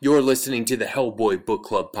You're listening to the Hellboy Book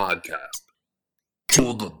Club podcast.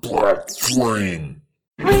 To the Black Flame.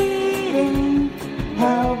 Reading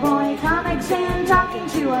Hellboy comics and talking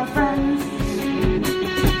to our friends.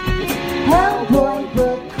 Hellboy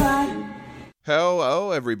Book Club. Hello,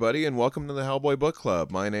 everybody, and welcome to the Hellboy Book Club.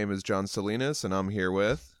 My name is John Salinas, and I'm here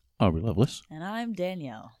with... Aubrey Lovelace. And I'm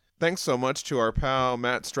Danielle. Thanks so much to our pal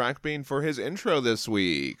Matt Strackbean for his intro this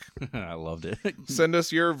week. I loved it. Send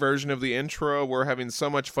us your version of the intro. We're having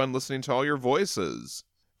so much fun listening to all your voices.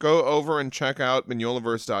 Go over and check out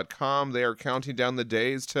Mignolaverse.com. They are counting down the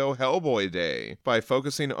days till Hellboy Day by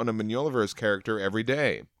focusing on a Mignolaverse character every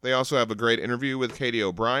day. They also have a great interview with Katie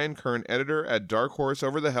O'Brien, current editor at Dark Horse,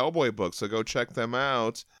 over the Hellboy book, so go check them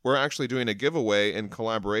out. We're actually doing a giveaway in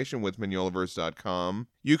collaboration with Mignolaverse.com.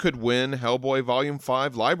 You could win Hellboy Volume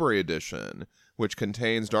 5 Library Edition, which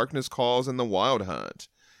contains Darkness Calls and The Wild Hunt.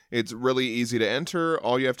 It's really easy to enter.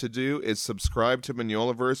 All you have to do is subscribe to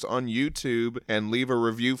Mignolaverse on YouTube and leave a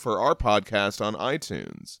review for our podcast on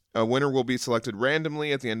iTunes. A winner will be selected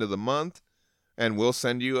randomly at the end of the month, and we'll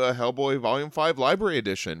send you a Hellboy Volume 5 Library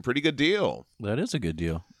Edition. Pretty good deal. That is a good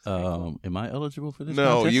deal. Am I eligible for this?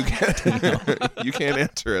 No, contest? you can't. You can't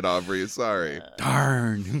enter it, Aubrey. Sorry.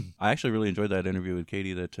 Darn. I actually really enjoyed that interview with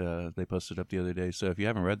Katie that they posted up the other day. So if you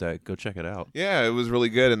haven't read that, go check it out. Yeah, it was really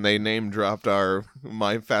good, and they name dropped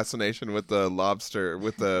my fascination with the lobster,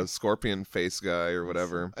 with the scorpion face guy or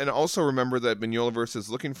whatever. And also remember that Mignolaverse is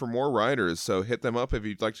looking for more writers, so hit them up if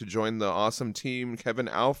you'd like to join the awesome team Kevin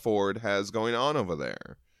Alford has going on over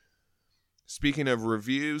there. Speaking of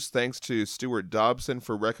reviews, thanks to Stuart Dobson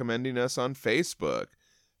for recommending us on Facebook.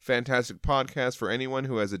 Fantastic podcast for anyone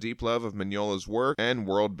who has a deep love of Mignola's work and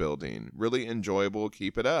world building. Really enjoyable.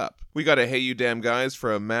 Keep it up. We got a Hey You Damn Guys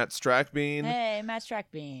from Matt Strackbean. Hey, Matt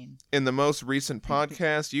Strackbean. In the most recent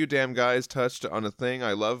podcast, you damn guys touched on a thing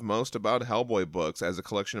I love most about Hellboy books as a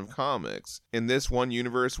collection of comics. In this one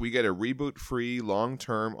universe, we get a reboot-free,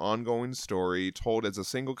 long-term, ongoing story told as a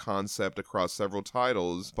single concept across several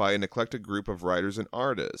titles by an eclectic group of writers and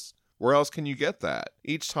artists. Where else can you get that?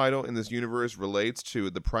 Each title in this universe relates to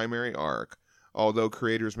the primary arc. Although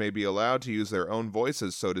creators may be allowed to use their own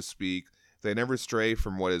voices, so to speak, they never stray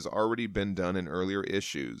from what has already been done in earlier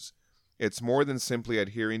issues. It's more than simply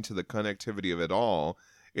adhering to the connectivity of it all.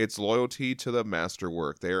 It's loyalty to the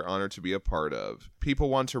masterwork they are honored to be a part of. People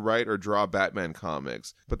want to write or draw Batman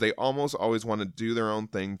comics, but they almost always want to do their own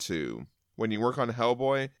thing too. When you work on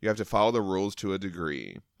Hellboy, you have to follow the rules to a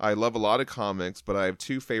degree. I love a lot of comics, but I have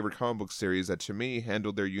two favorite comic book series that to me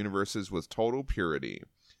handled their universes with total purity.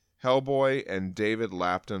 Hellboy and David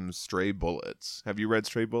Lapton's Stray Bullets. Have you read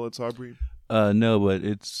Stray Bullets, Aubrey? No,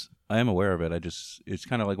 but I am aware of it. It's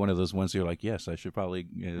kind of like one of those ones you're like, yes, I should probably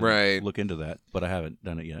look into that, but I haven't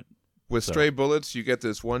done it yet. With Stray Bullets, you get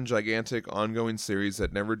this one gigantic ongoing series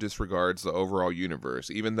that never disregards the overall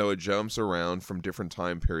universe, even though it jumps around from different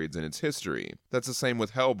time periods in its history. That's the same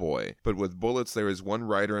with Hellboy, but with Bullets there is one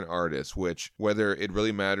writer and artist, which, whether it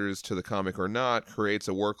really matters to the comic or not, creates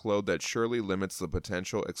a workload that surely limits the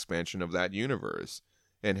potential expansion of that universe.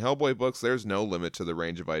 In Hellboy books, there's no limit to the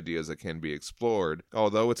range of ideas that can be explored,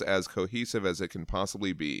 although it's as cohesive as it can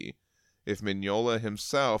possibly be. If Mignola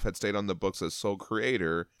himself had stayed on the books as sole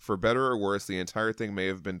creator, for better or worse, the entire thing may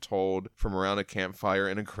have been told from around a campfire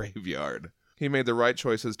in a graveyard. He made the right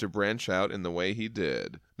choices to branch out in the way he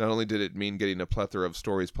did. Not only did it mean getting a plethora of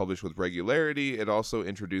stories published with regularity, it also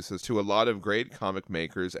introduced us to a lot of great comic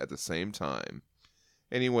makers at the same time.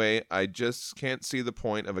 Anyway, I just can't see the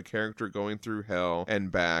point of a character going through hell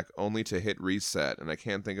and back only to hit reset, and I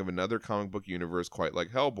can't think of another comic book universe quite like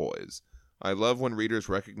Hellboy's. I love when readers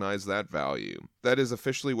recognize that value. That is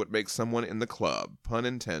officially what makes someone in the club, pun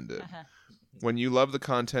intended. When you love the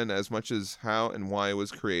content as much as how and why it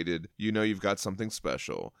was created, you know you've got something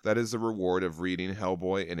special. That is the reward of reading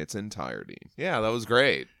Hellboy in its entirety. Yeah, that was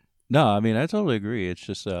great. No, I mean, I totally agree. It's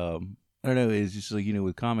just, I don't know, it's just like,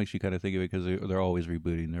 with comics, you kind of think of it because they're always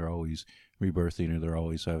rebooting, they're always rebirthing, or they're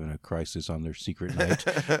always having a crisis on their secret night.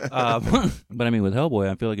 But I mean, with Hellboy,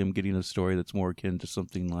 I feel like I'm getting a story that's more akin to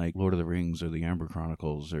something like Lord of the Rings or the Amber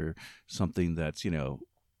Chronicles, or something that's,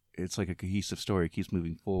 it's like a cohesive story. It keeps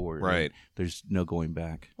moving forward. Right. There's no going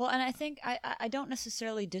back. Well, and I think I don't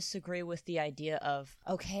necessarily disagree with the idea of,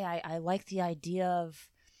 okay, I like the idea of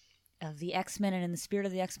the X-Men, and in the spirit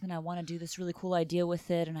of the X-Men, I want to do this really cool idea with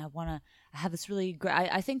it, and I have this really great...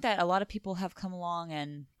 I think that a lot of people have come along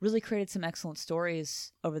and really created some excellent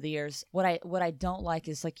stories over the years. What I don't like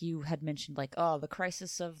is, like you had mentioned, like, the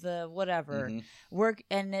crisis of the whatever.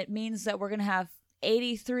 And it means that we're going to have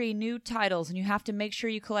 83 new titles, and you have to make sure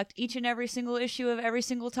you collect each and every single issue of every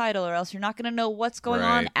single title, or else you're not going to know what's going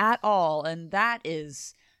on at all. And that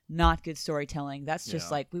is not good storytelling. That's just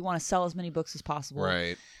Yeah. like, we want to sell as many books as possible.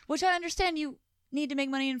 Right. Which I understand, you need to make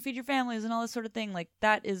money and feed your families and all this sort of thing. Like,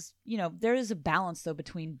 that is, there is a balance, though,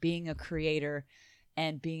 between being a creator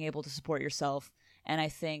and being able to support yourself. And I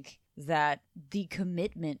think that the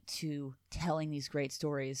commitment to telling these great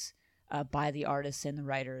stories by the artists and the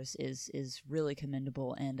writers is really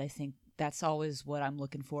commendable. And I think that's always what I'm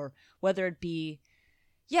looking for, whether it be,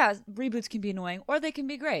 reboots can be annoying or they can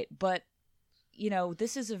be great. But,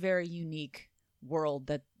 this is a very unique world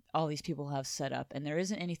that all these people have set up, and there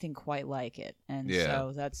isn't anything quite like it. And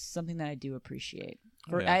so that's something that I do appreciate.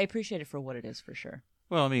 I appreciate it for what it is, for sure.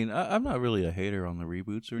 Well, I mean, I'm not really a hater on the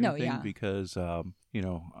reboots or No, anything yeah. because,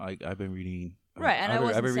 I've been reading. Right, and I I've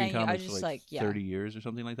wasn't been reading saying I comics just for like, 30 years or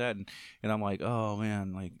something like that, and I'm like, oh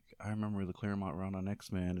man, like I remember the Claremont run on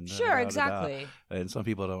X-Men, and Sure, exactly. And some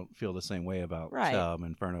people don't feel the same way about Right.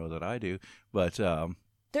 Inferno that I do, but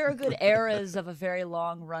There are good eras of a very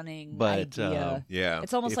long-running idea. Yeah.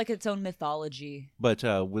 It's almost like its own mythology. But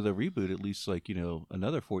with a reboot, at least like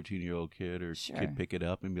another 14-year-old kid or Sure. could pick it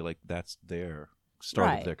up and be like, that's their start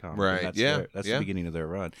Right. of their comic. Right, That's yeah, that's yeah. the beginning of their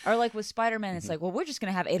run. Or like with Spider-Man, it's like, well, we're just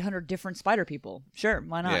going to have 800 different Spider people. Sure,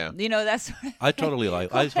 why not? Yeah. That's... I totally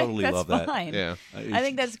that's love that. fine. Yeah. I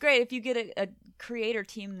think that's great if you get a creator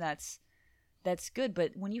team that's good.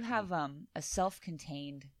 But when you have a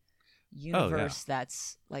self-contained universe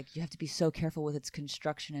that's like, you have to be so careful with its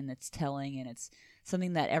construction and its telling, and it's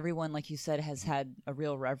something that everyone, like you said, has had a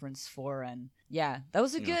real reverence for. And that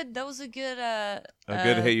was a good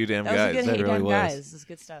Hey You Damn that was a Guys. good That Hey You really Damn was. Guys. This is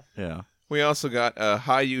good stuff. Yeah. We also got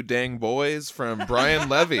Hi You Dang Boys from Brian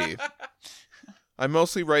Levy. I'm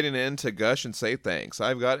mostly writing in to gush and say thanks.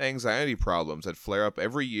 I've got anxiety problems that flare up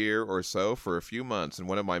every year or so for a few months, and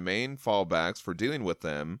one of my main fallbacks for dealing with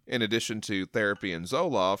them, in addition to therapy and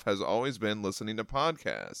Zoloft, has always been listening to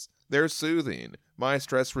podcasts. They're soothing. My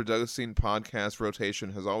stress-reducing podcast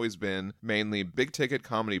rotation has always been mainly big-ticket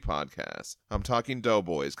comedy podcasts. I'm talking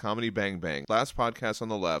Doughboys, Comedy Bang Bang, Last Podcast on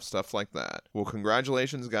the Left, stuff like that. Well,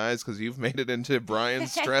 congratulations, guys, because you've made it into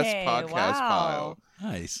Brian's stress Hey, podcast wow. pile.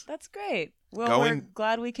 Nice. That's great. Well, Going- we're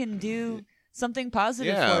glad we can do something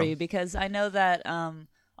positive Yeah. for you, because I know that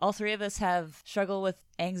all three of us have struggled with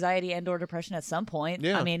anxiety and or depression at some point.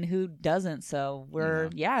 Yeah. I mean, who doesn't? So we're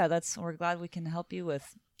glad we can help you with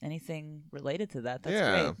anything related to that.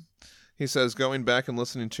 That's great. He says, going back and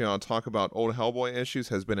listening to y'all talk about old Hellboy issues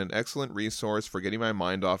has been an excellent resource for getting my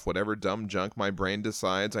mind off whatever dumb junk my brain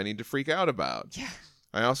decides I need to freak out about. Yeah.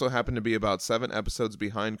 I also happen to be about 7 episodes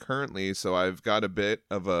behind currently, so I've got a bit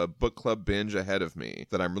of a book club binge ahead of me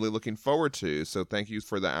that I'm really looking forward to, so thank you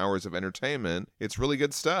for the hours of entertainment. It's really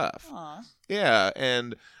good stuff. Aw. Yeah,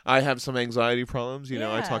 and I have some anxiety problems,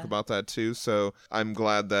 I talk Yeah. about that too, so I'm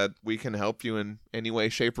glad that we can help you in any way,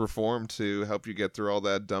 shape, or form to help you get through all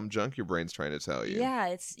that dumb junk your brain's trying to tell you. Yeah,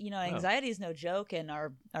 it's anxiety is no joke, and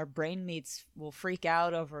our brain meats will freak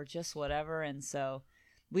out over just whatever, and so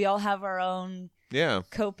we all have our own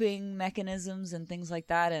coping mechanisms and things like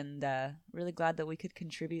that, and really glad that we could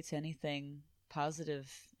contribute to anything positive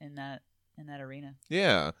in that arena.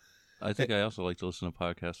 Yeah. I think I also like to listen to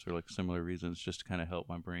podcasts for like similar reasons, just to kind of help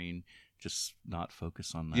my brain just not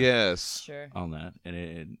focus on that. Yes. Sure. On that,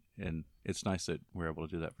 and it's nice that we're able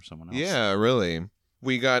to do that for someone else. Yeah, really.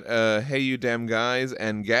 We got Hey You Damn Guys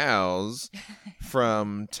and Gals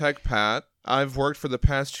from TechPat. I've worked for the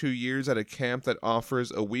past 2 years at a camp that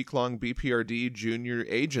offers a week-long BPRD Junior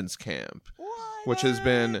Agents Camp, which has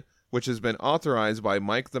been authorized by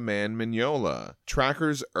Mike the Man Mignola.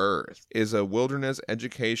 Trackers Earth is a wilderness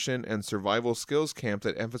education and survival skills camp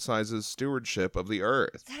that emphasizes stewardship of the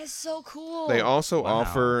earth. That is so cool. They also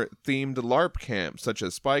offer themed LARP camps such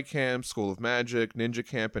as Spy Camp, School of Magic, Ninja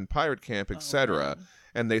Camp, and Pirate Camp, etc.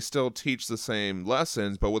 And they still teach the same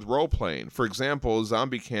lessons, but with role-playing. For example,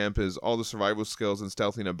 Zombie Camp is all the survival skills and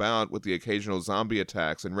stealthing about with the occasional zombie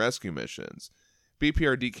attacks and rescue missions.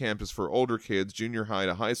 BPRD Camp is for older kids, junior high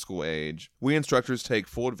to high school age. We instructors take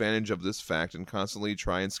full advantage of this fact and constantly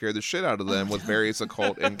try and scare the shit out of them with various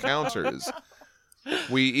occult encounters.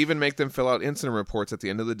 We even make them fill out incident reports at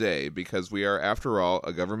the end of the day because we are, after all,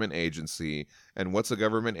 a government agency. And what's a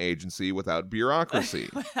government agency without bureaucracy?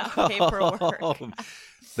 Paperwork.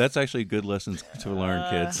 That's actually good lessons to learn,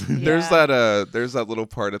 kids. There's that little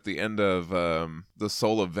part at the end of The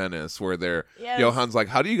Soul of Venice where Johann's like,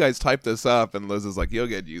 how do you guys type this up? And Liz is like, you'll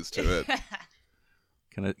get used to it.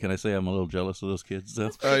 Can I say I'm a little jealous of those kids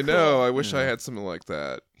though? I know. I wish I had something like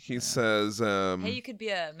that. He says hey, you could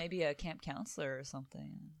be maybe a camp counselor or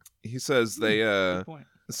something. He says they Good point.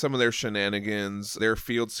 some of their shenanigans, their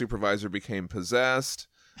field supervisor became possessed.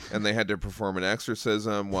 and they had to perform an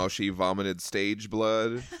exorcism while she vomited stage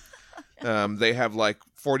blood. They have like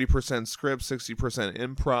 40% script, 60%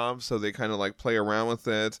 improv, so they kind of like play around with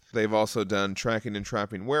it. They've also done tracking and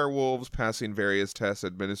trapping werewolves, passing various tests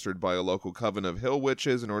administered by a local coven of hill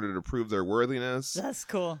witches in order to prove their worthiness, That's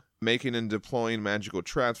cool. making and deploying magical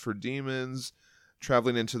traps for demons,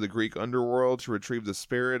 traveling into the Greek underworld to retrieve the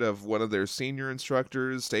spirit of one of their senior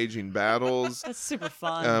instructors, staging battles That's super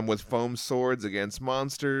fun. with foam swords against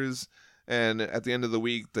monsters. And at the end of the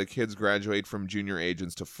week, the kids graduate from junior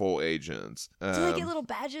agents to full agents. Do they get little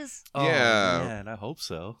badges? Oh, Yeah. man, I hope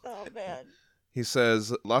so. Oh, man. He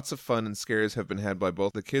says, lots of fun and scares have been had by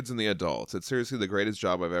both the kids and the adults. It's seriously the greatest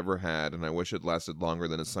job I've ever had, and I wish it lasted longer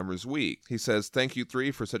than a summer's week. He says, thank you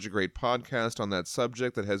three for such a great podcast on that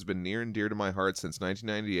subject that has been near and dear to my heart since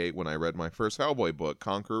 1998 when I read my first Hellboy book,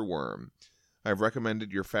 Conquer Worm. I've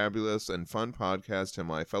recommended your fabulous and fun podcast to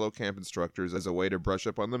my fellow camp instructors as a way to brush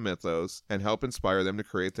up on the mythos and help inspire them to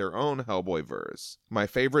create their own Hellboy verse. My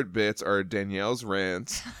favorite bits are Danielle's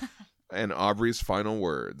rant and Aubrey's final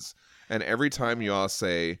words. And every time you all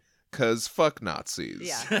say, 'cause fuck Nazis.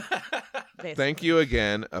 Yeah. Thank you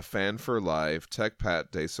again, a fan for life, Tech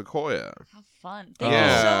Pat de Sequoia. How fun. Thank you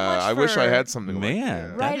Yeah, so much I wish I for had something Man, like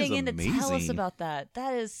that. writing is in to tell us amazing. about that.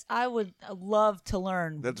 That is, I would love to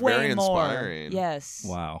learn That's way very more. inspiring. Yes.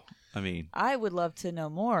 Wow. I mean, I would love to know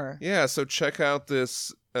more. Yeah, so check out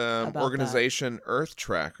this About organization, Earth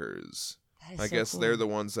Trackers. That is I so guess cool. they're the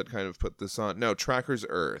ones that kind of put this on. No, Trackers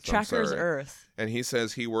Earth. I'm Trackers sorry. Earth. And he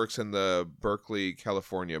says he works in the Berkeley,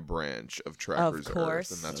 California branch of Trackers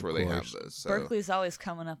course. Earth, and that's Of where they course. have this. So Berkeley's always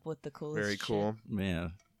coming up with the coolest very shit. cool.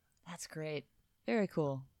 man. That's great. Very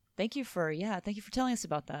cool. Thank you for telling us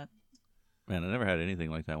about that. Man, I never had anything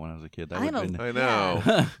like that when I was a kid. That I would know. have been... I know.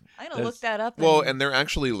 Yeah. I'm gonna look that up. Well, and they're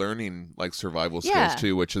actually learning like survival skills Yeah.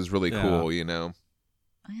 too, which is really Yeah. cool, you know.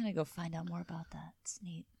 I'm gonna go find out more about that. It's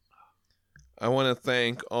neat. I want to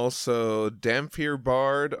thank also Damphir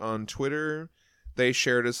Bard on Twitter. They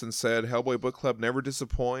shared us and said, Hellboy Book Club never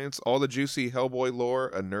disappoints. All the juicy Hellboy lore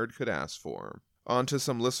a nerd could ask for. On to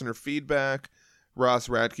some listener feedback. Ross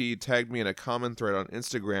Radke tagged me in a common thread on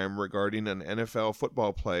Instagram regarding an NFL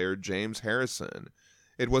football player, James Harrison.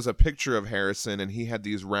 It was a picture of Harrison, and he had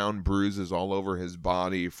these round bruises all over his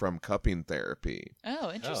body from cupping therapy.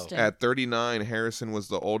 Oh, interesting. At 39, Harrison was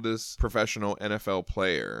the oldest professional NFL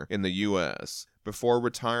player in the U.S. Before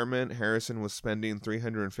retirement, Harrison was spending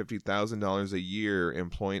 $350,000 a year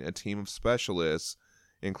employing a team of specialists,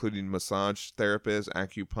 including massage therapists,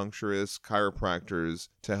 acupuncturists, chiropractors,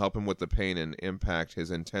 to help him with the pain and impact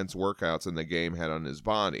his intense workouts in the game had on his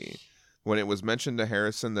body. When it was mentioned to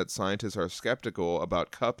Harrison that scientists are skeptical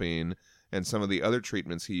about cupping and some of the other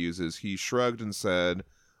treatments he uses, he shrugged and said,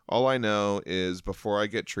 all I know is before I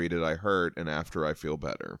get treated, I hurt, and after I feel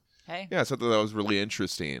better. Hey. Yeah, so I thought that was really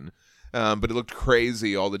interesting. But it looked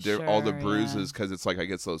crazy, all the all the Sure, bruises, because it's like, I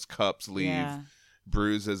guess those cups leave Yeah.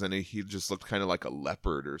 bruises, and he just looked kind of like a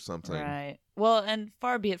leopard or something. Right. Well, and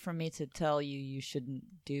far be it from me to tell you shouldn't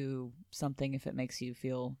do something if it makes you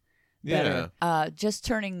feel better. Just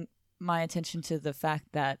turning my attention to the fact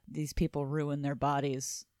that these people ruin their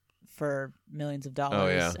bodies for millions of dollars, Oh,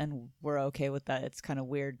 yeah. and we're okay with that. It's kind of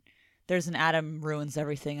weird. There's an Adam Ruins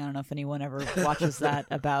Everything. I don't know if anyone ever watches that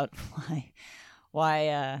about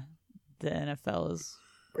why the NFL is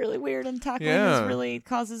really weird and tackling Yeah. is really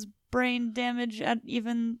causes brain damage at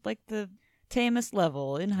even like the tamest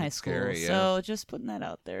level in high school. scary, yeah. So just putting that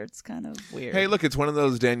out there, it's kind of weird. Hey, look, it's one of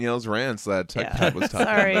those Danielle's rants that Tech Yeah. Pat was talking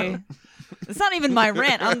Sorry. about. It's not even my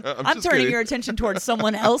rant. I'm just turning kidding. your attention towards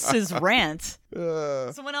someone else's rant. Uh,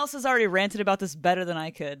 Someone else has already ranted about this better than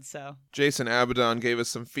I could, so. Jason Abaddon gave us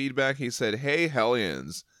some feedback. He said, hey,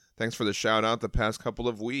 Hellions. Thanks for the shout out the past couple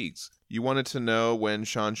of weeks. You wanted to know when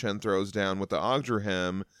Shan Chen throws down with the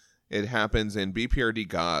Ogdurhem. It happens in BPRD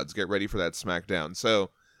Gods. Get ready for that smackdown.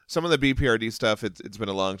 So some of the BPRD stuff, it's been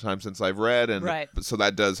a long time since I've read, and Right. so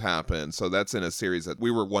that does happen. So that's in a series that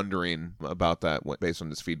we were wondering about that based on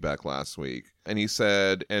his feedback last week. And he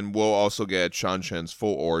said, and we'll also get Shan Chen's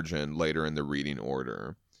full origin later in the reading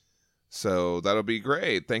order. So that'll be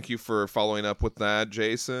great. Thank you for following up with that,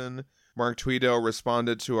 Jason. Mark Tweedale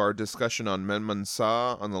responded to our discussion on Menman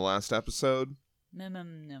Sa on the last episode.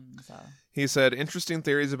 So. He said, interesting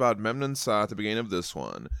theories about Memnon Sa at the beginning of this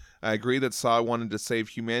one. I agree that Sa wanted to save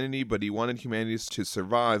humanity, but he wanted humanity to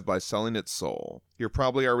survive by selling its soul. You're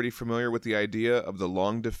probably already familiar with the idea of the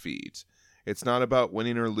long defeat. It's not about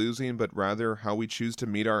winning or losing, but rather how we choose to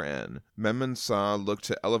meet our end. Memnon Sa looked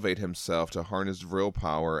to elevate himself to harness Vril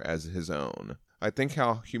power as his own. I think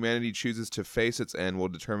how humanity chooses to face its end will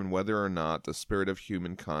determine whether or not the spirit of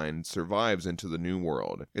humankind survives into the new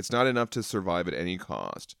world. It's not enough to survive at any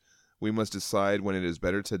cost. We must decide when it is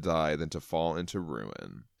better to die than to fall into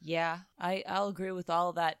ruin. Yeah, I'll agree with all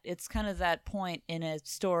of that. It's kind of that point in a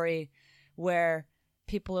story where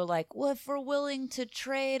people are like, well, if we're willing to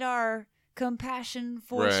trade our compassion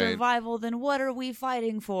for Right. survival, then what are we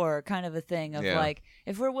fighting for? Kind of a thing of Yeah. like,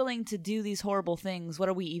 if we're willing to do these horrible things, what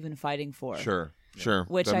are we even fighting for? Sure.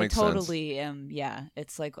 Which That I makes sense. totally am. Yeah,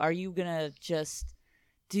 it's like, are you gonna just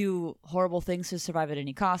do horrible things to survive at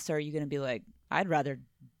any cost, or are you gonna be like, I'd rather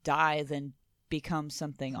die than become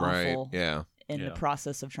something Right. awful Yeah. in the Yeah.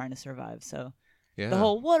 process of trying to survive? So Yeah. the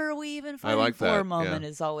whole "what are we even fighting like for" that, moment yeah.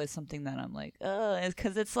 is always something that I'm like,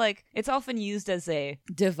 because it's like it's often used as a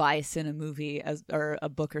device in a movie or a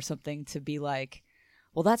book or something to be like,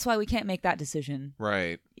 well, that's why we can't make that decision.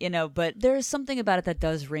 Right. But there's something about it that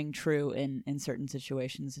does ring true in certain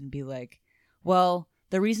situations and be like, well,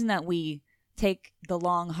 the reason that we take the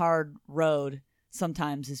long, hard road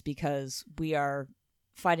sometimes is because we are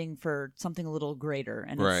fighting for something a little greater,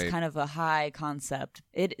 and Right. it's kind of a high concept.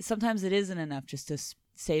 Sometimes it isn't enough just to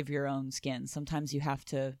save your own skin. Sometimes you have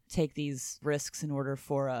to take these risks in order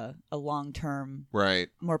for a long-term Right.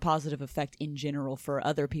 more positive effect in general for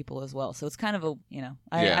other people as well. So it's kind of a, Yeah.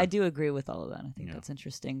 I do agree with all of that. I think Yeah. that's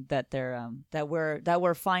interesting that they're that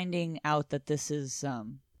we're finding out that this is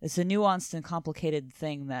it's a nuanced and complicated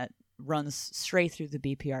thing that runs straight through the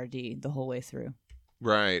BPRD the whole way through.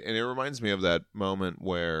 Right. And it reminds me of that moment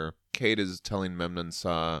where Kate is telling Memnon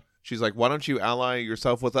Saw, she's like, why don't you ally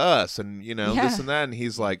yourself with us? And, Yeah. this and that. And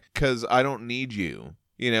he's like, because I don't need you.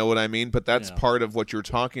 You know what I mean? But that's Yeah. part of what you're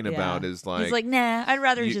talking about Yeah. is like, He's like, nah, I'd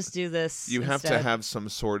rather you- just do this. you have to instead." have some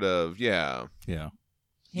sort of, Yeah. He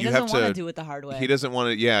you doesn't have want to- to do it the hard way. he doesn't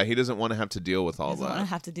want to, he doesn't want to have to deal with He all doesn't want to that.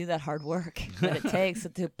 have to do that hard work that it takes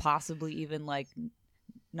to possibly even like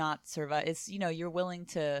not survive. It's you're willing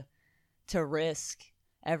to risk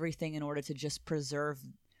everything in order to just preserve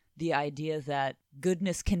the idea that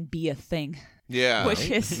goodness can be a thing. Yeah. Which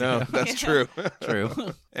is- no, that's true.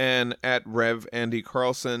 True. And at Rev Andy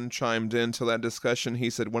Carlson chimed into that discussion. He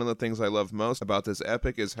said, one of the things I love most about this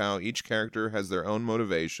epic is how each character has their own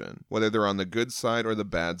motivation. Whether they're on the good side or the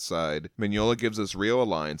bad side, Mignola gives us real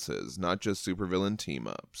alliances, not just supervillain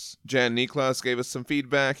team-ups. Jan Niklas gave us some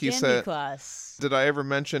feedback. He said, class. did I ever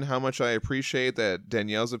mention how much I appreciate that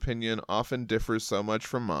Danielle's opinion often differs so much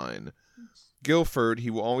from mine? Guilford,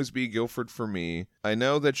 he will always be Guilford for me. I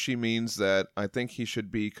know that she means that I think he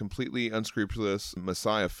should be completely unscrupulous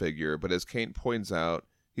messiah figure, but as Kate points out,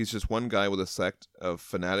 he's just one guy with a sect of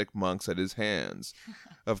fanatic monks at his hands.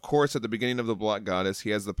 Of course, at the beginning of The Black Goddess,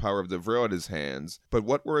 he has the power of the Vril at his hands, but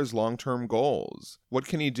what were his long-term goals? What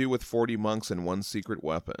can he do with 40 monks and one secret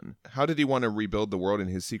weapon? How did he want to rebuild the world in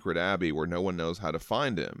his secret abbey where no one knows how to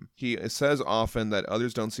find him? He says often that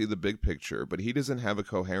others don't see the big picture, but he doesn't have a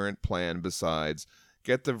coherent plan besides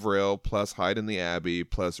get the Vril plus hide in the abbey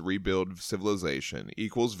plus rebuild civilization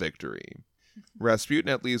equals victory. Rasputin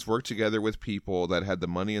at least worked together with people that had the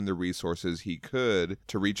money and the resources he could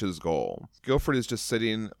to reach his goal. Guilford is just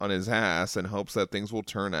sitting on his ass and hopes that things will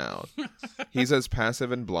turn out. He's as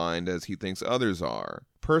passive and blind as he thinks others are.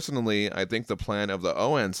 Personally, I think the plan of the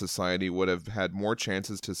Oan Society would have had more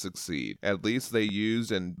chances to succeed. At least they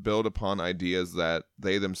used and built upon ideas that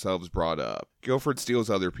they themselves brought up. Guilford steals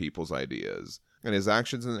other people's ideas, and his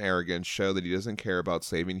actions and arrogance show that he doesn't care about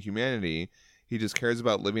saving humanity. He just cares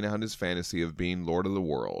about living out his fantasy of being Lord of the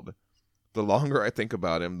World. The longer I think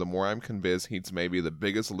about him, the more I'm convinced he's maybe the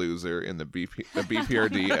biggest loser in the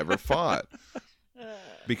BPRD ever fought.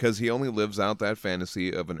 Because he only lives out that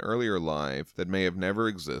fantasy of an earlier life that may have never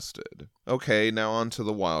existed. Okay, now on to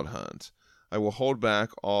the Wild Hunt. I will hold back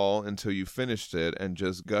all until you've finished it and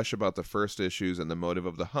just gush about the first issues and the motive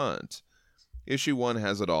of the hunt. Issue 1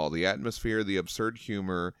 has it all, the atmosphere, the absurd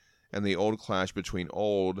humor, and the old clash between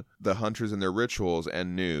the hunters and their rituals,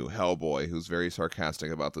 and new, Hellboy, who's very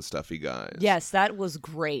sarcastic about the stuffy guys. Yes, that was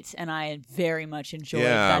great, and I very much enjoyed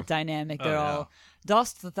Yeah. that dynamic. They're yeah. all,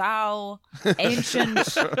 dost thou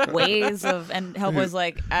ancient ways of, and Hellboy's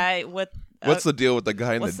like, What's the deal with the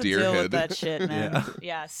guy in what's the the deer deal head? with that shit, man? Yeah.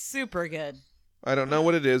 Yeah, super good. I don't know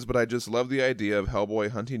what it is, but I just love the idea of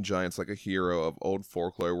Hellboy hunting giants like a hero of old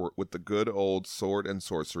folklore with the good old sword and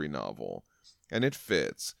sorcery novel. And it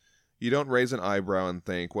fits. You don't raise an eyebrow and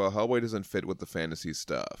think, well, Hellboy doesn't fit with the fantasy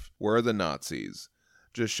stuff. Where are the Nazis?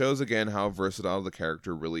 Just shows again how versatile the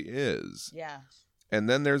character really is. Yeah. And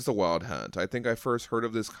then there's the Wild Hunt. I think I first heard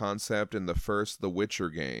of this concept in the first The Witcher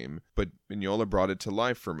game, but Mignola brought it to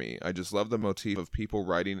life for me. I just love the motif of people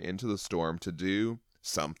riding into the storm to do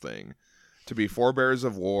something. to be forebears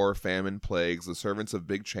of war, famine, plagues, the servants of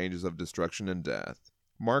big changes of destruction and death.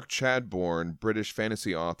 Mark Chadbourne, British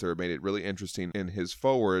fantasy author, made it really interesting in his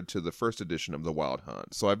foreword to the first edition of The Wild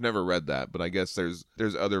Hunt. So I've never read that, but I guess there's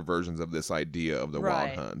other versions of this idea of the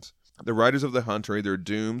Right. Wild Hunt. The riders of the hunt are either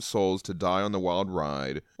doomed souls to die on the wild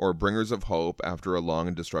ride or bringers of hope after a long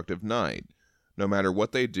and destructive night. No matter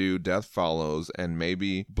what they do, death follows and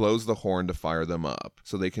maybe blows the horn to fire them up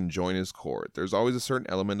so they can join his court. There's always a certain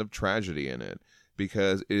element of tragedy in it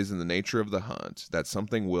because it is in the nature of the hunt that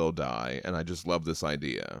something will die, and I just love this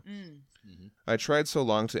idea. I tried so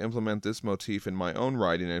long to implement this motif in my own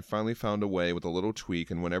writing and finally found a way with a little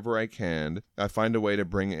tweak, and whenever I can, I find a way to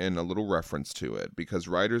bring in a little reference to it, because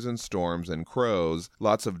riders and storms and crows,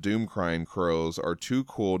 lots of doom-crying crows, are too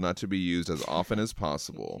cool not to be used as often as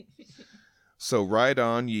possible. So ride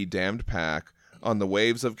on, ye damned pack, on the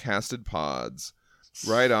waves of casted pods.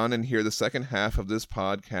 Ride on and hear the second half of this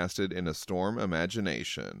pod casted in a storm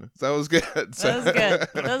imagination. That was good. That was good.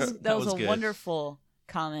 That was a good. wonderful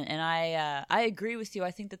comment, and I agree with you.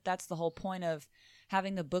 I think that's the whole point of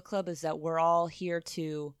having the book club, is that we're all here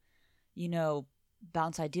to,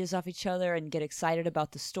 bounce ideas off each other and get excited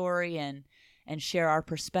about the story and share our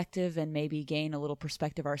perspective and maybe gain a little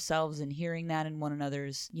perspective ourselves and hearing that in one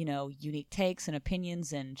another's, unique takes and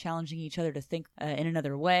opinions and challenging each other to think in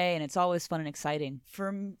another way. And it's always fun and exciting.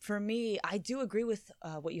 For me, I do agree with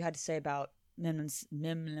what you had to say about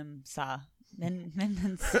Memnonsa.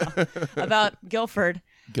 About Guilford.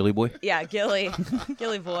 Gilly boy. Yeah, Gilly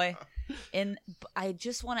boy. And I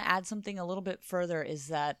just want to add something a little bit further, is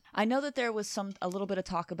that I know that there was a little bit of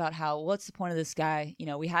talk about how, what's the point of this guy?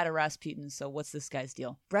 We had a Rasputin, so what's this guy's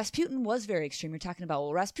deal? Rasputin was very extreme. You're talking about,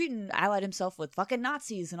 well, Rasputin allied himself with fucking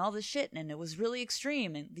Nazis and all this shit, and it was really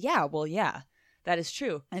extreme. And yeah, that is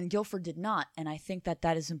true. And Guilford did not. And I think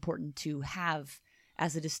that is important to have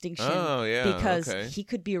as a distinction, because he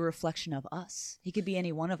could be a reflection of us. He could be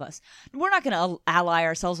any one of us. We're not going to ally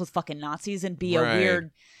ourselves with fucking Nazis and be a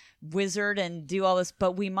weird wizard and do all this,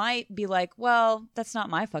 but we might be like, well, that's not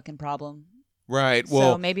my fucking problem. Right. So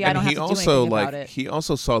Well, maybe I don't have to do also, anything about it. He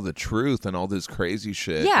also saw the truth and all this crazy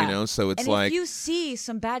shit. Yeah. So it's and like, if you see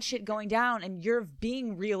some bad shit going down and you're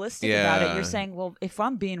being realistic about it, you're saying, well, if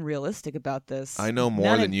I'm being realistic about this, I know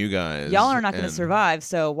more than you guys. Y'all are not going to and- survive.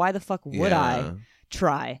 So why the fuck would Yeah. I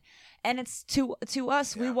try? And it's to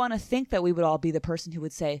us, we want to think that we would all be the person who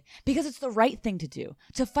would say, because it's the right thing to do,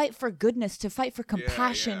 to fight for goodness, to fight for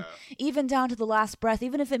compassion, even down to the last breath,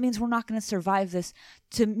 even if it means we're not going to survive this,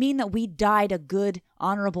 to mean that we died a good,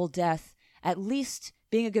 honorable death, at least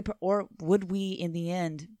being a good, or would we in the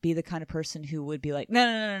end be the kind of person who would be like,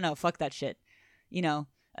 no, fuck that shit.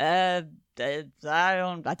 I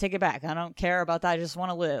take it back. I don't care about that. I just want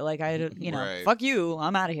to live. Like, Right. fuck you.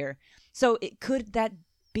 I'm out of here. So could that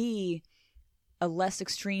be a less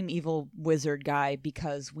extreme evil wizard guy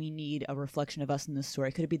because we need a reflection of us in this story?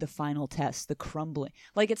 Could it be the final test, the crumbling?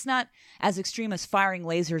 Like, it's not as extreme as firing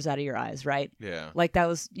lasers out of your eyes, right? Yeah. Like that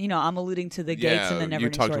was, I'm alluding to the gates in the Neverending you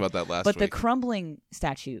talked Story. about that last But the week. crumbling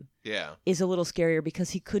statue Yeah. is a little scarier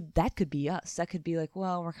because that could be us. That could be like,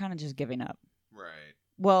 well, we're kind of just giving up. Right.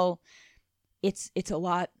 Well, it's a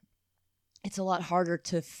lot harder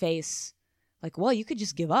to face, like, well, you could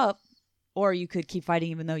just give up, or you could keep fighting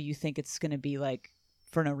even though you think it's going to be like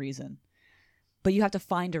for no reason. But you have to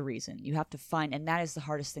find a reason. You have to find, and that is the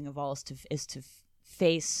hardest thing of all, is to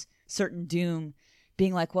face certain doom,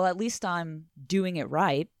 being like, well, at least I'm doing it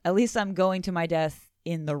right. At least I'm going to my death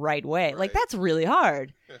in the right way. Like, that's really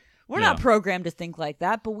hard. We're not programmed to think like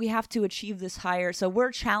that, but we have to achieve this higher. So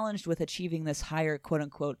we're challenged with achieving this higher, quote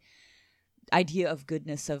unquote, idea of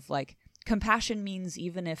goodness, of like, compassion means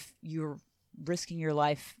even if you're risking your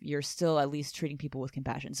life, you're still at least treating people with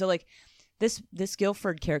compassion. So like this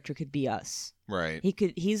Guilford character could be us. Right.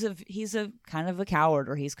 He's a kind of a coward,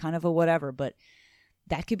 or he's kind of a whatever, but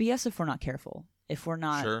that could be us if we're not careful, if we're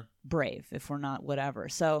not brave, if we're not whatever.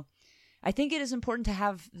 So I think it is important to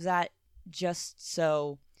have that, just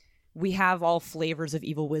so we have all flavors of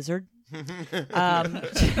evil wizard.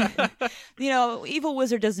 Evil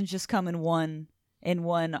wizard doesn't just come in one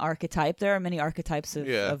archetype. There are many archetypes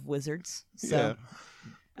of wizards. So,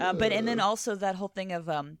 but and then also that whole thing of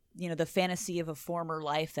the fantasy of a former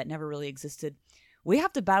life that never really existed. We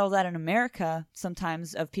have to battle that in America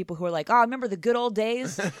sometimes, of people who are like, oh, remember the good old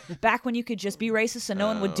days back when you could just be racist and no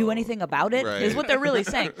one would do anything about it, is what they're really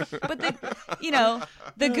saying. But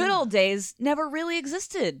the good old days never really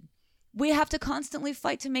existed. We have to constantly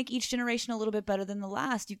fight to make each generation a little bit better than the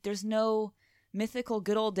last. There's no mythical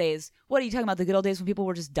good old days. What are you talking about? The good old days when people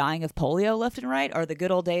were just dying of polio left and right? Or the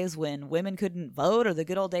good old days when women couldn't vote? Or the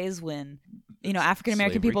good old days when, African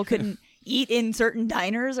American people couldn't eat in certain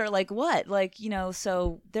diners or like what? Like,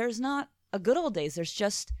 so there's not a good old days. There's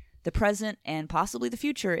just the present and possibly the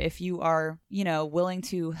future if you are, willing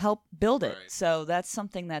to help build it. Right. So that's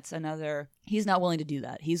something that's another, he's not willing to do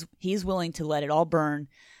that. He's willing to let it all burn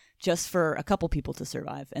just for a couple people to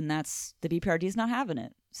survive. And that's, the BPRD is not having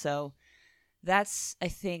it. So that's, I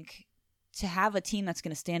think, to have a team that's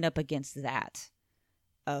going to stand up against that,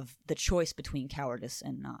 of the choice between cowardice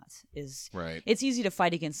and not, is Right. It's easy to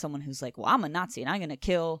fight against someone who's like, well, I'm a Nazi and I'm going to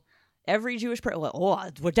kill every Jewish person.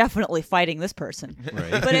 Well, we're definitely fighting this person.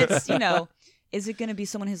 Right. But it's, is it going to be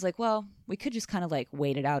someone who's like, well, we could just kind of like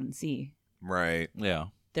wait it out and see. Right. Yeah.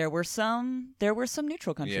 There were some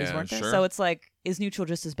neutral countries, Yeah, weren't there? sure. So it's like, is neutral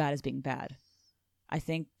just as bad as being bad? I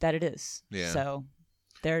think that it is. Yeah. So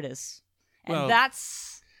there it is. And Well-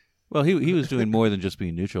 that's Well, he was doing more than just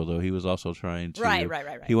being neutral, though. He was also trying to. right.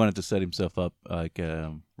 He wanted to set himself up like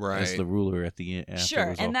Right. as the ruler at the end. after it sure.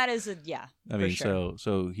 was And all- that is I mean, for sure.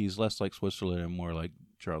 so he's less like Switzerland and more like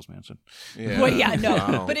Charles Manson. Yeah. Well, yeah, no.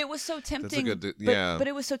 Wow. But it was so tempting. good- yeah. But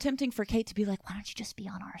it was so tempting for Kate to be like, why don't you just be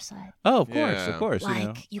on our side? Oh, of Yeah. course.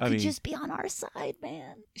 Like, you you know, could just be on our side,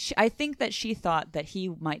 man. I think that she thought that he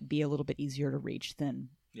might be a little bit easier to reach than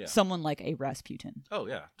Yeah. someone like a Rasputin. Oh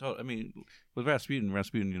yeah, I mean, with Rasputin,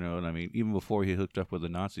 and I mean, even before he hooked up with the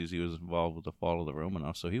Nazis, he was involved with the fall of the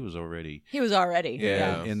Romanovs, so he was already. He was already.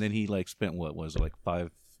 Yeah. And then he like spent what was it, like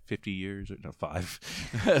 50 years or no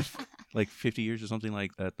like 50 years or something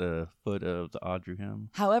like at the foot of the Odruham.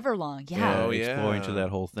 However long. Yeah. Oh, yeah. Exploring to that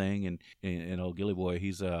whole thing, and old Gilly Boy,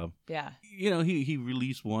 he's Yeah. he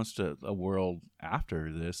released wants a world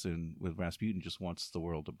after this, and with Rasputin just wants the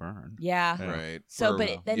world to burn. Yeah. Yeah. Right. So, Or,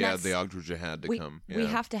 but then yeah, that's- the Ogdru Jihad to we, come. we Yeah.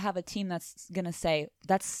 have to have a team that's going to say,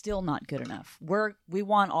 that's still not good enough. We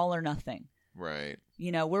want all or nothing. Right.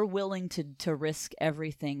 We're willing to risk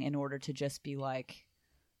everything in order to just be like,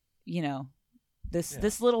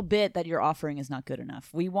 this little bit that you're offering is not good enough.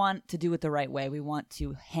 We want to do it the right way. We want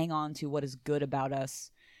to hang on to what is good about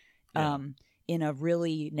us, in a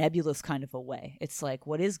really nebulous kind of a way. It's like,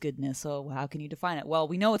 what is goodness? Oh, how can you define it? Well,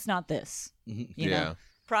 we know it's not this. You Yeah. know,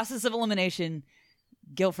 process of elimination.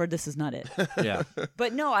 Guilford, this is not it. Yeah.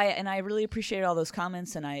 But no, I really appreciate all those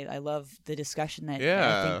comments, and I love the discussion. That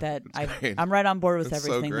Yeah, I think that it's great. I'm right on board with It's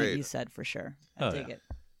so everything that great. you said for sure. I Oh, dig yeah. it.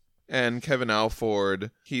 And Kevin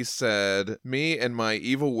Alford, he said, "Me and my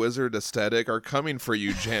evil wizard aesthetic are coming for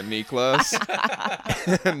you, Jan Niklas."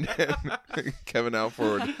 And then Kevin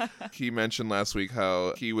Alford, he mentioned last week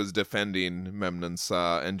how he was defending Memnon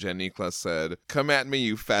Sa, and Jan Niklas said, "Come at me,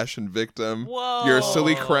 you fashion victim. Whoa. Your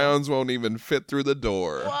silly crowns won't even fit through the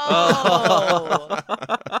door." Whoa!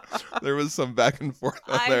 There was some back and forth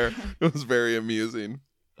out there. It was very amusing.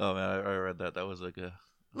 Oh man, I read that. That was like a.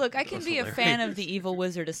 Look, I can be a fan of the evil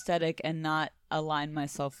wizard aesthetic and not align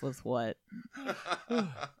myself with what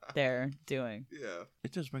they're doing. Yeah.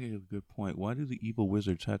 It does bring a good point. Why do the evil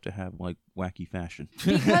wizards have to have like wacky fashion?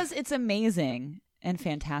 Because it's amazing and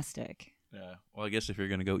fantastic. Yeah. Well, I guess if you're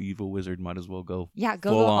gonna go evil wizard, might as well go. Yeah,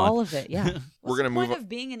 go Full on. all of it. Yeah. What's gonna the move point on- of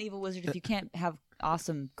being an evil wizard if you can't have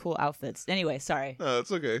awesome, cool outfits? Anyway, sorry. No,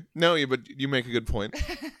 it's okay. No, but you make a good point.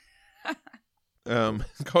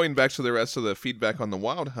 Going back to the rest of the feedback on the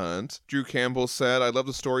Wild Hunt, Drew Campbell said, "I love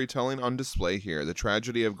the storytelling on display here. The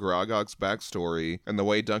tragedy of Grogok's backstory and the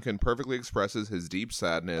way Duncan perfectly expresses his deep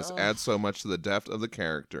sadness adds so much to the depth of the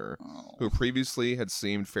character, who previously had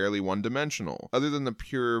seemed fairly one-dimensional. Other than the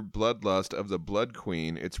pure bloodlust of the Blood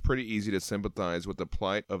Queen, it's pretty easy to sympathize with the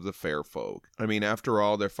plight of the fair folk. I mean, after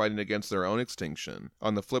all, they're fighting against their own extinction.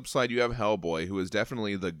 On the flip side, you have Hellboy, who is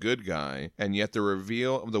definitely the good guy, and yet the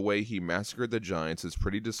reveal of the way he massacred the Giants is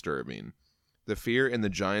pretty disturbing. The fear in the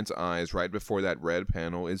Giants' eyes right before that red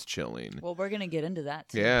panel is chilling. Well, we're going to get into that,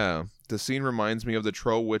 too. Yeah, the scene reminds me of the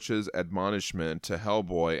Troll Witch's admonishment to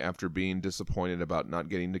Hellboy after being disappointed about not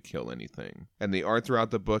getting to kill anything. And the art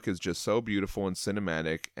throughout the book is just so beautiful and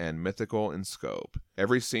cinematic and mythical in scope.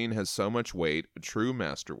 Every scene has so much weight, a true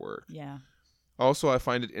masterwork. Yeah. Also, I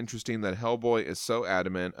find it interesting that Hellboy is so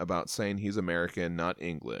adamant about saying he's American, not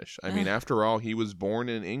English. I mean, after all, he was born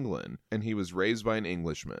in England, and he was raised by an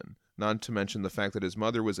Englishman. Not to mention the fact that his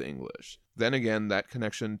mother was English. Then again, that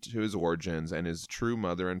connection to his origins and his true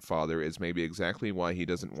mother and father is maybe exactly why he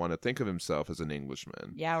doesn't want to think of himself as an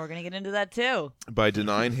Englishman. Yeah, we're going to get into that, too. By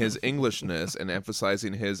denying his Englishness and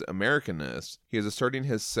emphasizing his Americanness, he is asserting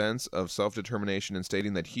his sense of self-determination and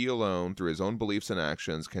stating that he alone, through his own beliefs and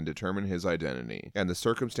actions, can determine his identity, and the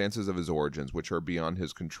circumstances of his origins, which are beyond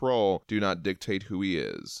his control, do not dictate who he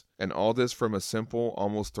is. And all this from a simple,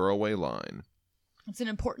 almost throwaway line. It's an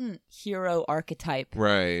important hero archetype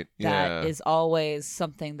Right, that is always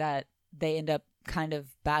something that they end up kind of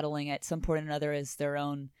battling at some point or another as their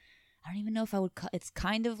own. I don't even know if I would. It's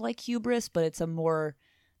kind of like hubris, but it's a more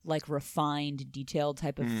like refined, detailed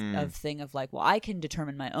type of thing of like, well, I can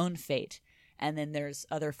determine my own fate, and then there's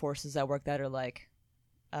other forces at work that are like,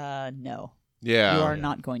 no, Yeah. you are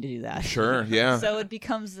not going to do that. Sure, yeah. So it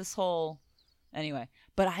becomes this whole. Anyway,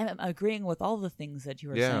 but I'm agreeing with all the things that you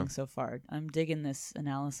were saying so far. I'm digging this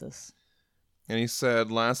analysis. And he said,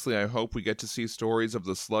 lastly, I hope we get to see stories of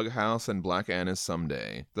the Slug House and Black Annis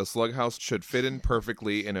someday. The Slug House should fit in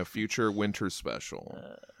perfectly in a future winter special.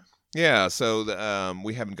 Yeah, so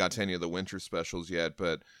we haven't got to any of the winter specials yet,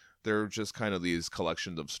 but they're just kind of these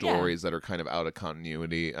collections of stories that are kind of out of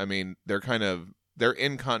continuity. I mean, they're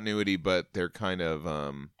in continuity, but they're kind of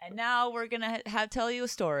And now we're gonna tell you a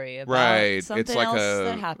story about right. something It's like else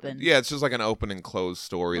that happened. Yeah, it's just like an open and closed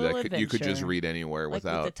story Little that you could just adventure. read anywhere like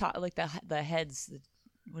without. with the heads.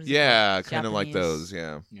 What is it Yeah, called? kind of like Japanese those.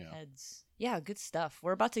 Yeah. heads. Yeah, good stuff.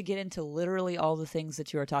 We're about to get into literally all the things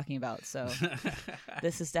that you are talking about, so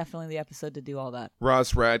this is definitely the episode to do all that.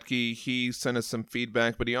 Ross Radke, he sent us some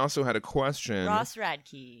feedback, but he also had a question. Ross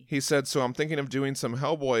Radke. He said, so I'm thinking of doing some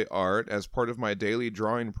Hellboy art as part of my daily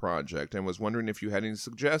drawing project and was wondering if you had any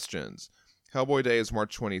suggestions. Hellboy Day is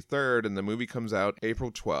March 23rd and the movie comes out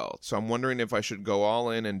April 12th. So I'm wondering if I should go all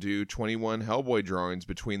in and do 21 Hellboy drawings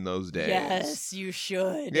between those days. Yes, you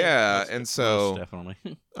should. Yeah, and Most so definitely.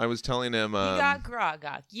 I was telling him... You got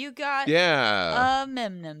Grogok. You got yeah.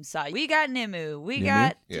 Memnimsai. We got Nimue. We Nimue?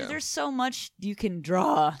 got... Yeah. Dude, there's so much you can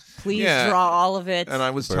draw. Please Yeah. draw all of it. And I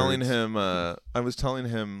was Birds. telling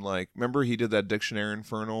him, like, remember he did that Dictionary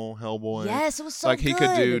Infernal Hellboy? Yes, it was so like good. he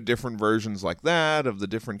could do different versions like that of the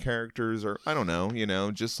different characters, or I don't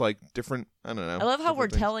know, just like different. I don't know. I love how we're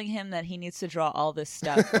different things. telling him that he needs to draw all this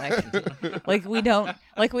stuff. Like we don't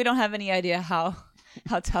have any idea how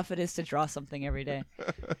tough it is to draw something every day.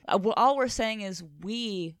 All we're saying is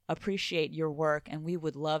we appreciate your work and we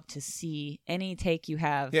would love to see any take you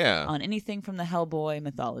have Yeah. on anything from the Hellboy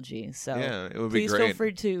mythology. So Yeah, it would be please great. feel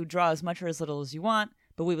free to draw as much or as little as you want,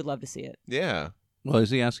 but we would love to see it. Yeah, Well,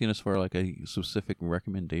 is he asking us for like a specific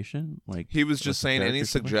recommendation? Like he was just what's the saying any character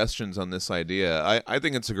something? suggestions on this idea. I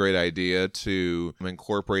think it's a great idea to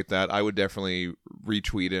incorporate that. I would definitely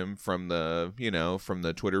retweet him from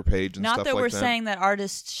the Twitter page and Not stuff that like we're that. saying that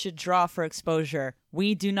artists should draw for exposure.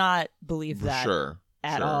 We do not believe that Sure,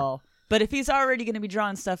 at sure. all. But if he's already going to be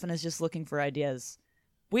drawing stuff and is just looking for ideas,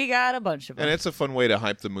 we got a bunch of them. And it's a fun way to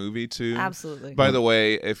hype the movie too. Absolutely. By the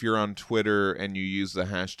way, if you're on Twitter and you use the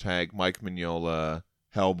hashtag Mike Mignola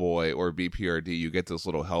Hellboy or BPRD, you get this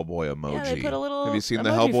little Hellboy emoji. Yeah, they put a little. Have you seen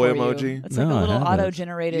the emoji Hellboy for you. emoji? It's like No, a I little haven't.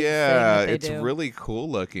 auto-generated Yeah, thing that they it's do. really cool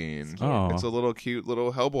looking. It's cute. Oh, It's a little cute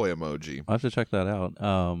little Hellboy emoji. I'll have to check that out. I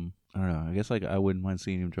don't know. I guess like I wouldn't mind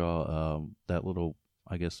seeing him draw that little,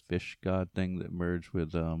 I guess, fish god thing that merged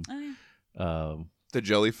with Oh, yeah. The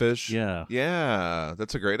jellyfish. Yeah. Yeah,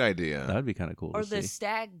 that's a great idea. That'd be kind of cool. Or to the see.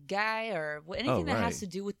 stag guy, or anything that right. has to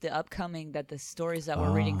do with the upcoming the stories that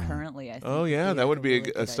we're reading Ah. currently. I think Oh yeah, would that would be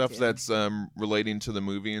really good stuff idea. that's relating to the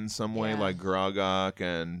movie in some way, Yeah. like Grogok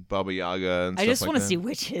and Baba Yaga and I stuff just like want to that. see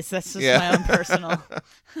witches. That's just Yeah. my own personal.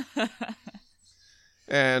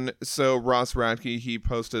 And so Ross Radke, he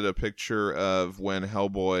posted a picture of when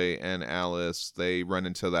Hellboy and Alice, they run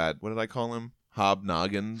into that, what did I call him?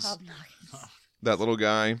 Hobnoggins. Hobnoggins. That little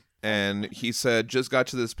guy. And he said, just got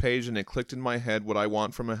to this page and it clicked in my head what I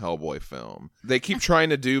want from a Hellboy film. They keep trying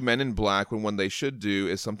to do Men in Black when what they should do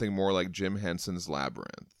is something more like Jim Henson's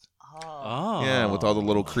Labyrinth. Oh. Yeah, with all the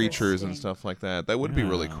little creatures and Interesting. stuff like that. That would be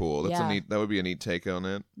really Yeah. cool. That's Yeah. that would be a neat take on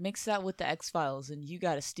it. Mix that with the X-Files, and you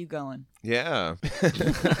got a stew going. Yeah.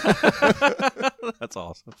 That's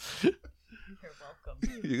awesome. You're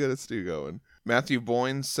welcome. You got a stew going. Matthew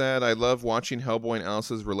Boyne said, I love watching Hellboy and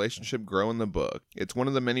Alice's relationship grow in the book. It's one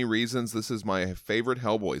of the many reasons this is my favorite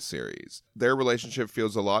Hellboy series. Their relationship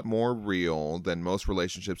feels a lot more real than most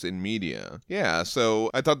relationships in media. Yeah,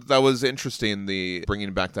 so I thought that was interesting, the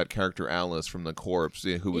bringing back that character Alice from the corpse,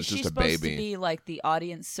 who was Is she just a supposed baby. to be like the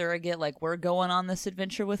audience surrogate, like we're going on this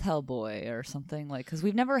adventure with Hellboy or something, like because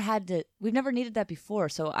we've never needed that before.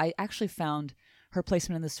 So I actually found her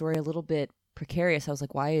placement in the story a little bit precarious. I was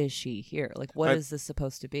like, why is she here? Like, what is this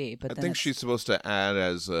supposed to be? But I then think it's- she's supposed to add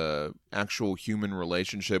as a actual human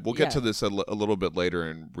relationship. We'll get to Yeah. this a little bit later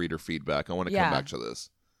in reader feedback. I want to Yeah. come back to this.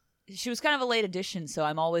 she was kind of a late addition, so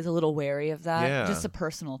I'm always a little wary of that. Yeah. Just a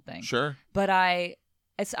personal thing. Sure. But I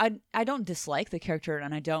don't dislike the character,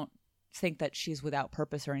 and I don't think that she's without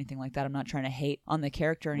purpose or anything like that. I'm not trying to hate on the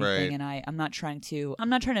character or anything, Right. and I'm not trying to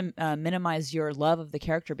minimize your love of the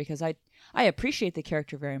character, because I appreciate the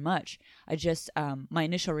character very much. I just my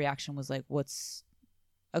initial reaction was like, what's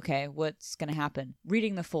okay, what's going to happen?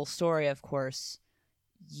 Reading the full story, of course,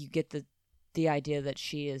 you get the idea that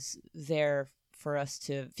she is there for us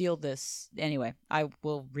to feel this. Anyway, I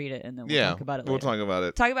will read it and then we'll talk about it later. We'll talk about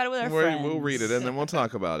it. Talk about it with our friends. We'll read it and then we'll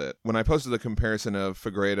talk about it. When I posted the comparison of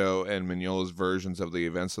Fagredo and Mignola's versions of the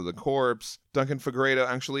events of the corpse, Duncan Fagredo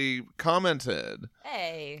actually commented.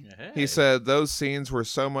 Hey. He said, "Those scenes were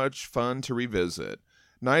so much fun to revisit.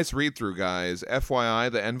 Nice read-through, guys.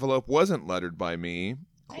 FYI, the envelope wasn't lettered by me.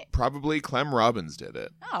 Probably Clem Robbins did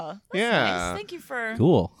it." Oh, that's Yeah. nice. Thank you for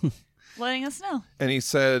Cool. letting us know. And he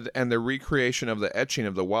said, and the recreation of the etching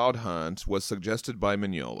of the Wild Hunt was suggested by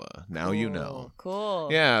Mignola. Now you know. Cool.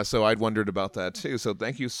 Yeah, so I'd wondered about that too. So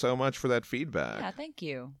thank you so much for that feedback. Yeah, thank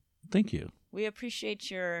you. Thank you. We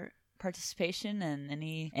appreciate your participation and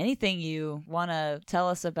anything you want to tell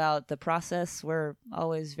us about the process. We're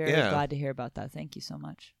always very glad to hear about that. Thank you so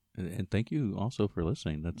much. And thank you also for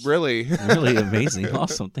listening. That's Really? really amazing.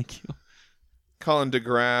 Awesome. Thank you. Colin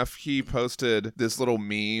DeGraff, he posted this little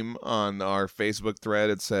meme on our Facebook thread.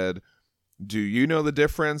 It said, "Do you know the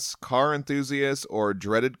difference, car enthusiast or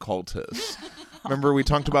dreaded cultist?" Remember we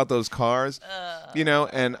talked about those cars?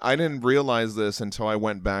 And I didn't realize this until I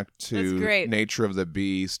went back to Nature of the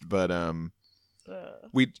Beast, but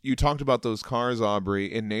you talked about those cars,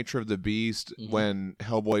 Aubrey. In Nature of the Beast, when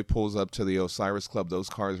Hellboy pulls up to the Osiris Club, those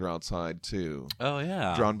cars are outside too. Oh,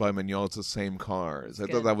 yeah. Drawn by Mignola. It's the same cars. I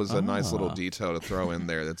thought that was a nice little detail to throw in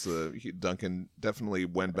there. Duncan definitely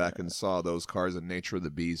went back and saw those cars in Nature of the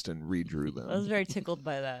Beast and redrew them. I was very tickled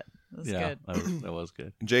by that. That was good. That was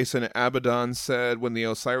good. Jason Abaddon said, when the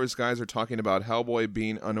Osiris guys are talking about Hellboy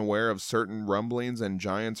being unaware of certain rumblings and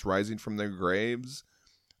giants rising from their graves,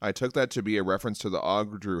 I took that to be a reference to the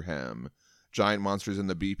Ogdruham, giant monsters in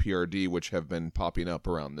the BPRD, which have been popping up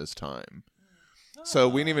around this time. So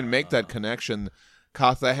we didn't even make that connection.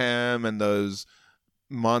 Kothaham and those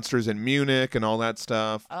monsters in Munich and all that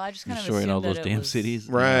stuff. Oh, I just kind of destroying assumed all those that damn was... cities.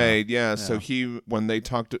 Right, yeah. So when they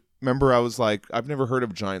talked, remember I was like, I've never heard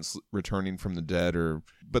of giants returning from the dead,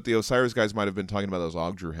 but the Osiris guys might have been talking about those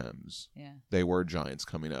Ogdruhams. Yeah. They were giants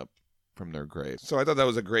coming up from their graves. So I thought that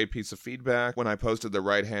was a great piece of feedback. When I posted the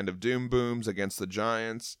right hand of Doom Booms against the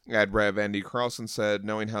Giants, Ad Rev Andy Carlson said,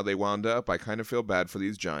 knowing how they wound up, I kind of feel bad for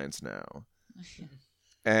these Giants now.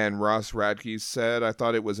 And Ross Radke said, I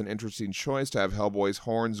thought it was an interesting choice to have Hellboy's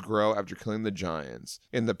horns grow after killing the Giants.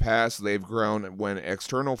 In the past, they've grown when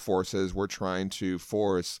external forces were trying to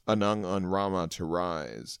force Anung Unrama to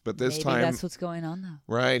rise. But this Maybe time... that's what's going on, though.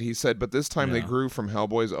 Right, he said, but this time they grew from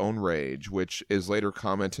Hellboy's own rage, which is later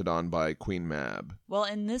commented on by Queen Mab. Well,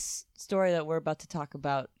 in this story that we're about to talk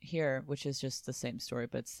about here, which is just the same story,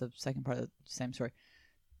 but it's the second part of the same story,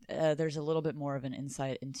 there's a little bit more of an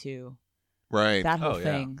insight into... Right. That whole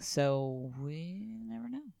thing. So we never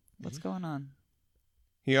know what's going on.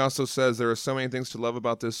 He also says there are so many things to love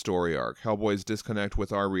about this story arc. Hellboy's disconnect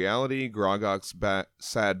with our reality, Grogok's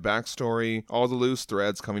sad backstory, all the loose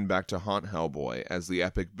threads coming back to haunt Hellboy. As the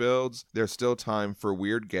epic builds, there's still time for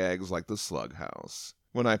weird gags like the Slug House.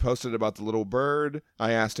 When I posted about the little bird,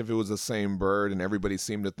 I asked if it was the same bird, and everybody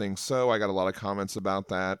seemed to think so. I got a lot of comments about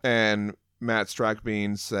that. And Matt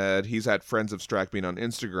Strackbean said he's at Friends of Strackbean on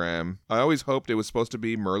Instagram. I always hoped it was supposed to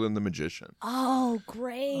be Merlin the Magician. Oh,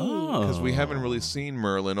 great. Because we haven't really seen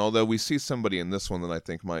Merlin, although we see somebody in this one that I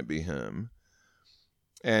think might be him.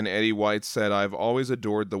 And Eddie White said, I've always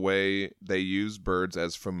adored the way they use birds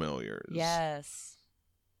as familiars. Yes,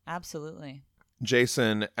 absolutely.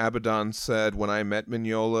 Jason Abaddon said, when I met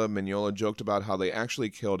Mignola joked about how they actually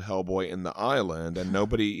killed Hellboy in the island and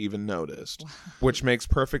nobody even noticed. Which makes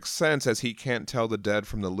perfect sense as he can't tell the dead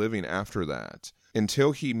from the living after that.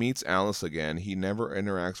 Until he meets Alice again, he never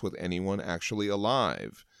interacts with anyone actually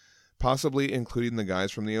alive. Possibly including the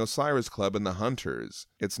guys from the Osiris Club and the Hunters.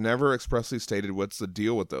 It's never expressly stated what's the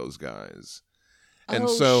deal with those guys. And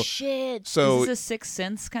shit. So is this a Sixth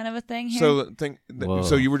Sense kind of a thing here?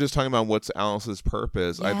 So you were just talking about what's Alice's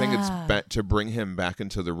purpose. Yeah. I think it's to bring him back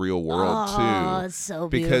into the real world too. Oh, it's so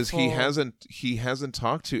because beautiful. he hasn't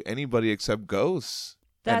talked to anybody except ghosts.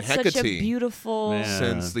 That's and Hecate such a beautiful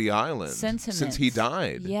since the island. Sentiment. Since he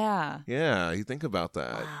died. Yeah. Yeah, you think about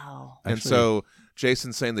that. Wow. And so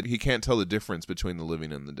Jason's saying that he can't tell the difference between the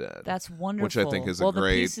living and the dead. That's wonderful. Which I think is the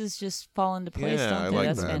pieces just fall into place, don't they? Like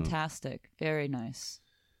That's that. fantastic. Very nice.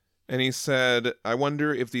 And he said, I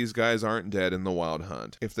wonder if these guys aren't dead in the Wild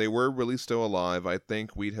Hunt. If they were really still alive, I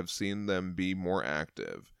think we'd have seen them be more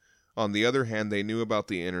active. On the other hand, they knew about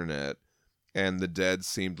the internet, and the dead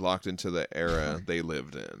seemed locked into the era they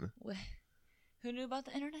lived in. Who knew about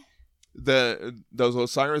the internet? Those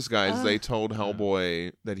Osiris guys, they told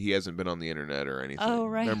Hellboy that he hasn't been on the internet or anything. Oh,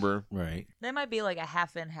 right. Remember? Right. They might be like a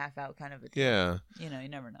half in, half out kind of a thing. Yeah. You know, you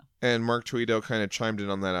never know. And Mark Tweedo kind of chimed in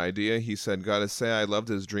on that idea. He said, "Gotta say, I loved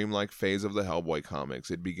his dreamlike phase of the Hellboy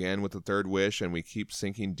comics. It began with the third wish, and we keep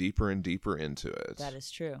sinking deeper and deeper into it." That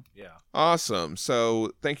is true. Yeah. Awesome.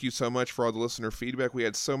 So thank you so much for all the listener feedback. We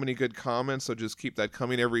had so many good comments, so just keep that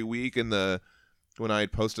coming every week. And when I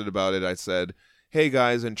had posted about it, I said, "Hey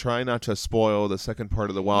guys, and try not to spoil the second part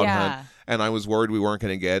of the Wild Hunt." And I was worried we weren't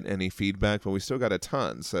going to get any feedback, but we still got a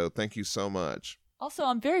ton. So thank you so much. Also,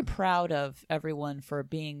 I'm very proud of everyone for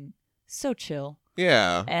being so chill.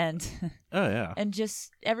 Yeah. And Oh, yeah. and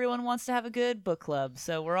just everyone wants to have a good book club.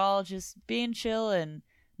 So we're all just being chill and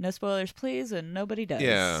no spoilers, please, and nobody does.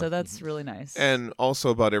 Yeah. So that's really nice. And also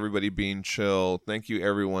about everybody being chill. Thank you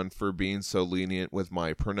everyone for being so lenient with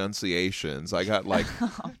my pronunciations. I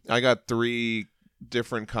got 3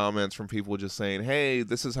 different comments from people just saying, "Hey,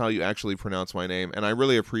 this is how you actually pronounce my name," and I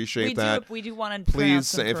really appreciate that. We do want to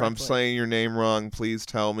Please, if I'm correctly. saying your name wrong, please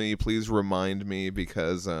tell me. Please remind me,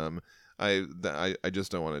 because I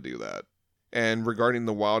just don't want to do that. And regarding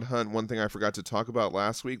the Wild Hunt, one thing I forgot to talk about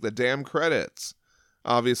last week: the damn credits.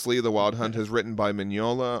 Obviously, the Wild Hunt is written by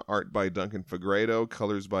Mignola, art by Duncan Fegredo,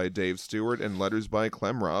 colors by Dave Stewart, and letters by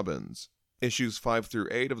Clem Robbins. Issues 5 through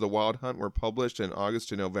 8 of The Wild Hunt were published in August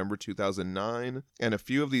to November 2009, and a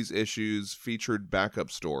few of these issues featured backup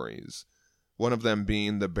stories, one of them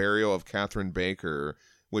being The Burial of Catherine Baker,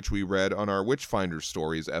 which we read on our Witchfinder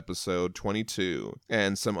Stories episode 22,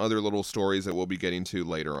 and some other little stories that we'll be getting to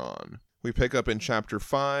later on. We pick up in Chapter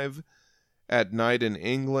 5. At night in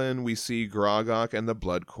England, we see Grogok and the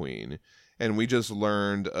Blood Queen, and we just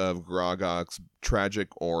learned of Grogok's tragic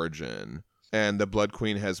origin. And the Blood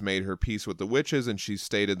Queen has made her peace with the witches, and she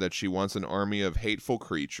stated that she wants an army of hateful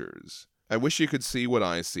creatures. "I wish you could see what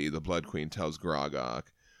I see," the Blood Queen tells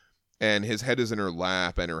Grogok. And his head is in her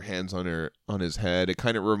lap, and her hand's on his head. It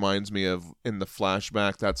kind of reminds me of, in the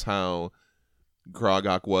flashback, that's how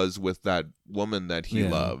Grogok was with that woman that he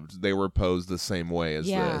loved. They were posed the same way as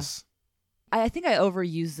this. I think I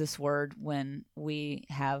overuse this word when we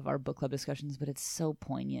have our book club discussions, but it's so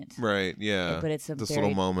poignant. Right, yeah. But it's a this very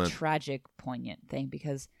little moment. tragic, poignant thing,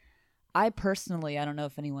 because I personally, I don't know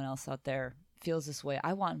if anyone else out there feels this way.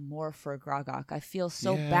 I want more for Grogok. I feel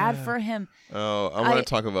so bad for him. Oh, I want to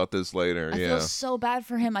talk about this later. I feel so bad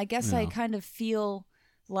for him. I guess I kind of feel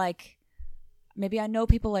like maybe I know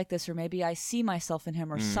people like this, or maybe I see myself in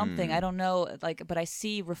him or something. I don't know, but I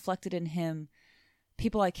see reflected in him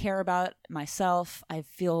people I care about, myself. I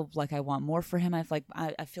feel like I want more for him. I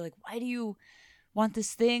feel like, why do you want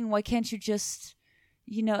this thing? Why can't you just,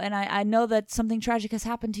 and I know that something tragic has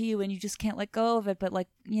happened to you and you just can't let go of it. But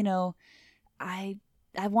I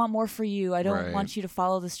want more for you. I don't want you to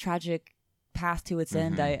follow this tragic path to its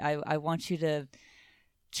end. I want you to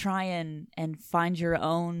try and find your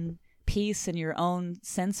own peace and your own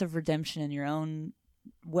sense of redemption in your own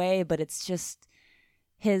way. But it's just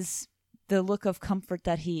the look of comfort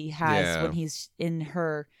that he has when he's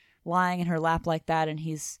lying in her lap like that, and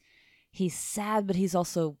he's sad, but he's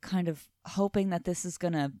also kind of hoping that this is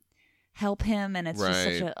gonna help him, and it's just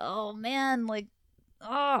such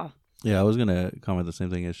Yeah, I was gonna comment the same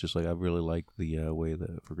thing. It's just like, I really like the way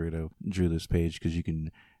that Fegredo drew this page, because you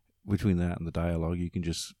can, between that and the dialogue, you can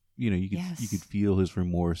just you could feel his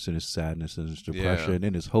remorse and his sadness and his depression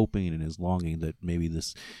and his hoping and his longing that maybe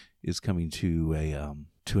this is coming to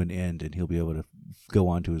an end, and he'll be able to go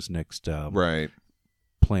on to his next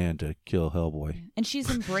plan to kill Hellboy. And she's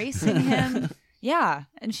embracing him. Yeah,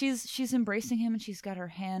 and she's embracing him, and she's got her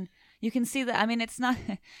hand. You can see that. I mean, it's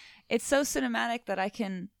so cinematic that I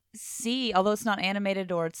can see, although it's not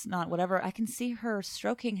animated or it's not whatever, I can see her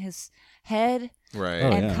stroking his head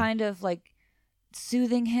and kind of like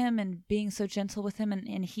soothing him and being so gentle with him,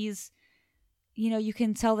 and he's, you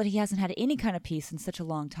can tell that he hasn't had any kind of peace in such a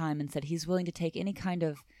long time, and that he's willing to take any kind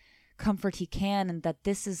of comfort he can, and that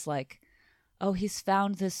this is like, he's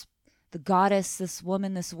found the goddess, this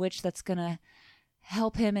woman, this witch that's gonna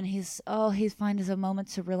help him, and he finds a moment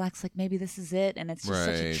to relax, like maybe this is it. And it's just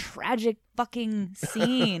such a tragic fucking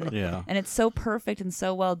scene. And it's so perfect and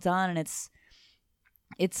so well done, and it's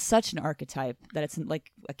such an archetype that it's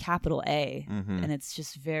like a capital A. And it's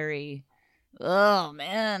just very, oh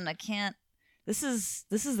man, I can't. This is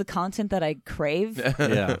the content that I crave,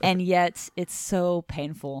 and yet it's so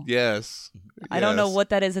painful. Yes. I don't know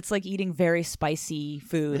what that is. It's like eating very spicy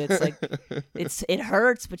food. It's like it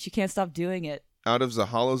hurts, but you can't stop doing it. "Out of the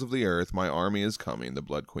hollows of the earth, my army is coming," the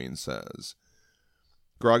Blood Queen says.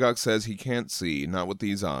 Grogok says he can't see, not with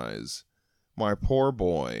these eyes. "My poor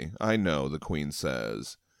boy, I know," the Queen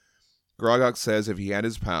says. Grogok says if he had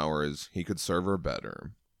his powers, he could serve her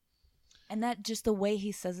better. And that just the way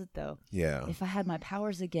he says it, though. Yeah. If I had my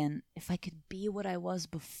powers again, if I could be what I was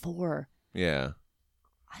before, Yeah.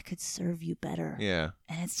 I could serve you better. Yeah.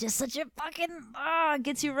 And it's just such a fucking it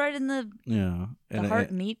gets you right in the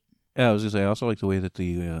heart meat. Yeah, I was gonna say I also like the way that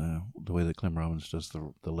the way that Clem Robins does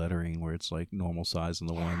the lettering, where it's like normal size in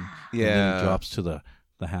the one, and then it drops to the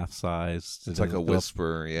half size. It's like a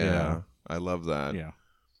whisper. Yeah. I love that. Yeah.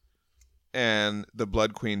 And the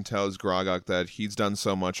Blood Queen tells Grogok that he's done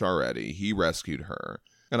so much already. He rescued her.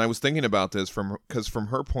 And I was thinking about this because from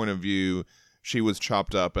her point of view, she was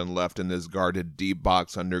chopped up and left in this guarded deep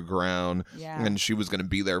box underground. Yeah. And she was going to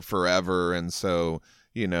be there forever. And so,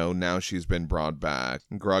 now she's been brought back.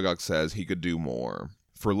 And Grogok says he could do more.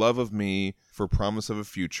 For love of me, for promise of a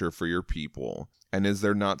future for your people. And is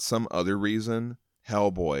there not some other reason?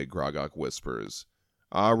 Hellboy, Grogok whispers.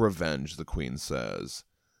 Ah, revenge, the queen says.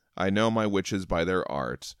 I know my witches by their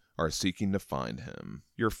art are seeking to find him.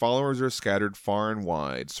 Your followers are scattered far and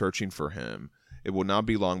wide, searching for him. It will not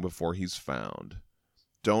be long before he's found.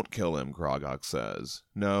 Don't kill him, Grogok says.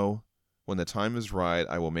 No, when the time is right,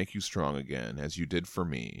 I will make you strong again, as you did for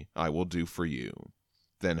me. I will do for you.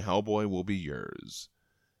 Then Hellboy will be yours.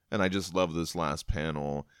 And I just love this last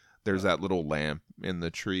panel. There's that little lamp in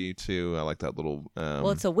the tree, too. I like that little...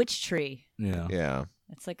 well, it's a witch tree. Yeah. Yeah.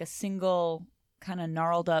 It's like a single kind of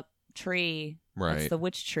gnarled up tree. Right. It's the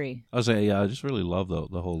witch tree. I was saying, yeah, I just really love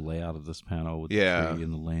the whole layout of this panel with the tree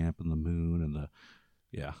and the lamp and the moon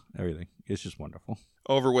and everything. It's just wonderful.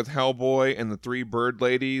 Over with Hellboy and the three bird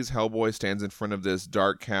ladies, Hellboy stands in front of this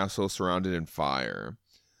dark castle surrounded in fire.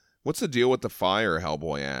 What's the deal with the fire,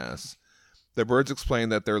 Hellboy asks. The birds explain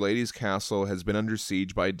that their lady's castle has been under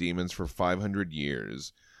siege by demons for 500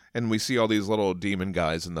 years. And we see all these little demon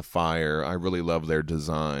guys in the fire. I really love their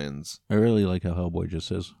designs. I really like how Hellboy just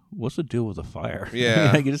says, "What's the deal with the fire?"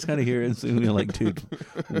 Yeah. You just kind of hear it and you're like, dude,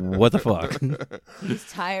 what the fuck?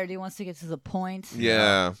 He's tired. He wants to get to the point.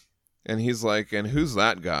 Yeah. And he's like, and who's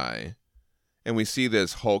that guy? And we see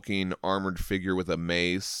this hulking armored figure with a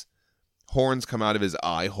mace. Horns come out of his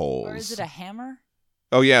eye holes. Or is it a hammer?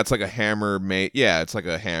 Oh, yeah, it's like a hammer. Yeah, it's like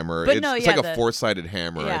a hammer. But it's like a four-sided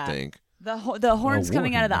hammer, I think. The horns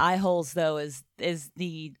coming out of the eye holes, though, is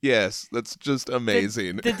the... Yes, that's just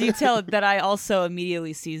amazing. The detail that I also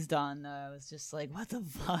immediately seized on. I was just like, what the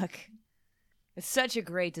fuck? It's such a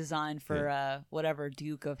great design for whatever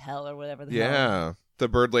Duke of Hell or whatever the hell. Yeah. The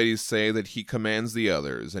bird ladies say that he commands the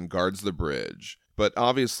others and guards the bridge. But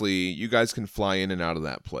obviously, you guys can fly in and out of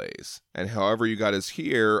that place. And however you got us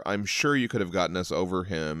here, I'm sure you could have gotten us over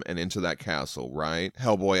him and into that castle, right?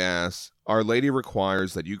 Hellboy asks. Our lady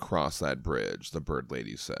requires that you cross that bridge, the bird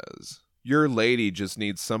lady says. Your lady just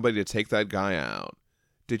needs somebody to take that guy out.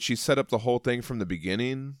 Did she set up the whole thing from the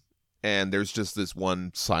beginning? And there's just this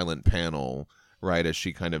one silent panel, right, as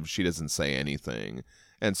she doesn't say anything.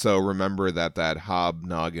 And so remember that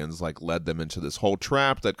Hobnoggins led them into this whole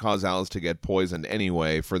trap that caused Alice to get poisoned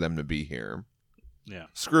anyway for them to be here. Yeah.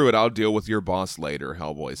 Screw it, I'll deal with your boss later,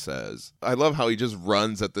 Hellboy says. I love how he just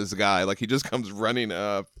runs at this guy. He just comes running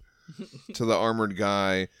up to the armored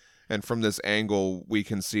guy. And from this angle, we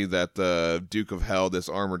can see that the Duke of Hell, this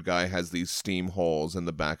armored guy, has these steam holes in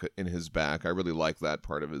his back. I really like that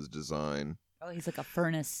part of his design. Oh, he's like a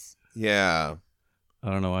furnace. Yeah.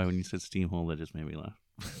 I don't know why when you said steam hole, that just made me laugh.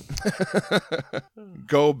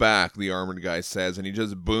 Go back, the armored guy says, and he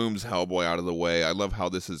just booms Hellboy out of the way. I love how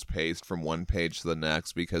this is paced from one page to the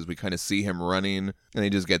next because we kind of see him running and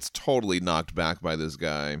he just gets totally knocked back by this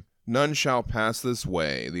guy. None shall pass this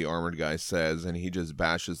way, the armored guy says, and he just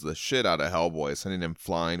bashes the shit out of Hellboy, sending him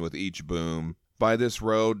flying with each boom. By this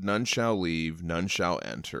road none shall leave, none shall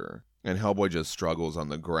enter. And Hellboy just struggles on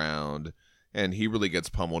the ground. And he really gets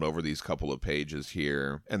pummeled over these couple of pages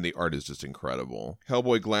here, and the art is just incredible.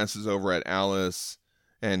 Hellboy glances over at Alice,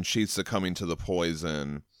 and she's succumbing to the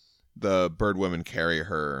poison. The bird women carry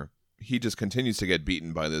her. He just continues to get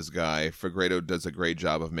beaten by this guy. Fegredo does a great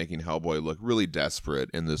job of making Hellboy look really desperate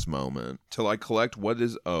in this moment. Till I collect what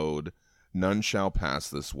is owed, none shall pass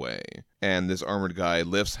this way. And this armored guy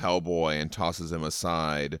lifts Hellboy and tosses him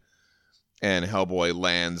aside. And Hellboy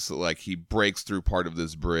lands, he breaks through part of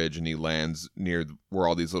this bridge, and he lands near where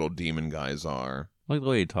all these little demon guys are. I like the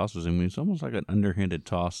way he tosses him. It's almost like an underhanded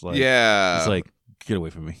toss. Yeah. It's like, get away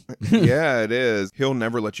from me. Yeah, it is. He'll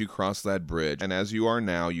never let you cross that bridge. And as you are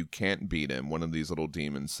now, you can't beat him, one of these little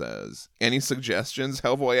demons says. Any suggestions?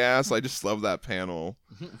 Hellboy asks. I just love that panel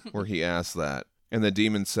where he asks that. And the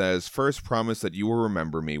demon says, first promise that you will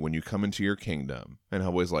remember me when you come into your kingdom. And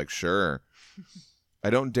Hellboy's like, sure. I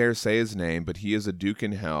don't dare say his name, but he is a duke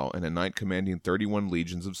in hell and a knight commanding 31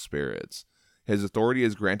 legions of spirits. His authority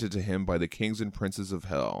is granted to him by the kings and princes of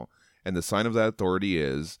hell, and the sign of that authority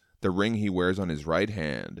is the ring he wears on his right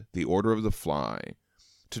hand, the Order of the Fly.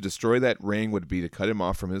 To destroy that ring would be to cut him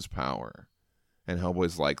off from his power. And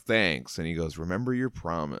Hellboy's like, thanks. And he goes, remember your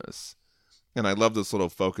promise. And I love this little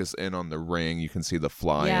focus in on the ring. You can see the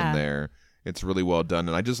fly in there. It's really well done.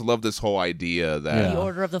 And I just love this whole idea that... The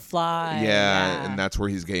Order of the Fly. Yeah, and that's where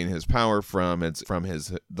he's getting his power from. It's from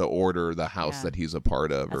the order, the house that he's a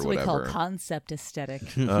part of, that's or whatever. That's what we call concept aesthetic.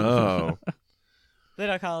 Oh. They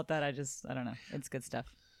don't call it that. I don't know. It's good stuff.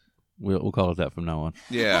 We'll call it that from now on.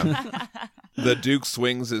 Yeah. The Duke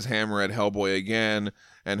swings his hammer at Hellboy again,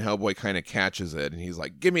 and Hellboy kind of catches it, and he's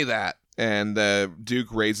like, give me that. And the Duke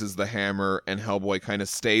raises the hammer, and Hellboy kind of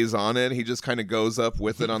stays on it. He just kind of goes up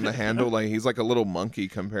with it on the handle. Like he's like a little monkey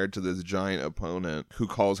compared to this giant opponent who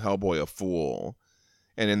calls Hellboy a fool.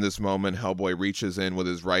 And in this moment, Hellboy reaches in with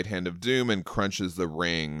his right hand of doom and crunches the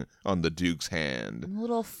ring on the Duke's hand. And the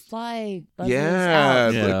little fly buzzes Yeah,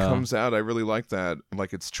 out. it comes out. I really like that.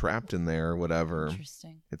 Like it's trapped in there or whatever.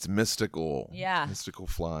 Interesting. It's mystical. Yeah. Mystical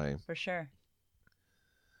fly. For sure.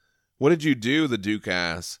 What did you do? The Duke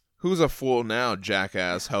asks. Who's a fool now,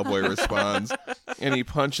 jackass? Hellboy responds. And he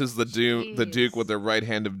punches the Duke with the right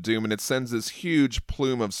hand of doom, and it sends this huge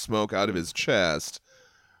plume of smoke out of his chest.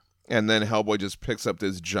 And then Hellboy just picks up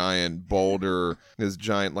this giant boulder, this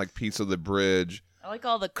giant like piece of the bridge. I like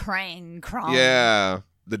all the crane. Yeah.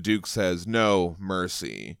 The Duke says, no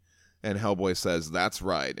mercy. And Hellboy says, that's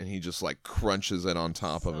right. And he just like crunches it on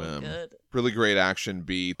top of him. Good. Really great action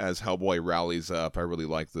beat as Hellboy rallies up. I really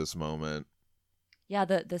like this moment. Yeah,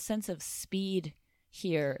 the sense of speed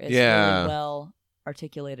here is Yeah. really well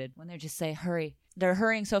articulated. When they just say, hurry. They're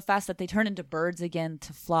hurrying so fast that they turn into birds again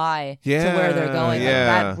to fly to where they're going.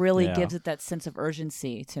 Yeah. Like, that really gives it that sense of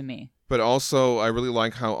urgency to me. But also, I really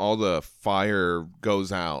like how all the fire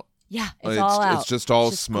goes out. Yeah, it's all out. It's just all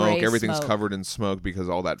It's just smoke. gray Everything's smoke. covered in smoke because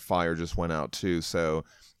all that fire just went out too. So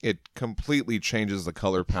it completely changes the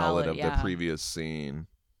color palette of the previous scene.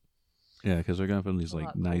 Yeah, because they're going from these A like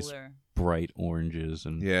lot nice cooler. bright oranges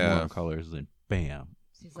and warm colors, then bam,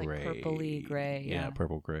 It's like gray. purpley gray. Yeah.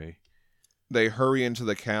 Purple gray. They hurry into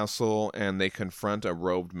the castle and they confront a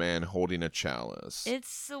robed man holding a chalice.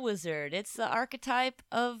 It's the wizard. It's the archetype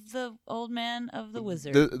of the old man of the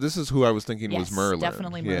wizard. This is who I was thinking was Yes, Merlin.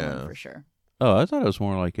 definitely Merlin Yeah. for sure. Oh, I thought it was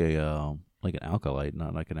more like a like an alkalite,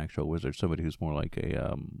 not like an actual wizard. Somebody who's more like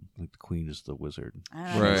a like the queen is the wizard. I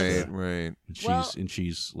don't know. Right, right. And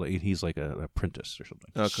she's like he's like a apprentice or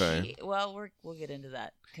something. Okay. We'll get into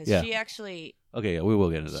that because Yeah. she actually Okay, yeah, we will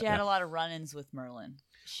get into that. she had a lot of run-ins with Merlin.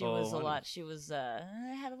 She was Oh, a I lot. She was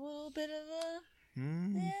had a little bit of a.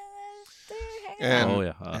 Hmm. Yeah, they were hanging And out.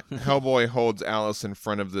 Oh yeah. Hellboy holds Alice in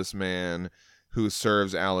front of this man who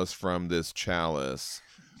serves Alice from this chalice.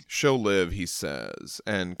 She'll live, he says,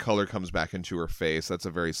 and color comes back into her face. That's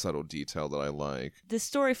a very subtle detail that I like. This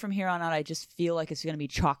story from here on out, I just feel like it's going to be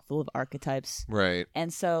chock full of archetypes. Right.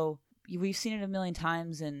 And so we've seen it a million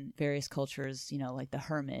times in various cultures, like the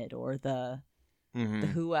hermit or the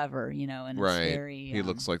whoever, and Right. it's very. He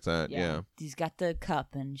looks like that, yeah. He's got the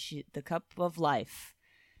cup, and the cup of life.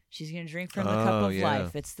 She's going to drink from the cup Oh, of yeah.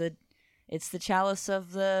 life. It's the chalice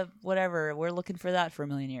of the whatever. We're looking for that for a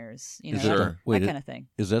million years. Sure. that kind of thing.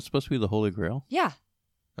 Is that supposed to be the Holy Grail? Yeah.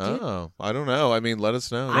 Oh, I don't know. I mean, let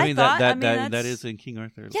us know. I thought- that that's- is in King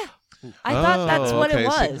Arthur. Yeah. I thought that's what it okay.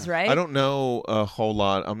 was, See, right? I don't know a whole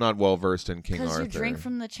lot. I'm not well versed in King Arthur. Because you drink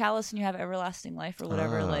from the chalice and you have everlasting life or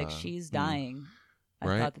whatever. Like she's dying. I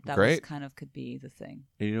Right. thought that Great. was kind of could be the thing.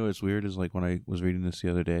 And what's weird is like when I was reading this the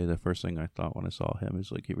other day, the first thing I thought when I saw him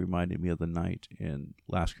is like he reminded me of the knight in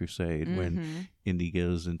Last Crusade when Indy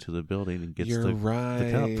goes into the building and gets You're the right.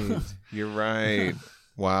 cup. You're right.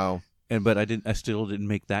 Wow. But I still didn't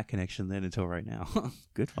make that connection then until right now.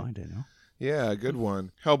 Good find, Daniel. Yeah, good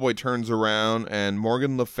one. Hellboy turns around and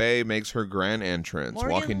Morgan Le Fay makes her grand entrance,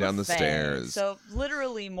 Morgan walking down Le the Fay. stairs. So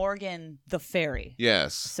literally Morgan the fairy.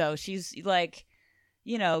 Yes. So she's like,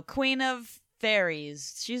 queen of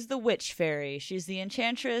fairies. She's the witch fairy. She's the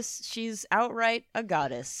enchantress. She's outright a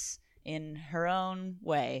goddess in her own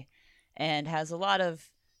way and has a lot of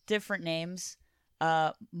different names.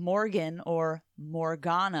 Morgan or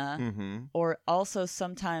Morgana Mm-hmm. or also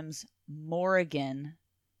sometimes Morrigan,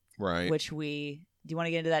 Right. which do you want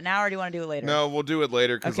to get into that now or do you want to do it later? No, we'll do it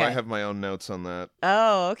later because I Okay. have my own notes on that.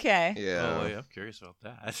 Oh, okay. Yeah. Oh, yeah, I'm curious about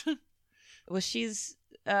that. Well, she's,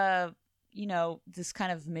 this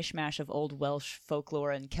kind of mishmash of old Welsh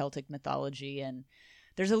folklore and Celtic mythology, and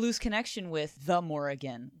there's a loose connection with the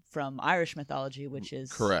Morrigan from Irish mythology, which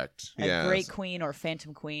is correct. a great queen or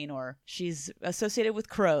phantom queen, or she's associated with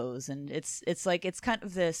crows, and it's like it's kind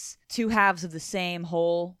of this two halves of the same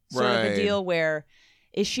whole sort of a deal where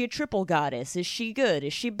is she a triple goddess? Is she good?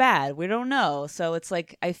 Is she bad? We don't know. So it's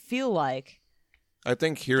like I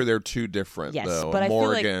think here they're two different though. But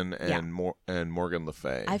Morgan and Morgan Le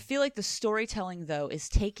Fay. I feel like the storytelling though is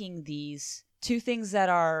taking these two things that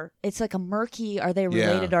are, it's like a murky, are they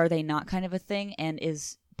related, are they not kind of a thing, and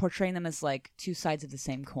is portraying them as like two sides of the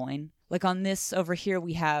same coin. Like on this over here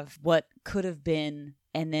we have what could have been,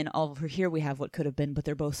 and then over here we have what could have been, but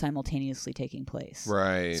they're both simultaneously taking place.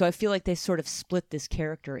 Right. So I feel like they sort of split this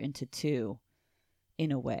character into two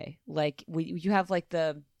in a way. Like you have like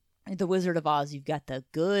the Wizard of Oz, you've got the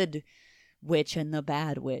good witch and the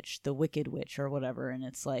bad witch, the wicked witch or whatever, and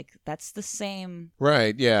it's like that's the same,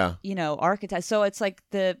 right? Yeah, archetype. So it's like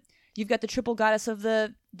you've got the triple goddess of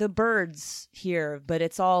the birds here, but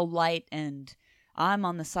it's all light, and I'm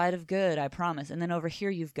on the side of good, I promise. And then over here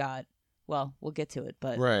you've got, well, we'll get to it,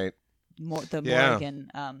 but right, Morgan,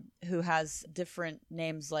 who has different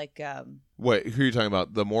names like wait, who are you talking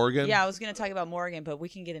about? The Morgan? Yeah, I was going to talk about Morgan, but we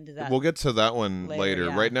can get into that. We'll get to that one later.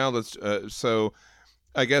 Yeah. Right now, let's so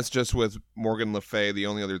I guess just with Morgan Le Fay, the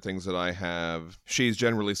only other things that I have, she's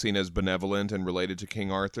generally seen as benevolent and related to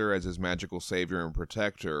King Arthur as his magical savior and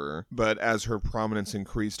protector. But as her prominence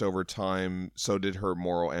increased over time, so did her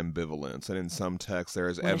moral ambivalence. And in some texts, there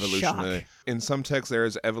is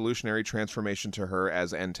evolutionary transformation to her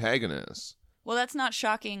as antagonist. Well, that's not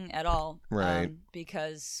shocking at all, right?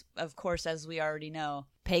 Because, of course, as we already know,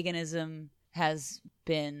 paganism has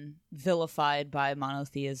been vilified by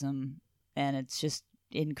monotheism, and it's just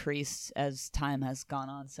increased as time has gone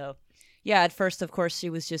on. So yeah, at first of course she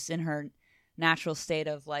was just in her natural state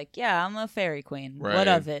of like, yeah, I'm a fairy queen, right. What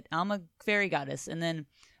of it, I'm a fairy goddess. And then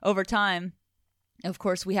over time, of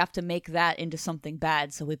course, we have to make that into something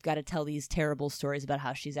bad, so we've got to tell these terrible stories about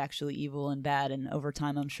how she's actually evil and bad. And over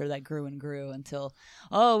time I'm sure that grew and grew until,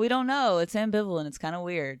 we don't know, it's ambivalent, it's kind of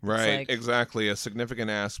weird, right? Exactly. A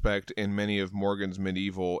significant aspect in many of Morgan's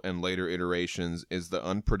medieval and later iterations is the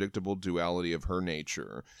unpredictable duality of her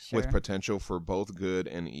nature, with potential for both good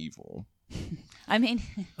and evil. I mean,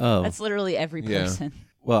 that's literally every person.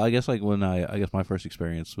 Well, I guess like when I guess my first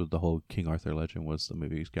experience with the whole King Arthur legend was the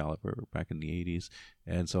movie Excalibur back in the 80s.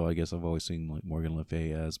 And so I guess I've always seen like Morgan Le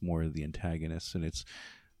Fay as more of the antagonist, and it's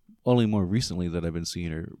only more recently that I've been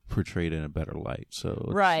seeing her portrayed in a better light. So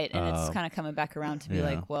right, and it's kind of coming back around to be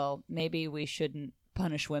like, well, maybe we shouldn't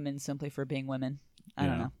punish women simply for being women. I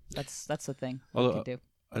don't know. That's the thing. Although, we could do.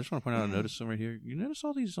 I just want to point out, I noticed some right here. You notice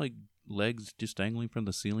all these like legs just dangling from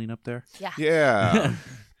the ceiling up there? Yeah. Yeah.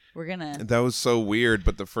 We're gonna. That was so weird.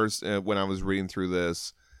 But the first when I was reading through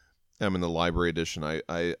this, in the library edition, I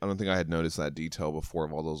don't think I had noticed that detail before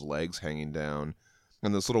of all those legs hanging down.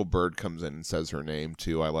 And this little bird comes in and says her name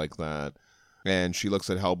too. I like that. And she looks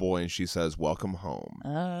at Hellboy and she says, "Welcome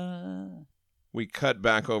home." We cut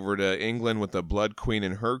back over to England with the Blood Queen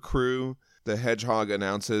and her crew. The Hedgehog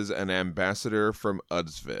announces an ambassador from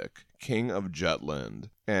Udsvik, king of Jutland.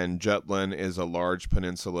 And Jutland is a large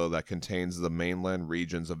peninsula that contains the mainland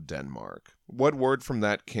regions of Denmark. "What word from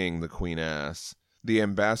that king?" the queen asks. The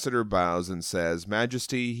ambassador bows and says,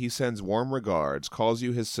 "Majesty, he sends warm regards, calls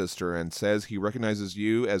you his sister, and says he recognizes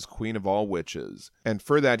you as queen of all witches. And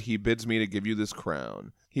for that he bids me to give you this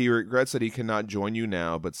crown. He regrets that he cannot join you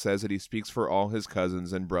now, but says that he speaks for all his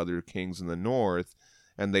cousins and brother kings in the north,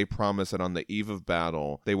 and they promise that on the eve of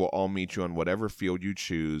battle, they will all meet you on whatever field you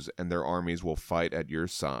choose, and their armies will fight at your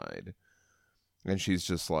side." And she's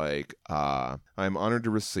just like, "I am honored to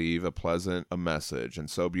receive a message, and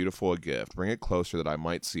so beautiful a gift. Bring it closer that I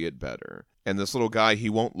might see it better." And this little guy, he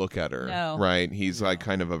won't look at her, right? He's like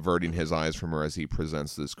kind of averting his eyes from her as he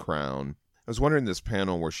presents this crown. I was wondering this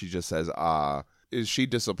panel where she just says, is she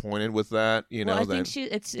disappointed with that? I think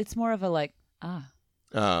it's more of a like,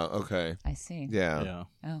 okay. I see. Yeah.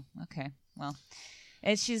 Oh, okay. Well,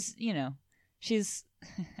 and she's, she's,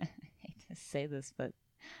 I hate to say this, but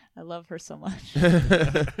I love her so much.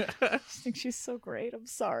 I just think she's so great. I'm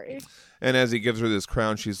sorry. And as he gives her this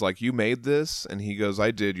crown, she's like, "You made this?" And he goes,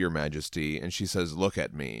 "I did, Your Majesty." And she says, "Look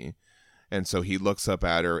at me." And so he looks up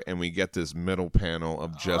at her, and we get this middle panel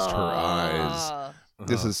of just her eyes.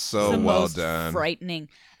 This is so well done. Frightening.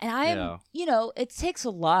 And I'm, it takes a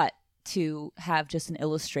lot to have just an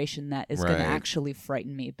illustration that is going to actually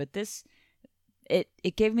frighten me. But this,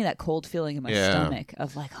 it gave me that cold feeling in my stomach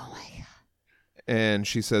of like, oh my God. And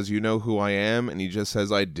she says, "You know who I am?" And he just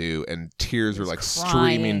says, "I do." And tears are like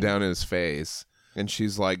streaming down his face. And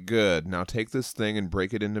she's like, good, now take this thing and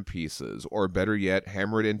break it into pieces, or better yet,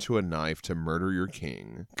 hammer it into a knife to murder your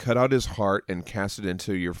king. Cut out his heart and cast it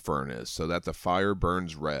into your furnace so that the fire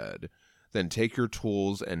burns red. Then take your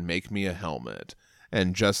tools and make me a helmet.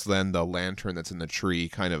 And just then the lantern that's in the tree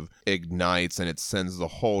kind of ignites and it sends the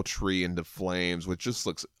whole tree into flames, which just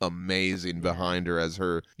looks amazing behind her as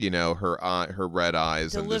her, her red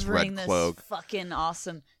eyes delivering and this red cloak. This fucking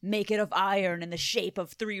awesome, make it of iron in the shape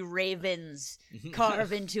of 3 ravens,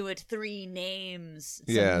 carve into it 3 names.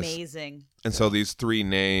 It's amazing. And so these 3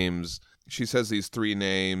 names, she says these 3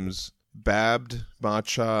 names, Babbed,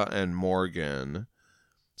 Macha, and Morgan.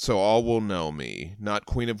 So all will know me, not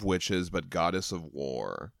Queen of Witches, but Goddess of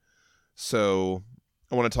War. So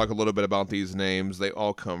I want to talk a little bit about these names. They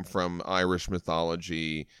all come from Irish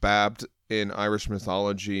mythology. Babbed in Irish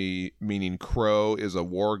mythology, meaning crow, is a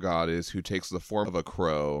war goddess who takes the form of a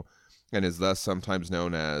crow and is thus sometimes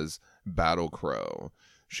known as Battle Crow.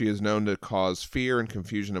 She is known to cause fear and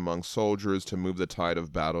confusion among soldiers to move the tide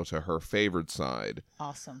of battle to her favored side.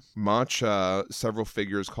 Awesome. Macha, several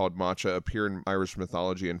figures called Macha appear in Irish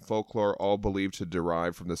mythology and folklore, all believed to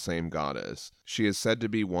derive from the same goddess. She is said to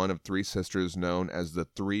be one of 3 sisters known as the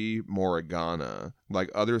 3 Morriganna. Like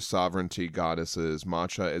other sovereignty goddesses,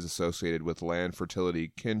 Macha is associated with land,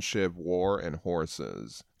 fertility, kinship, war, and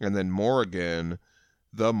horses. And then Morrigan...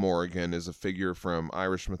 The Morrigan is a figure from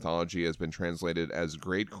Irish mythology, has been translated as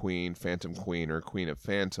Great Queen, Phantom Queen, or Queen of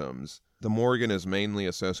Phantoms. The Morrigan is mainly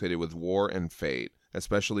associated with war and fate,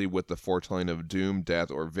 especially with the foretelling of doom,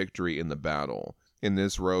 death, or victory in the battle. In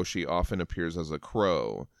this role, she often appears as a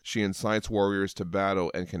crow. She incites warriors to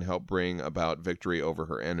battle and can help bring about victory over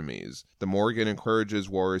her enemies. The Morrigan encourages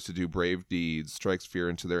warriors to do brave deeds, strikes fear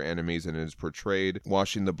into their enemies, and is portrayed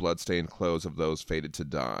washing the bloodstained clothes of those fated to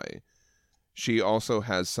die. She also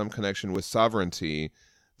has some connection with sovereignty,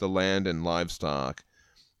 the land and livestock.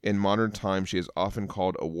 In modern times, she is often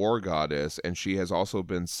called a war goddess, and she has also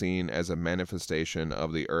been seen as a manifestation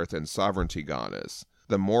of the earth and sovereignty goddess.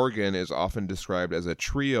 The Morrigan is often described as a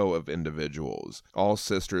trio of individuals, all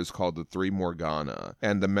sisters called the 3 Morgana,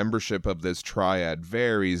 and the membership of this triad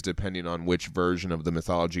varies depending on which version of the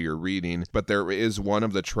mythology you're reading, but there is one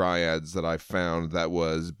of the triads that I found that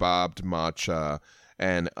was Babbed, Macha,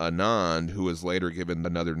 and Anand, who was later given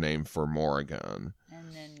another name for Morrigan.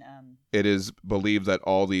 And then it is believed that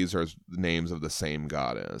all these are names of the same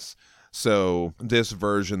goddess. So this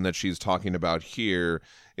version that she's talking about here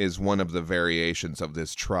is one of the variations of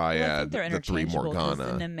this triad, they're the 3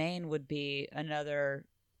 Morgana. The Nemain would be another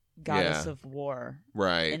goddess of war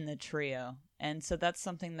right in the trio. And so that's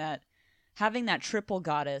something that having that triple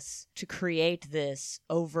goddess to create this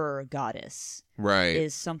over goddess right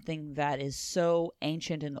is something that is so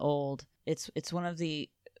ancient and old. It's one of the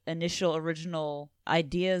initial original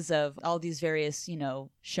ideas of all these various,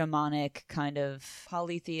 shamanic kind of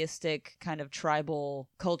polytheistic kind of tribal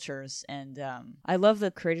cultures. And I love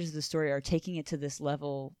that creators of the story are taking it to this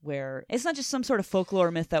level where it's not just some sort of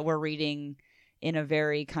folklore myth that we're reading in a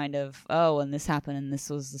very kind of, and this happened and this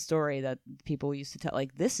was the story that people used to tell.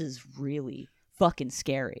 Like, this is really fucking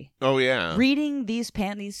scary. Oh, yeah. Reading these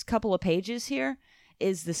couple of pages here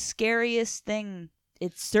is the scariest thing.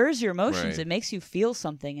 It stirs your emotions. Right. It makes you feel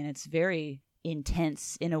something, and it's very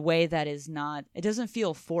intense in a way that is not, it doesn't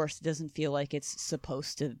feel forced. It doesn't feel like it's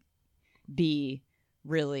supposed to be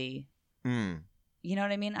really... You know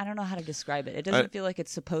what I mean? I don't know how to describe it. It doesn't feel like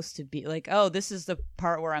it's supposed to be like, this is the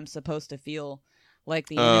part where I'm supposed to feel like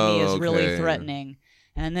the enemy is really threatening.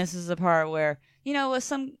 And this is the part where, with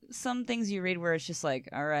some things you read where it's just like,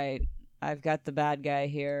 all right, I've got the bad guy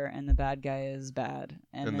here and the bad guy is bad.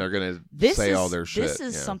 And they're going to say all their shit. This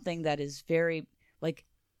is something that is very, like,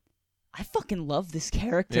 I fucking love this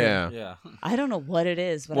character. Yeah. I don't know what it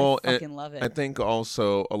is, but I fucking love it. I think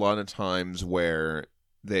also a lot of times where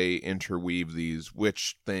they interweave these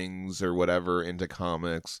witch things or whatever into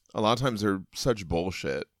comics, a lot of times they're such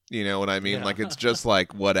bullshit. You know what I mean? Yeah. Like, it's just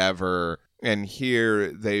like whatever. And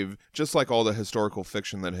here they've, just like all the historical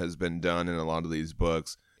fiction that has been done in a lot of these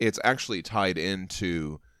books, it's actually tied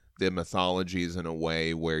into the mythologies in a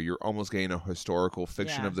way where you're almost getting a historical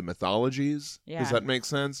fiction of the mythologies. Yeah. Does that make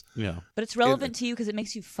sense? Yeah. But it's relevant to you because it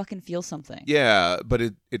makes you fucking feel something. Yeah, but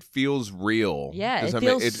it feels real. Yeah, Does it that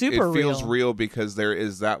feels make, super it feels real. real because there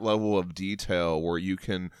is that level of detail where you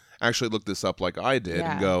can actually look this up like I did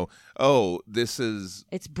and go, this is...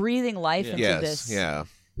 It's breathing life into this. Yeah.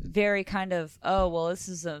 Very kind of, this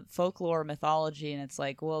is a folklore mythology, and it's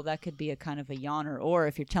like, well, that could be a kind of a yawner. Or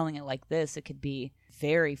if you're telling it like this, it could be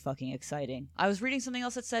very fucking exciting. I was reading something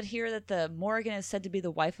else that said here that the Morrigan is said to be the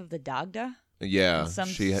wife of the Dagda. Yeah, Some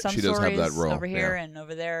she does have stories that role. over here yeah. and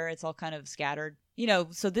over there. It's all kind of scattered.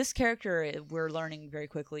 So this character we're learning very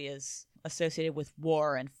quickly is associated with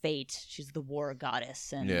war and fate. She's the war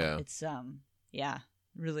goddess, and Yeah. it's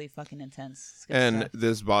really fucking intense. It's good And stuff.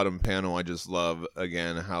 this bottom panel, I just love,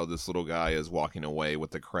 again, how this little guy is walking away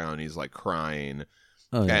with the crown. He's like crying.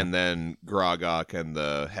 Oh, yeah. And then Grogok and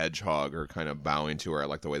the hedgehog are kind of bowing to her. I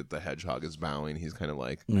like the way that the hedgehog is bowing. He's kind of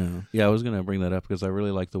like, Yeah, I was going to bring that up because I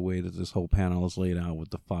really like the way that this whole panel is laid out with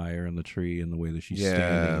the fire and the tree and the way that she's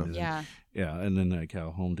standing. And, Yeah. Yeah, and then like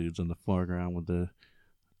how Home Dude's in the foreground with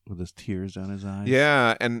his tears down his eyes.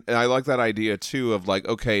 yeah. And I like that idea, too, of like,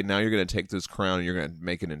 okay, now you're going to take this crown and you're going to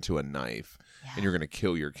make it into a knife. And you're going to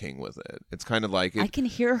kill your king with it. It's kind of like... I can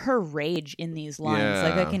hear her rage in these lines.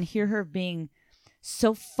 Like, I Yeah. can hear her being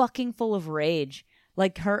so fucking full of rage.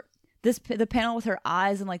 Like, the panel with her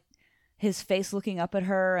eyes and, like, his face looking up at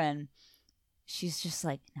her, and she's just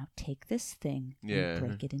like, now take this thing Yeah. and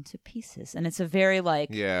break it into pieces. And it's a very, like,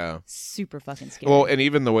 Yeah. super fucking scary. Well, and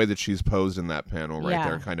even the way that she's posed in that panel right Yeah.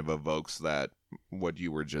 there kind of evokes that, what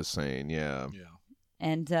you were just saying. Yeah.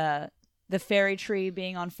 And the fairy tree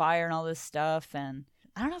being on fire and all this stuff. And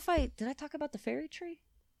I don't know if did I talk about the fairy tree?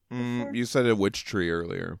 Before? You said a witch tree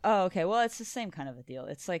earlier. Oh, okay. Well, it's the same kind of a deal.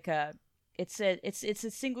 It's like it's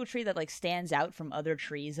a single tree that like stands out from other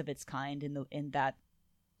trees of its kind in that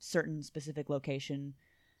certain specific location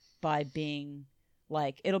by being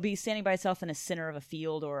like it'll be standing by itself in a center of a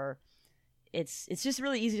field, or it's just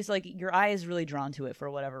really easy to like your eye is really drawn to it for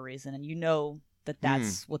whatever reason, and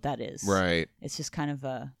that's what that is. Right. It's just kind of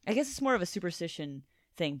I guess it's more of a superstition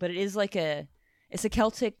thing, but it is like it's a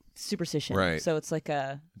Celtic superstition. Right. So it's like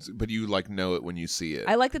But you like know it when you see it.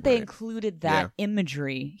 I like that they Right. included that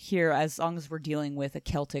imagery here as long as we're dealing with a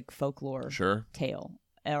Celtic folklore Sure. tale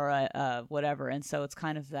or whatever. And so it's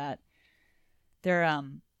kind of that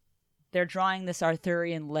they're drawing this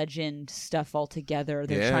Arthurian legend stuff all together.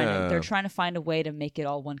 They're trying to find a way to make it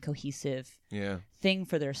all one cohesive Yeah. thing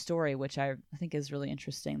for their story, which I think is really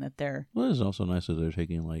interesting that they're Well, it's also nice that they're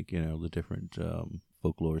taking like the different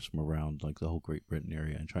folklores from around like the whole Great Britain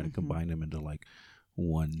area and trying to combine them into like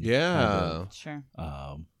one. Yeah. sure.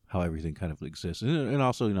 How everything kind of exists, and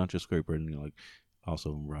also not just Great Britain, like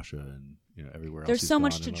also in Russia and everywhere else. There's he's so gone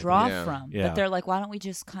much to and all draw Yeah. from Yeah. that they're like, why don't we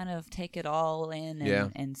just kind of take it all in and, Yeah.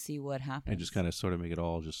 and see what happens? and just kind of sort of make it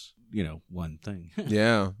all just one thing.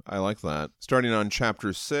 Yeah, I like that. Starting on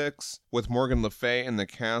chapter 6, with Morgan Le Fay in the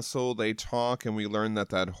castle, they talk and we learn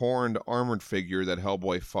that horned armored figure that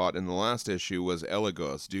Hellboy fought in the last issue was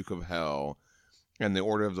Elagos, Duke of Hell, and the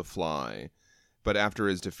Order of the Fly. But after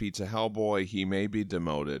his defeat to Hellboy, he may be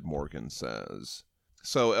demoted, Morgan says.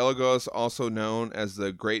 So Elagos, also known as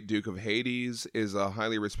the Great Duke of Hades, is a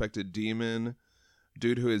highly respected demon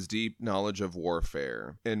due to his deep knowledge of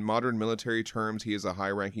warfare. In modern military terms, he is a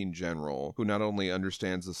high-ranking general who not only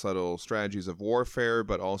understands the subtle strategies of warfare,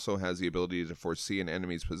 but also has the ability to foresee an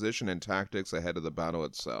enemy's position and tactics ahead of the battle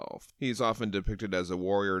itself. He is often depicted as a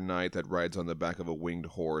warrior knight that rides on the back of a winged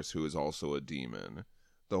horse who is also a demon.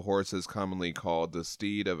 The horse is commonly called the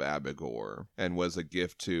Steed of Abigor, and was a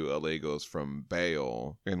gift to Elagos from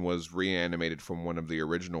Baal, and was reanimated from one of the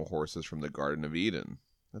original horses from the Garden of Eden.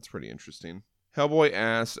 That's pretty interesting. Hellboy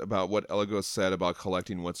asked about what Elagos said about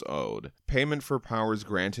collecting what's owed. Payment for powers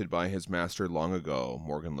granted by his master long ago,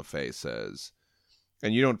 Morgan Le Fay says.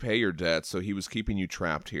 And you don't pay your debts, so he was keeping you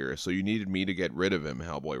trapped here, so you needed me to get rid of him,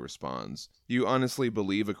 Hellboy responds. You honestly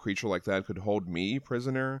believe a creature like that could hold me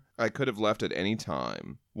prisoner? I could have left at any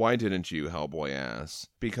time. Why didn't you, Hellboy asks.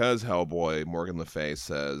 Because, Hellboy, Morgan Le Fay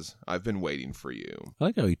says, I've been waiting for you. I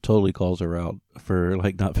like how he totally calls her out for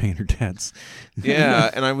like not paying her debts. Yeah,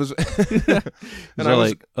 and I was... And I was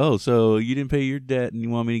like, oh, so you didn't pay your debt and you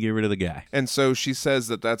want me to get rid of the guy. And so she says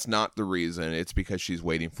that that's not the reason. It's because she's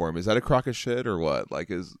waiting for him. Is that a crock of shit or what? Like,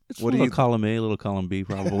 It's what a do little you? column A, a little column B,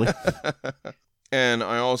 probably. And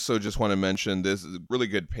I also just want to mention this is really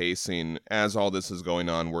good pacing. As all this is going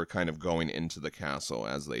on, we're kind of going into the castle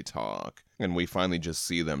as they talk, and we finally just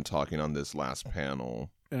see them talking on this last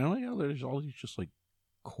panel. And I like how there's all these just like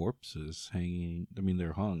corpses hanging. I mean,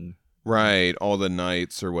 they're hung. Right, all the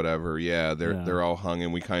knights or whatever. Yeah, they're all hung,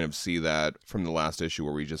 and we kind of see that from the last issue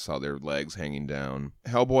where we just saw their legs hanging down.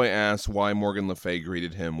 Hellboy asks why Morgan Le Fay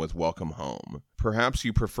greeted him with "Welcome home." Perhaps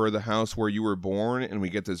you prefer the house where you were born, and we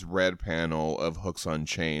get this red panel of hooks on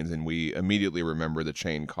chains, and we immediately remember the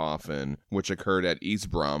chain coffin, which occurred at East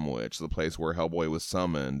Bromwich, the place where Hellboy was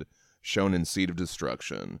summoned, shown in Seed of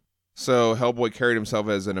Destruction. So Hellboy carried himself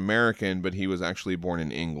as an American, but he was actually born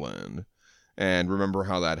in England. And remember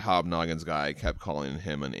how that Hobnoggins guy kept calling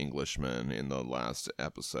him an Englishman in the last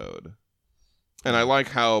episode. And I like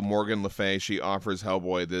how Morgan Le Fay, she offers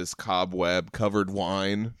Hellboy this cobweb-covered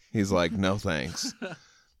wine. He's like, no thanks.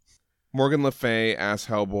 Morgan Le Fay asks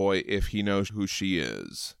Hellboy if he knows who she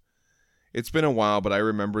is. It's been a while, but I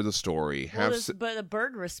remember the story. But the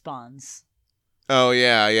bird responds. Oh,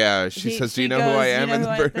 yeah. She says, do you know who I am?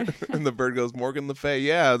 And And the bird goes, Morgan Le Fay.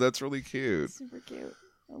 Yeah, that's really cute. Super cute.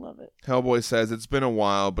 I love it. Hellboy says, it's been a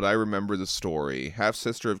while, but I remember the story.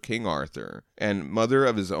 Half-sister of King Arthur and mother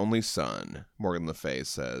of his only son, Morgan Le Fay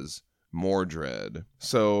says. Mordred.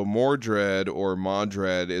 So Mordred, or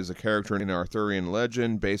Modred, is a character in Arthurian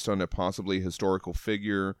legend based on a possibly historical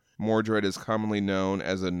figure. Mordred is commonly known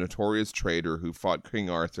as a notorious traitor who fought King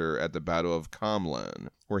Arthur at the Battle of Camlan,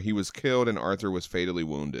 where he was killed and Arthur was fatally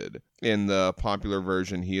wounded. In the popular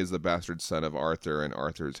version, he is the bastard son of Arthur and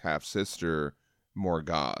Arthur's half-sister,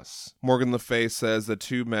 Morgause. Morgan Le Fay says the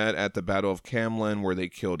two met at the Battle of Camlan where they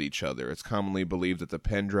killed each other. It's commonly believed that the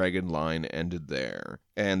Pendragon line ended there.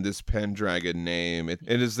 And this Pendragon name, it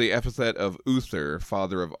is the epithet of Uther,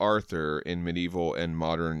 father of Arthur, in medieval and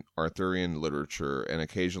modern Arthurian literature, and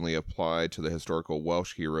occasionally applied to the historical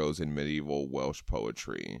Welsh heroes in medieval Welsh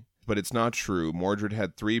poetry. But it's not true. Mordred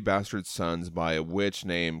had 3 bastard sons by a witch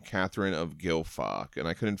named Catherine of Gilfach, and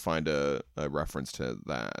I couldn't find a reference to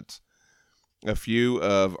that. A few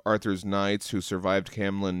of Arthur's knights who survived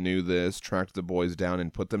Camlan knew this, tracked the boys down,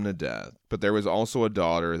 and put them to death. But there was also a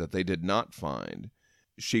daughter that they did not find.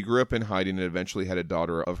 She grew up in hiding and eventually had a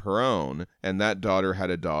daughter of her own, and that daughter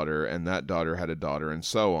had a daughter, and that daughter had a daughter, and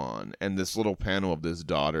so on. And this little panel of this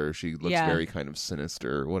daughter, she looks very kind of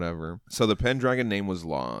sinister, whatever. So the Pendragon name was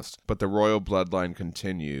lost, but the royal bloodline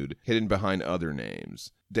continued, hidden behind other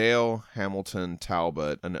names. Dale, Hamilton,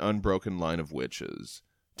 Talbot, an unbroken line of witches.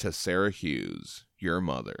 To Sarah Hughes, your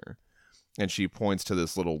mother. And she points to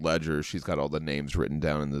this little ledger. She's got all the names written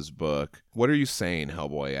down in this book. What are you saying?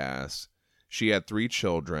 Hellboy asks. She had 3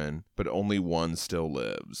 children, but only one still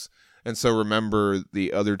lives. And so remember,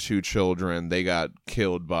 the other 2 children, they got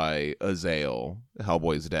killed by Azael,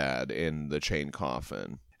 Hellboy's dad, in the chain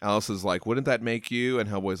coffin. Alice is like, wouldn't that make you? And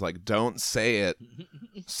Hellboy's like, don't say it.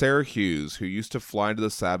 Sarah Hughes, who used to fly to the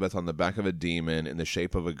Sabbath on the back of a demon in the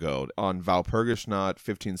shape of a goat, on Walpurgisnacht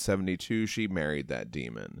 1572, she married that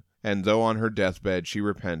demon. And though on her deathbed she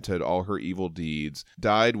repented all her evil deeds,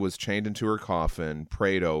 died, was chained into her coffin,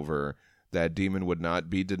 prayed over, that demon would not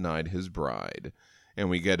be denied his bride. And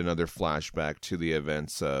we get another flashback to the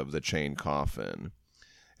events of the chain coffin.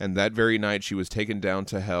 And that very night she was taken down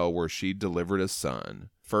to hell, where she delivered a son,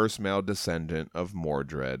 first male descendant of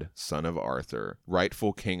Mordred, son of Arthur,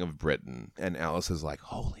 rightful king of Britain. And Alice is like,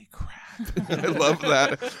 holy crap. I love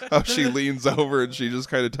that, how she leans over and she just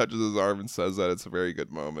kind of touches his arm and says that. It's a very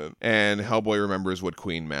good moment. And Hellboy remembers what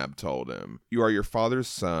Queen Mab told him. You are your father's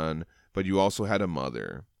son, but you also had a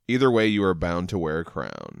mother. Either way, you are bound to wear a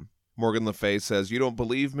crown. Morgan Le Fay says, you don't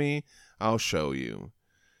believe me? I'll show you.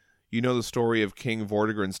 You know the story of King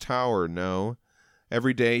Vortigern's tower, no?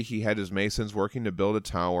 Every day he had his masons working to build a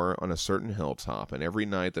tower on a certain hilltop, and every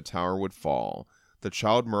night the tower would fall. The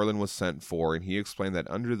child Merlin was sent for, and he explained that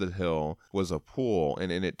under the hill was a pool, and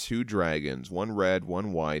in it 2 dragons, one red,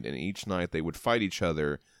 one white, and each night they would fight each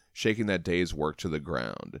other, shaking that day's work to the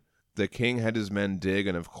ground. The king had his men dig,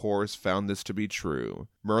 and of course found this to be true.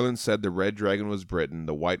 Merlin said the red dragon was Britain,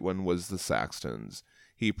 the white one was the Saxons.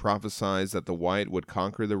 He prophesied that the white would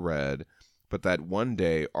conquer the red, but that one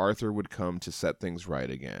day Arthur would come to set things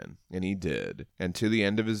right again. And he did. And to the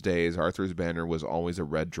end of his days, Arthur's banner was always a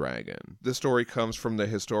red dragon. This story comes from the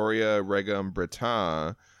Historia Regum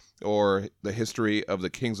Britanniae, or the History of the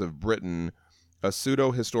Kings of Britain, a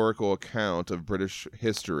pseudo-historical account of British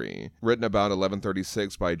history, written about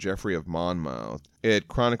 1136 by Geoffrey of Monmouth. It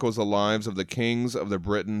chronicles the lives of the kings of the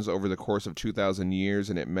Britons over the course of 2,000 years,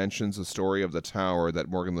 and it mentions the story of the tower that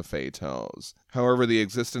Morgan Le Fay tells. However, the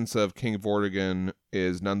existence of King Vortigern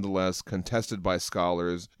is nonetheless contested by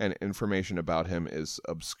scholars, and information about him is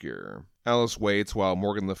obscure. Alice waits while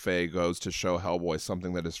Morgan Le Fay goes to show Hellboy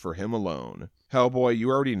something that is for him alone. Hellboy, you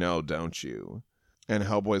already know, don't you? And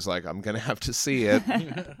Hellboy's like, I'm going to have to see it.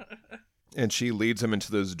 And she leads him into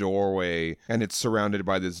this doorway, and it's surrounded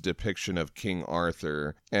by this depiction of King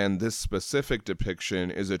Arthur. And this specific depiction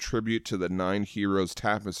is a tribute to the 9 Heroes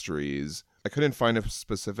tapestries. I couldn't find a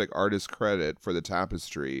specific artist credit for the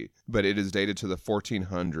tapestry, but it is dated to the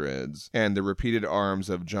 1400s, and the repeated arms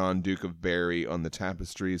of John, Duke of Berry on the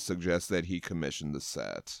tapestries suggest that he commissioned the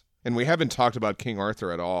set. And we haven't talked about King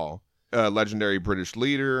Arthur at all. a legendary British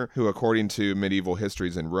leader who, according to medieval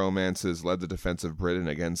histories and romances, led the defense of Britain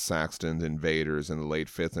against Saxon invaders in the late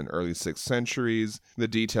 5th and early 6th centuries. The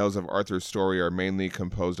details of Arthur's story are mainly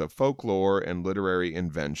composed of folklore and literary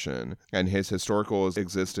invention, and his historical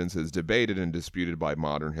existence is debated and disputed by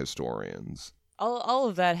modern historians. All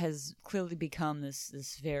of that has clearly become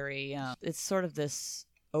this very it's sort of this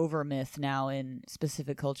over myth now in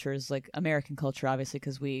specific cultures, like American culture, obviously,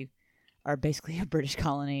 because we are basically a British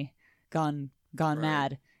colony gone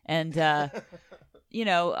mad, and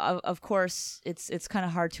of course it's kind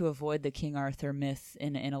of hard to avoid the King Arthur myth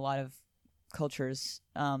in a lot of cultures,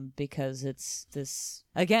 because it's this,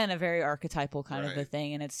 again, a very archetypal kind of a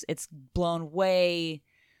thing, and it's blown way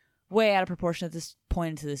out of proportion at this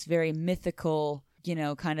point into this very mythical,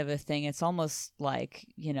 kind of a thing. It's almost like,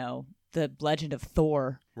 the legend of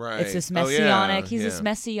Thor. Right. It's this messianic, he's this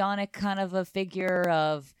messianic kind of a figure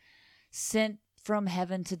of sent from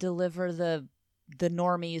heaven to deliver the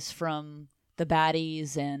normies from the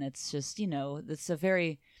baddies, and it's just, it's a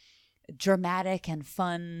very dramatic and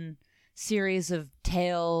fun series of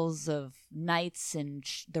tales of knights and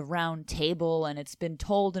the round table, and it's been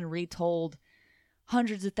told and retold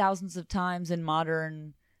hundreds of thousands of times in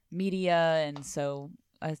modern media, and so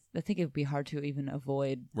I think it would be hard to even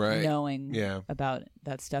avoid knowing about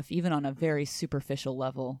that stuff, even on a very superficial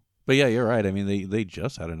level. But yeah, you're right. I mean, they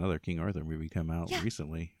just had another King Arthur movie come out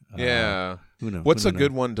recently. Who knows? What's a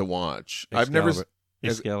good one to watch?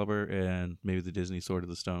 Excalibur and maybe the Disney Sword of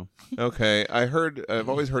the Stone. Okay, I've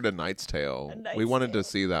always heard A Knight's Tale. We wanted to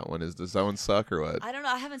see that one. Does that one suck or what? I don't know.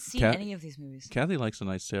 I haven't seen any of these movies. Kathy likes A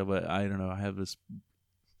Knight's Tale, but I don't know. I have this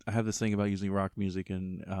thing about using rock music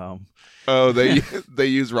and they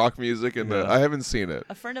use rock music and I haven't seen it.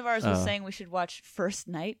 A friend of ours was saying we should watch First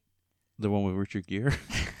Knight. The one with Richard Gere.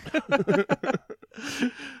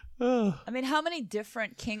 I mean, how many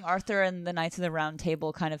different King Arthur and the Knights of the Round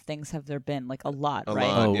Table kind of things have there been? Like a lot, right?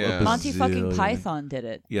 Lot, yeah. Monty fucking Python did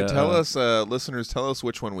it. Yeah. Tell us, listeners, tell us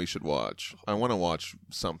which one we should watch. I want to watch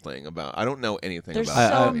something about. I don't know anything There's about.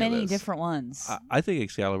 There's so any many different ones. I think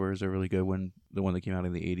Excalibur is a really good one. The one that came out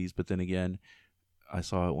in the 80s, but then again, I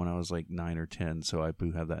saw it when I was like 9 or 10, so I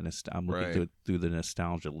do have that. I'm looking to it through the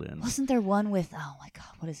nostalgia lens. Wasn't there one with? Oh my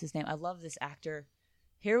god, what is his name? I love this actor.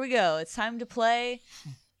 Here we go. It's time to play.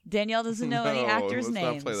 Danielle doesn't know any actors'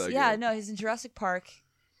 names. No, he's in Jurassic Park.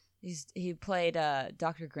 He played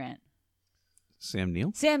Dr. Grant. Sam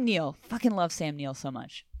Neill. Sam Neill. Fucking love Sam Neill so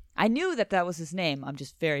much. I knew that was his name. I'm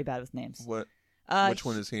just very bad with names. What? Which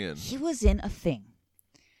one is he in? He was in a thing.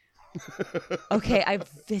 Okay,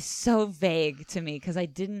 it's so vague to me because I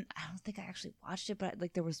don't think I actually watched it, but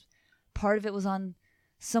there was part of it was on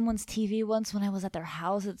someone's TV once when I was at their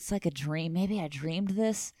house. It's like a dream. Maybe I dreamed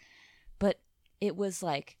this, but it was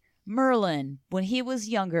like Merlin when he was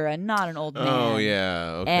younger and not an old man. Oh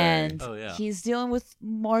yeah, okay. And he's dealing with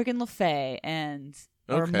Morgan Le Fay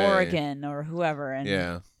or Morgan or whoever,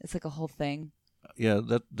 and it's like a whole thing. Yeah,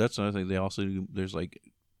 that's another thing. They also do, there's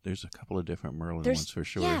a couple of different Merlin ones for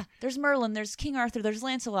sure. Yeah, there's Merlin, there's King Arthur, there's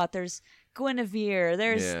Lancelot, there's Guinevere,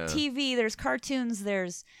 there's TV, there's cartoons,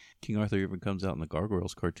 there's... King Arthur even comes out in the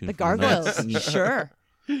Gargoyles cartoon. The Gargoyles, sure.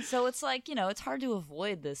 So it's like, it's hard to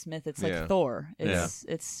avoid this myth. It's like Thor. It's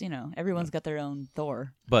everyone's got their own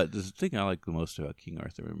Thor. But the thing I like the most about King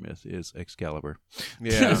Arthur myth is Excalibur.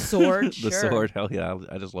 Yeah. The sword, The sword, hell yeah.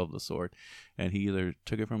 I just love the sword. And he either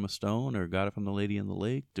took it from a stone or got it from the lady in the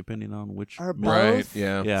lake, depending on which... Or both. Right,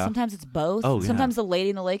 yeah. Sometimes it's both. Oh, yeah. Sometimes the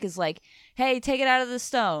lady in the lake is like, hey, take it out of the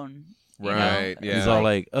stone. Right, yeah. He's all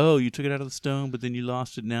like, oh, you took it out of the stone, but then you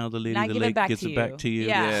lost it. Now the lady in the lake gets it back to you.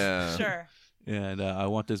 Yeah. Sure. And I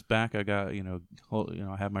want this back. I got,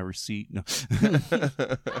 I have my receipt. No.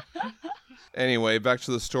 Anyway, back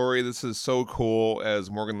to the story. This is so cool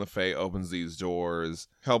as Morgan Le Fay opens these doors.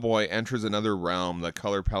 Hellboy enters another realm. The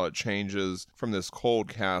color palette changes from this cold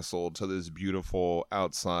castle to this beautiful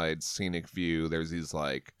outside scenic view. There's these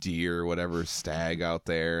deer, whatever, stag out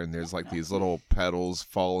there, and there's these little petals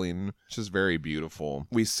falling. It's just very beautiful.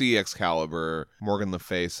 We see Excalibur. Morgan Le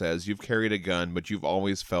Fay says, "You've carried a gun, but you've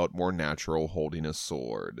always felt more natural holding a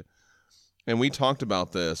sword." And we talked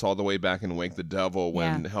about this all the way back in Wake the Devil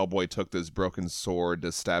when Hellboy took this broken sword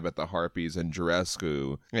to stab at the Harpies in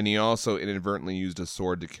Jurescu. And he also inadvertently used a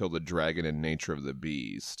sword to kill the dragon in Nature of the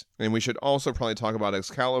Beast. And we should also probably talk about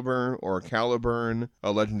Excalibur, or Caliburn,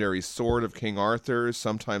 a legendary sword of King Arthur,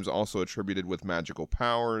 sometimes also attributed with magical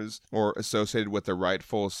powers, or associated with the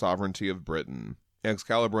rightful sovereignty of Britain.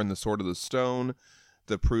 Excalibur and the Sword of the Stone,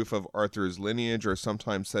 the proof of Arthur's lineage, are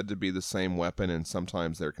sometimes said to be the same weapon, and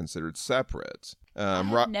sometimes they're considered separate.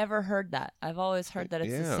 I've never heard that. I've always heard that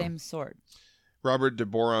it's the same sword. Robert de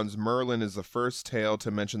Boron's Merlin is the first tale to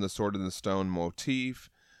mention the sword in the stone motif.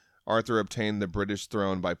 Arthur obtained the British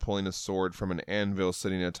throne by pulling a sword from an anvil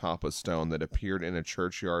sitting atop a stone that appeared in a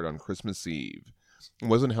churchyard on Christmas Eve.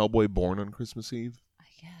 Wasn't Hellboy born on Christmas Eve? I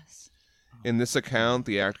guess. In this account,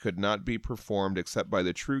 the act could not be performed except by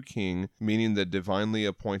the true king, meaning the divinely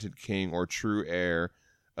appointed king or true heir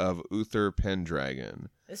of Uther Pendragon.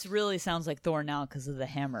 This really sounds like Thor now because of the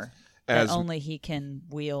hammer As- that only he can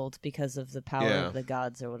wield because of the power Yeah. of the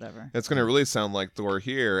gods or whatever. It's going to really sound like Thor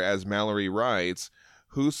here, as Mallory writes,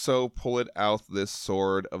 "Whoso pulleth out this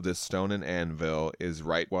sword of this stone and anvil is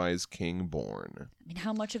rightwise king born." I mean,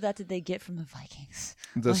 how much of that did they get from the Vikings?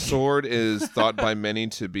 The sword is thought by many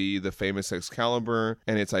to be the famous Excalibur,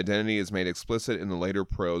 and its identity is made explicit in the later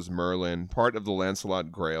prose Merlin, part of the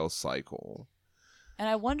Lancelot Grail cycle. And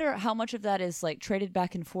I wonder how much of that is like traded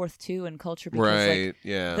back and forth too in culture because like,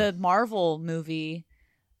 yeah. the Marvel movie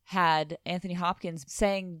had Anthony Hopkins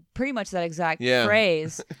saying pretty much that exact Yeah.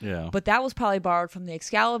 phrase, Yeah. but that was probably borrowed from the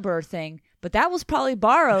Excalibur thing, but that was probably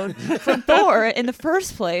borrowed from Thor in the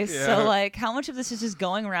first place. Yeah. So like how much of this is just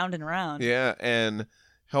going around and around? Yeah, and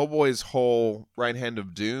Hellboy's whole right hand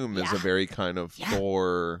of doom is a Yeah. very kind of Yeah.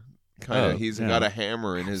 Thor kind of. Oh, He's yeah. got a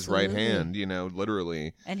hammer in his right Absolutely. hand,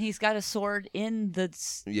 literally. And he's got a sword in the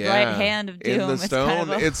Yeah, right hand of doom. in the It's stone. kind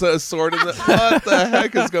of a- It's a sword in the. What the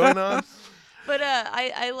heck is going on? But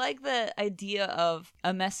I like the idea of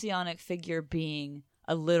a messianic figure being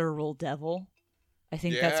a literal devil. I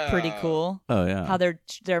think that's pretty Yeah. cool. Oh yeah. How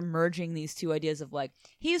they're merging these two ideas of like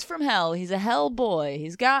he's from hell, he's a hell boy,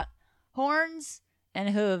 he's got horns and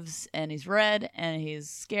hooves, and he's red and he's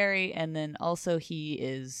scary, and then also he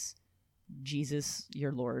is Jesus,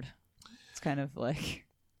 your Lord. It's kind of like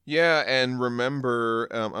Yeah, and remember,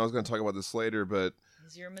 I was going to talk about this later, but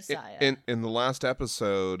he's your Messiah. in the last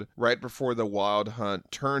episode, right before the Wild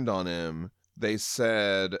Hunt turned on him, they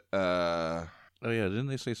said, Oh yeah. Didn't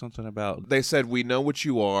they say something about? "We know what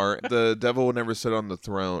you are. The devil will never sit on the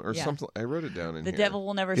throne," or Yeah. something. I wrote it down in the here. devil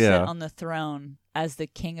will never Yeah. sit on the throne as the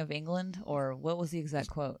King of England, or what was the exact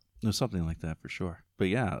quote? No, something like that for sure. But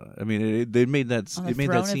yeah, I mean, they made that. On the It made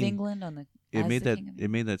throne that of scene. England, on the It as made the that. King of It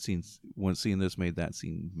made that scene. When seeing this, made that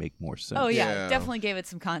scene make more sense. Oh yeah, Yeah. definitely gave it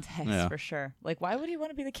some context Yeah. for sure. Like, why would he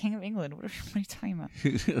want to be the King of England? What are you talking about?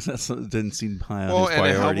 That didn't seem high on Well, his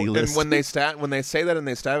priority and list. when they say that and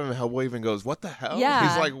they stab him, Hellboy even goes, "What the hell?" Yeah.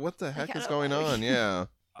 He's like, "What the heck is gotta going like- on?" Yeah.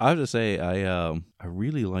 I have to say, I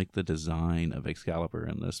really like the design of Excalibur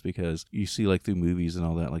in this because you see like through movies and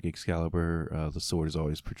all that, like Excalibur, the sword is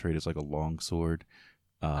always portrayed as like a long sword.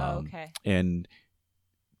 Oh, okay. And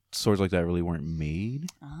swords like that really weren't made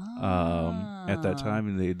at that Ah. time,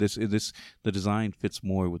 and the design fits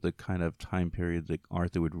more with the kind of time period that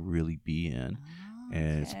Arthur would really be in,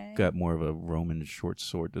 and Okay. it's got more of a Roman short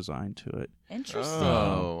sword design to it. Interesting.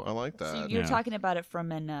 Oh, I like So that. you're Yeah. talking about it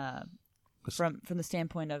from an from the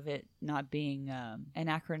standpoint of it not being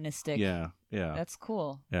anachronistic. Yeah, yeah. That's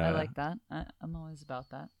cool. Yeah. I like that. I'm always about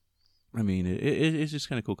that. I mean, it's just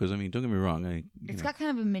kind of cool because I mean, don't get me wrong. It's got kind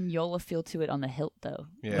of a Mignola feel to it on the hilt, though.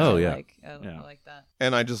 Yeah. which Oh, I yeah. like. Yeah. I like that.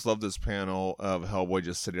 And I just love this panel of Hellboy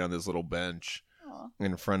just sitting on this little bench Aw.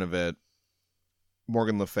 in front of it.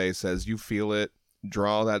 Morgan Le Fay says, "You feel it.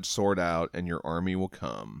 Draw that sword out, and your army will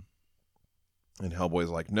come." And Hellboy's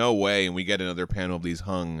like, "No way!" And we get another panel of these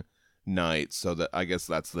hung knights. So that I guess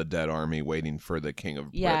that's the dead army waiting for the king of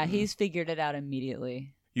Yeah, Britain. he's figured it out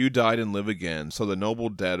immediately. You died and live again, so the noble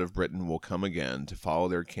dead of Britain will come again to follow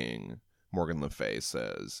their king, Morgan Le Fay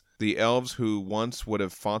says. The elves who once would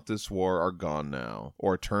have fought this war are gone now,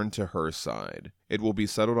 or turned to her side. It will be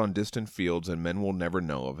settled on distant fields, and men will never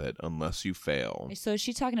know of it unless you fail. So is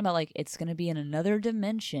she talking about like it's going to be in another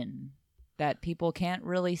dimension that people can't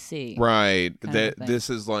really see? Right. Kind of That thing. this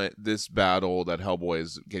is like this battle that Hellboy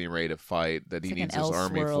is getting ready to fight that It's he like needs an his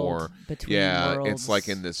army Elseworld for. between Yeah, worlds. it's like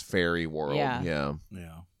in this fairy world. Yeah. Yeah.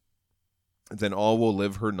 Yeah. Then all will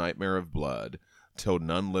live her nightmare of blood, till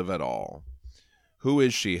none live at all. Who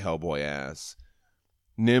is she, Hellboy asks.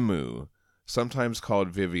 Nimue, sometimes called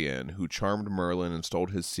Vivian, who charmed Merlin and stole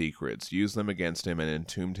his secrets, used them against him and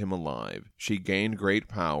entombed him alive. She gained great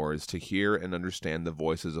powers to hear and understand the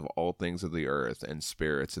voices of all things of the earth and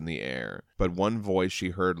spirits in the air. But one voice she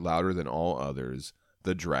heard louder than all others,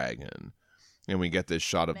 the dragon. And we get this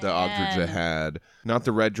shot of the Man. Ogdru not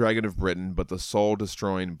the red dragon of Britain, but the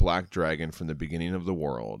soul-destroying black dragon from the beginning of the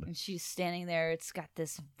world. And she's standing there. It's got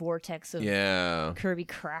this vortex of Yeah. Kirby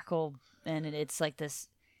crackle, and it's like this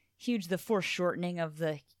huge, the foreshortening of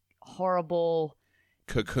the horrible,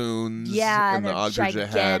 Cocoons yeah, and and the they're Ogdru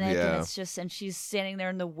gigantic, and yeah. it's just, and she's standing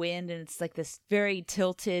there in the wind, and it's like this very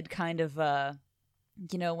tilted kind of,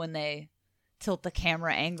 when they tilt the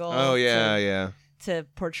camera angle. Oh yeah. To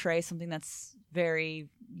portray something that's very,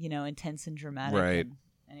 intense and dramatic. Right.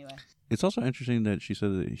 Anyway. It's also interesting that she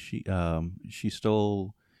said that she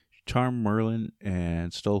charmed Merlin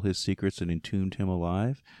and stole his secrets and entombed him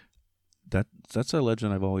alive. That's a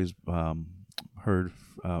legend I've always heard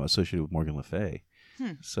associated with Morgan Le Fay.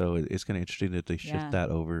 So it's kind of interesting that they shift that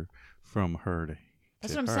over from her to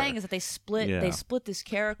That's what I'm saying is that they split this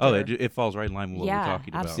character. Oh, it falls right in line with what we're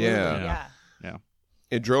talking about. Absolutely. Yeah.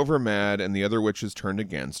 It drove her mad, and the other witches turned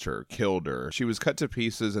against her, killed her. She was cut to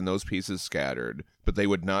pieces, and those pieces scattered, but they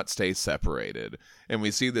would not stay separated. And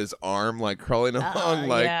we see this arm, like, crawling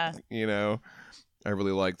along, I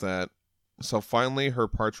really like that. So finally, her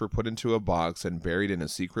parts were put into a box and buried in a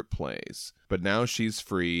secret place. But now she's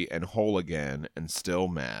free and whole again and still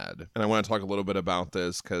mad. And I want to talk a little bit about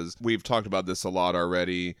this because we've talked about this a lot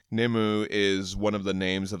already. Nimue is one of the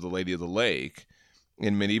names of the Lady of the Lake.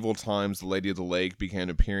 In medieval times, the Lady of the Lake began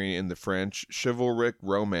appearing in the French chivalric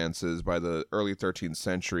romances by the early 13th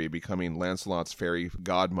century, becoming Lancelot's fairy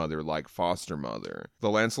godmother like foster mother. The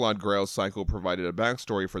Lancelot Grail cycle provided a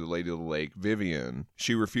backstory for the Lady of the Lake, Vivian.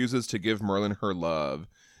 She refuses to give Merlin her love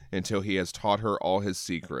until he has taught her all his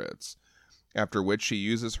secrets, after which she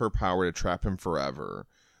uses her power to trap him forever.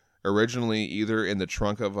 Originally either in the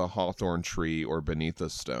trunk of a hawthorn tree or beneath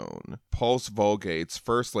a stone. Pulse Vulgate's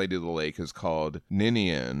first Lady of the Lake is called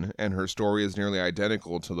Ninian, and her story is nearly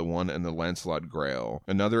identical to the one in the Lancelot Grail.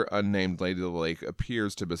 Another unnamed Lady of the Lake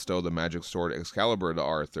appears to bestow the magic sword Excalibur to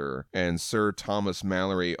Arthur, and Sir Thomas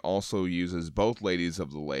Malory also uses both Ladies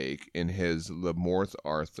of the Lake in his Le Morte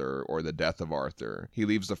Arthur, or The Death of Arthur. He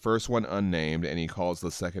leaves the first one unnamed, and he calls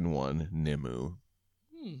the second one Nimue.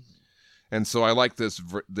 And so I like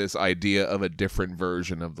this idea of a different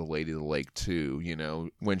version of the Lady of the Lake too.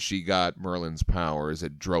 When she got Merlin's powers,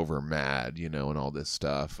 it drove her mad, and all this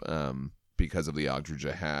stuff because of the Ogdru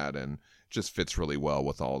Jahad, and just fits really well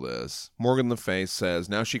with all this. Morgan Le Fay says,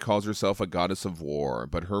 now she calls herself a goddess of war,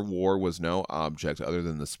 but her war was no object other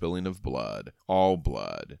than the spilling of blood. All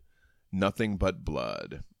blood. Nothing but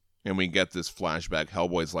blood. And we get this flashback.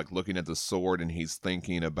 Hellboy's like looking at the sword and he's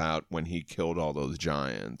thinking about when he killed all those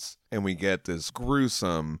giants. And we get this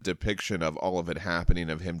gruesome depiction of all of it happening,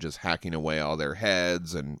 of him just hacking away all their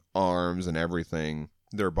heads and arms and everything.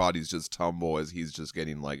 Their bodies just tumble as he's just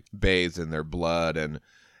getting like bathed in their blood, and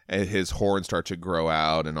his horns start to grow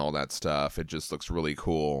out and all that stuff. It just looks really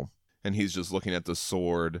cool. And he's just looking at the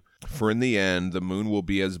sword. For in the end, the moon will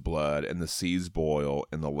be as blood, and the seas boil,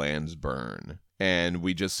 and the lands burn. And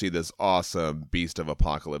we just see this awesome Beast of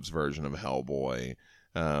Apocalypse version of Hellboy,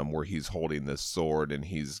 where he's holding this sword, and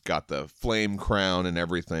he's got the flame crown and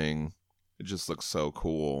everything. It just looks so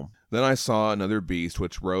cool. Then I saw another beast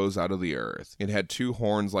which rose out of the earth. It had 2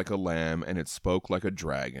 horns like a lamb, and it spoke like a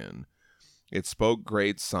dragon. It spoke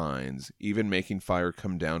great signs, even making fire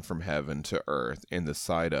come down from heaven to earth in the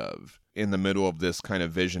sight of. In the middle of this kind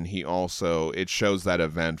of vision, it shows that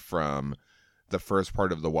event from the first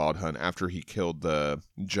part of the Wild Hunt after he killed the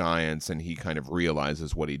giants, and he kind of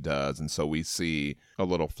realizes what he does. And so we see a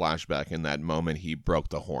little flashback in that moment he broke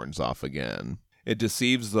the horns off again. It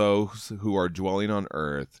deceives those who are dwelling on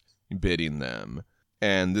earth, bidding them.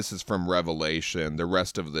 And this is from Revelation. The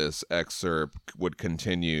rest of this excerpt would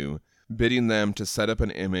continue. Bidding them to set up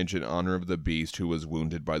an image in honor of the beast who was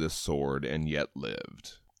wounded by the sword and yet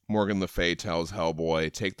lived. Morgan Le Fay tells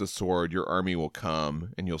Hellboy, take the sword, your army will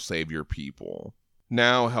come, and you'll save your people.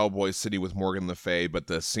 Now Hellboy's sitting with Morgan Le Fay, but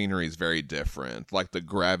the scenery is very different. Like, the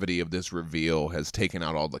gravity of this reveal has taken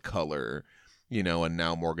out all the color, and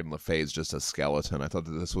now Morgan Le Fay is just a skeleton. I thought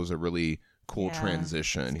that this was a really cool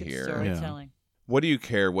transition here. Storytelling. What do you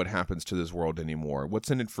care what happens to this world anymore?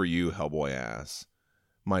 What's in it for you, Hellboy asks.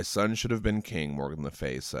 My son should have been king, Morgan Le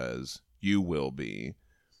Fay says. You will be.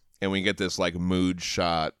 And we get this like mood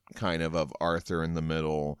shot kind of Arthur in the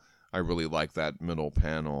middle. I really like that middle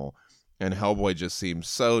panel. And Hellboy just seems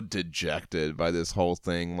so dejected by this whole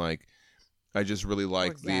thing. Like, I just really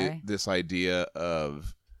like this idea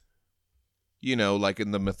of, like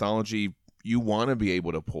in the mythology, you want to be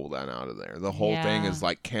able to pull that out of there. The whole thing is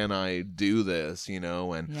like, can I do this,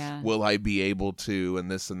 and will I be able to,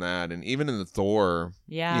 and this and that. And even in the Thor,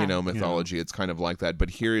 mythology, it's kind of like that.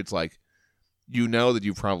 But here it's like, that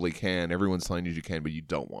you probably can. Everyone's telling you can, but you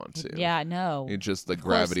don't want to. Yeah, no. It's just the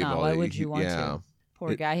gravity of all that. Why would you want to?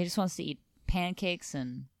 Poor guy. He just wants to eat pancakes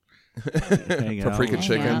and paprika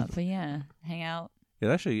chicken. Out, but hang out.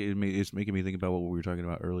 Yeah, actually, it's making me think about what we were talking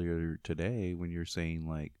about earlier today when you're saying,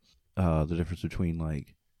 like, the difference between,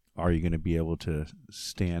 like, are you going to be able to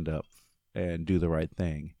stand up and do the right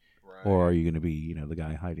thing? Right. Or are you going to be, the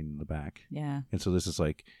guy hiding in the back? Yeah. And so this is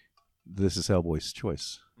like, this is Hellboy's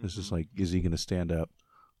choice. This is like, is he going to stand up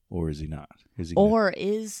or is he not? Is he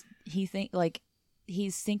is he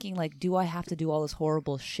he's thinking like, do I have to do all this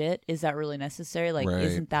horrible shit? Is that really necessary? Like, Right.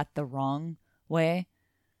 isn't that the wrong way?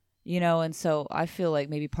 And so I feel like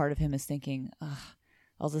maybe part of him is thinking, ugh,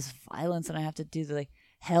 all this violence and I have to do the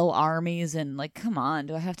hell armies and like, come on,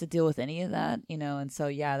 do I have to deal with any of that? And so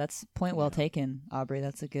yeah, that's point well taken, Aubrey.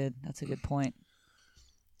 That's a good point.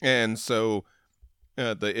 And so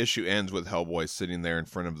the issue ends with Hellboy sitting there in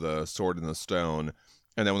front of the Sword in the Stone.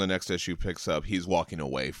 And then when the next issue picks up, he's walking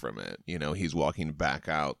away from it. He's walking back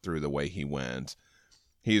out through the way he went.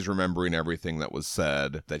 He's remembering everything that was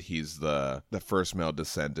said, that he's the first male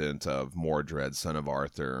descendant of Mordred, son of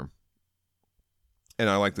Arthur. And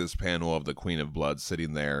I like this panel of the Queen of Blood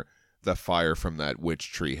sitting there. The fire from that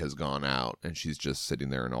witch tree has gone out, and she's just sitting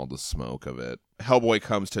there in all the smoke of it. Hellboy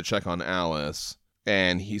comes to check on Alice,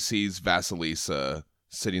 and he sees Vasilisa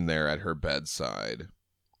sitting there at her bedside.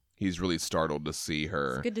 He's really startled to see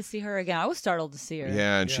her. It's good to see her again. I was startled to see her.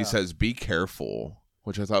 Yeah, and she says, "Be careful,"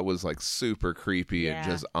 which I thought was like super creepy and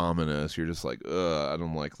just ominous. You're just like, ugh, I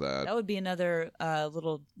don't like that. That would be another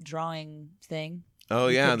little drawing thing. Oh,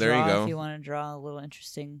 yeah, there you go. If you want to draw a little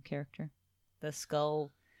interesting character. The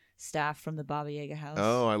skull staff from the Baba Yaga house.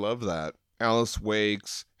 Oh, I love that. Alice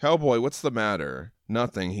wakes. Hellboy, what's the matter?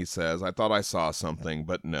 Nothing, he says. I thought I saw something,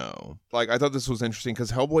 but no. Like, I thought this was interesting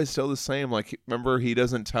because Hellboy's still the same. Like, remember, he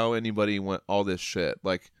doesn't tell anybody all this shit.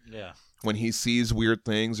 Like, when he sees weird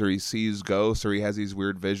things or he sees ghosts or he has these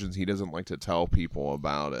weird visions, he doesn't like to tell people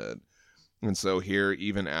about it. And so here,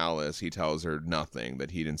 even Alice, he tells her nothing, that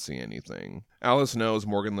he didn't see anything. Alice knows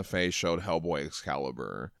Morgan Le Fay showed Hellboy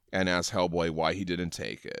Excalibur and asks Hellboy why he didn't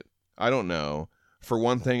take it. I don't know. For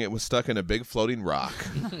one thing, it was stuck in a big floating rock.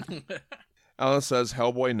 Alice says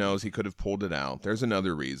Hellboy knows he could have pulled it out. There's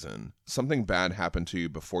another reason. Something bad happened to you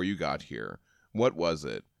before you got here. What was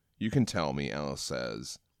it? You can tell me, Alice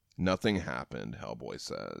says. Nothing happened, Hellboy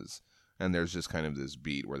says. And there's just kind of this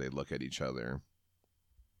beat where they look at each other.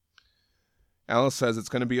 Alice says it's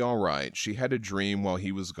going to be all right. She had a dream while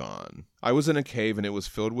he was gone. I was in a cave and it was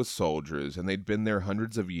filled with soldiers, and they'd been there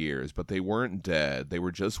hundreds of years, but they weren't dead. They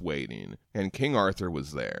were just waiting. And King Arthur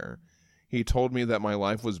was there. He told me that my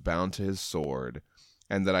life was bound to his sword,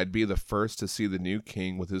 and that I'd be the first to see the new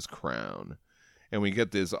king with his crown. And we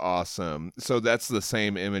get this awesome... So that's the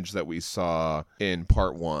same image that we saw in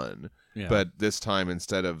part 1. Yeah. But this time,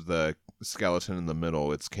 instead of the skeleton in the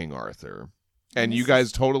middle, it's King Arthur. And you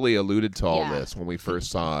guys totally alluded to all this when we first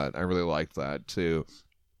saw it. I really liked that, too.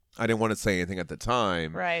 I didn't want to say anything at the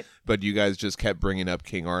time. Right. But you guys just kept bringing up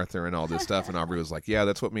King Arthur and all this stuff. And Aubrey was like, yeah,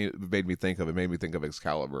 that's what made me think of it. It made me think of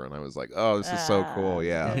Excalibur. And I was like, oh, this is so cool.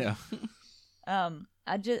 Yeah. And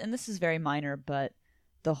this is very minor, but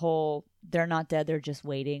the whole they're not dead, they're just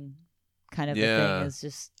waiting kind of a thing is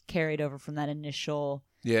just carried over from that initial.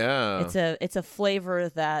 Yeah. It's a flavor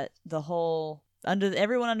that the whole...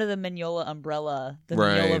 everyone under the Mignola umbrella, the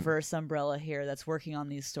Mignolaverse umbrella here that's working on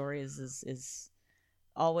these stories is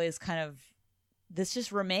always kind of, this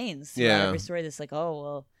just remains throughout every story. This like, oh,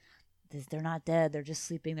 well, they're not dead. They're just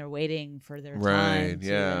sleeping. They're waiting for their time.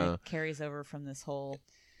 And it carries over from this whole...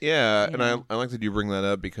 Yeah, and I like that you bring that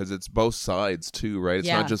up because it's both sides too, right? It's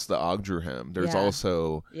not just the Ogdruhem. There's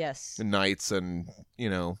also knights and,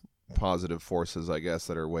 positive forces, I guess,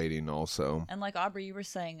 that are waiting also. And like Aubrey, you were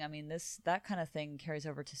saying, I mean, that kind of thing carries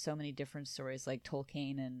over to so many different stories like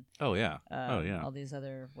Tolkien and all these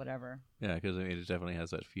other whatever. Yeah, because it definitely has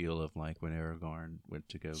that feel of like when Aragorn went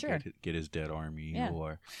to go get his dead army.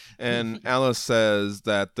 And Alice says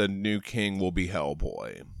that the new king will be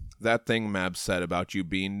Hellboy. That thing Mab said about you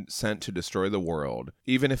being sent to destroy the world,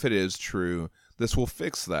 even if it is true, this will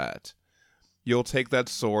fix that. You'll take that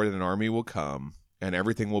sword and an army will come. And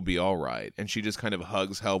everything will be all right. And she just kind of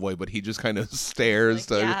hugs Hellboy, but he just kind of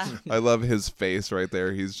stares. I love his face right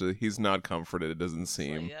there. He's not comforted, it doesn't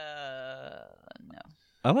seem. No.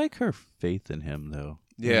 I like her faith in him, though.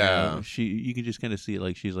 Yeah. You can just kind of see it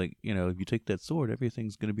like she's like, if you take that sword,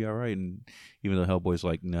 everything's going to be all right. And even though Hellboy's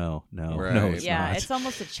like, no, it's not. It's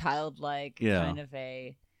almost a childlike kind of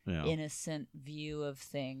a... innocent view of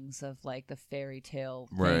things, of like the fairy tale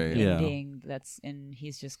ending. And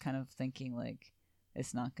he's just kind of thinking like,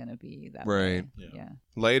 it's not going to be that way. Yeah.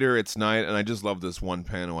 Later, it's night, and I just love this one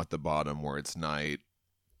panel at the bottom where it's night,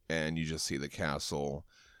 and you just see the castle,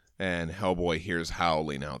 and Hellboy hears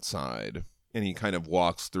howling outside, and he kind of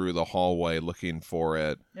walks through the hallway looking for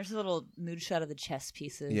it. There's a little mood shot of the chess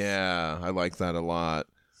pieces. Yeah, I like that a lot.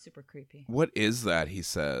 Super creepy. What is that, he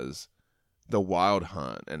says. The Wild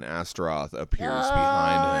Hunt, and Astaroth appears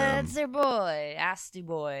behind him. That's their boy, Asti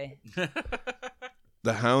boy.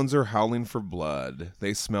 The hounds are howling for blood.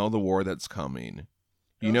 They smell the war that's coming.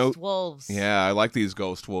 Ghost wolves. Yeah, I like these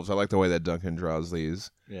ghost wolves. I like the way that Duncan draws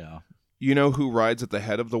these. Yeah. You know who rides at the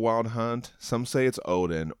head of the wild hunt? Some say it's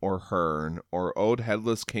Odin or Hern or Ode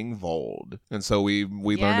Headless King Vold. And so we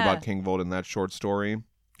learned about King Vold in that short story.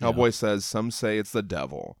 Hellboy says some say it's the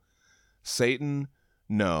devil. Satan?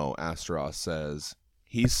 No, Astaroth says.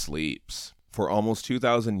 He sleeps for almost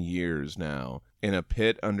 2,000 years now in a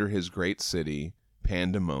pit under his great city,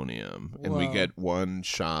 Pandemonium. And we get one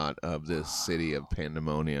shot of this city of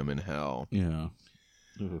Pandemonium in hell. Yeah.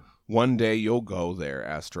 Ugh. One day you'll go there,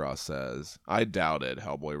 Astaroth says. I doubt it,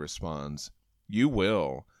 Hellboy responds. You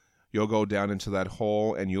will. You'll go down into that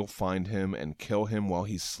hole and you'll find him and kill him while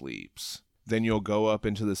he sleeps. Then you'll go up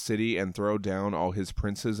into the city and throw down all his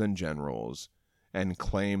princes and generals and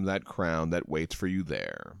claim that crown that waits for you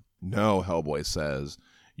there. No, Hellboy says.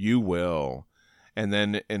 You will. And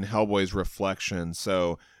then in Hellboy's reflection,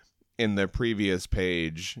 so in the previous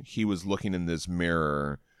page, he was looking in this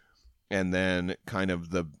mirror, and then kind of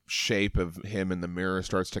the shape of him in the mirror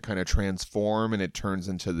starts to kind of transform, and it turns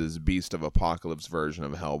into this Beast of Apocalypse version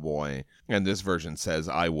of Hellboy. And this version says,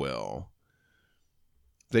 I will.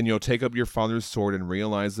 Then you'll take up your father's sword and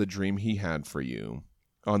realize the dream he had for you.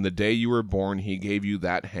 On the day you were born, he gave you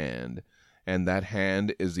that hand, and that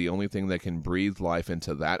hand is the only thing that can breathe life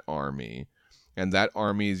into that army, and that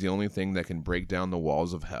army is the only thing that can break down the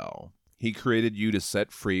walls of hell. He created you to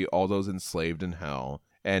set free all those enslaved in hell,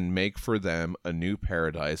 and make for them a new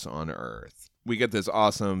paradise on earth. We get this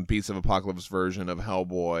awesome Beast of Apocalypse version of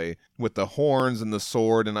Hellboy with the horns and the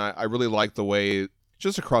sword, and I really like the way,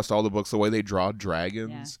 just across all the books, the way they draw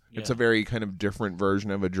dragons. Yeah. It's a very kind of different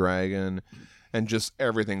version of a dragon, and just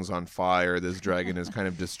everything's on fire. This dragon is kind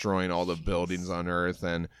of destroying all the buildings on earth,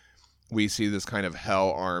 and we see this kind of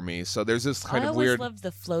hell army. So there's this kind of weird... I always loved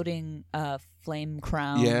the floating flame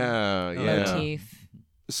crown motif.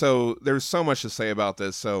 So there's so much to say about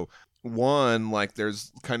this. So one, like,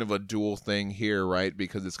 there's kind of a dual thing here, right?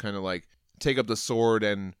 Because it's kind of like, take up the sword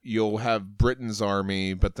and you'll have Britain's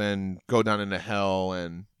army, but then go down into hell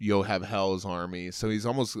and you'll have hell's army. So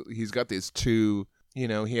he's got these two, he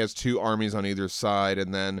has two armies on either side.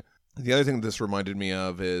 And then the other thing this reminded me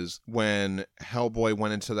of is when Hellboy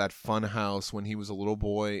went into that fun house when he was a little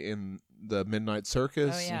boy in the Midnight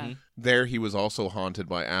Circus. Oh, yeah. There he was also haunted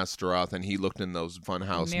by Astaroth, and he looked in those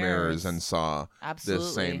funhouse mirrors and saw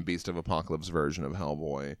this same Beast of Apocalypse version of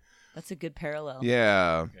Hellboy. That's a good parallel.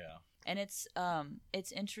 Yeah. And it's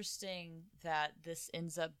interesting that this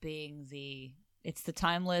ends up being the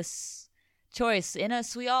timeless choice. In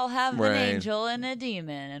us, we all have an angel and a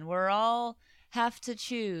demon, and we're all have to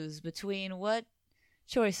choose between what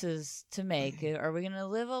choices to make. Are we going to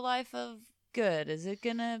live a life of good? Is it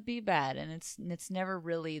going to be bad? And it's never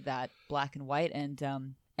really that black and white, and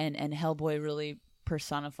Hellboy really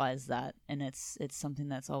personifies that, and it's something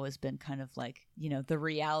that's always been kind of like, the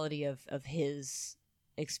reality of his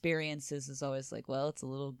experiences is always like, well, it's a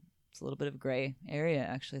little bit of a gray area.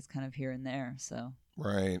 Actually, it's kind of here and there. So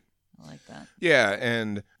right, I like that. Yeah,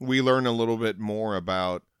 and we learn a little bit more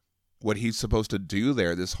about what he's supposed to do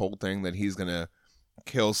there. This whole thing that he's gonna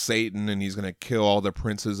kill Satan, and he's gonna kill all the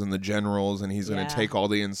princes and the generals, and he's gonna take all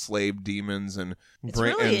the enslaved demons, and it's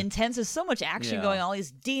really intense. There's so much action going. All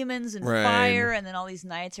these demons and fire, and then all these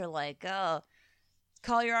knights are like, "Oh,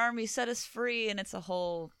 call your army, set us free," and it's a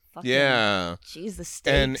whole. Jeez, the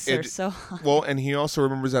stakes are so high. Well, and he also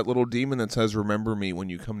remembers that little demon that says, "Remember me when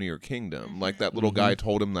you come to your kingdom." Like that little guy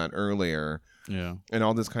told him that earlier. Yeah. And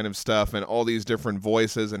all this kind of stuff, and all these different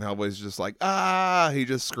voices, and Hellboy's just like, he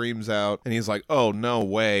just screams out, and he's like, oh, no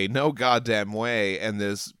way, no goddamn way. And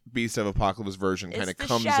this Beast of Apocalypse version kind of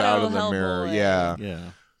comes out of the mirror. Yeah.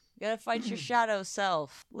 You gotta fight your shadow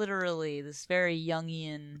self. Literally, this very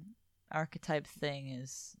Jungian archetype thing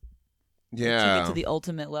is take it to the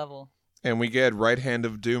ultimate level. And we get Right Hand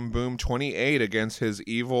of Doom Boom 28 against his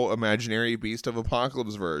evil imaginary Beast of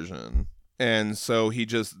Apocalypse version. And so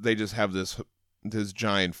they just have this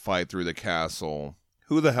giant fight through the castle.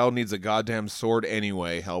 Who the hell needs a goddamn sword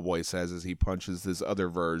anyway, Hellboy says as he punches this other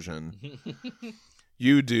version.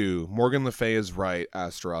 You do. Morgan Le Fay is right,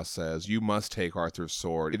 Astaroth says. You must take Arthur's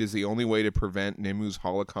sword. It is the only way to prevent Nimu's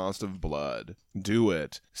holocaust of blood. Do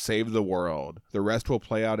it. Save the world. The rest will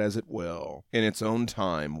play out as it will. In its own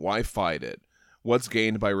time. Why fight it? What's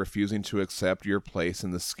gained by refusing to accept your place in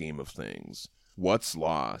the scheme of things? What's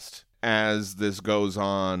lost? As this goes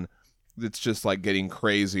on, it's just like getting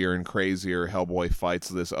crazier and crazier. Hellboy fights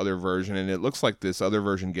this other version, and it looks like this other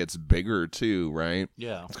version gets bigger too, right?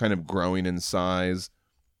 Yeah. It's kind of growing in size.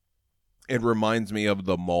 It reminds me of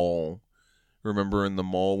the Mole Remember in the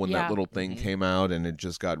mole when Yeah. that little thing came out and it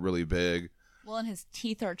just got really big? Well, and his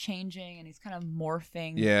teeth are changing, and he's kind of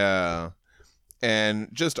morphing. Yeah. And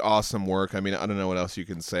just awesome work. I mean, I don't know what else you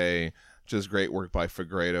can say. Just great work by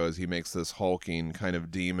Fagredo as he makes this hulking kind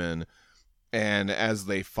of demon. And as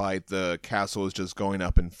they fight, the castle is just going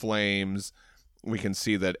up in flames. We can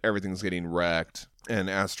see that everything's getting wrecked. And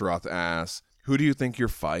Astaroth asks, "Who do you think you're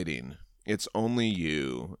fighting? It's only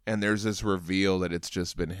you." And there's this reveal that it's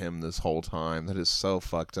just been him this whole time. That is so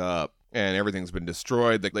fucked up. And everything's been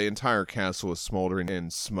destroyed. The entire castle is smoldering in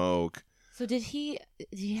smoke. So did he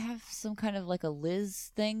have some kind of like a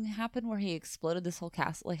Liz thing happen where he exploded this whole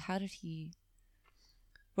castle? Like, how did he?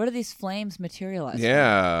 Where do these flames materialize?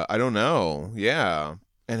 Yeah, I don't know. Yeah.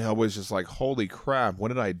 And Hellboy's just like, holy crap, what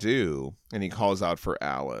did I do? And he calls out for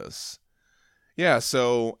Alice. Yeah,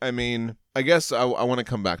 so I mean, I guess I want to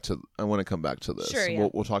come back to this. Sure, yeah.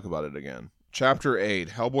 We'll talk about it again. Chapter 8,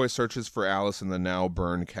 Hellboy searches for Alice in the now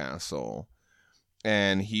burned castle.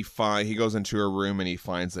 And he goes into her room and he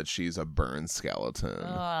finds that she's a burned skeleton.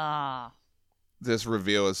 Ah. This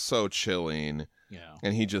reveal is so chilling. Yeah.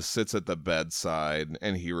 And he just sits at the bedside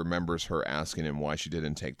and he remembers her asking him why she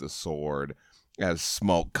didn't take the sword as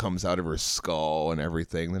smoke comes out of her skull and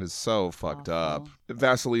everything. That is so fucked up.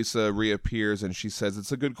 Vasilisa reappears and she says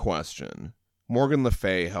it's a good question. Morgan Le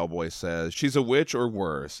Fay, Hellboy says, she's a witch or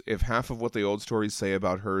worse. If half of what the old stories say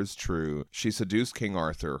about her is true, she seduced King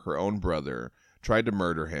Arthur, her own brother, tried to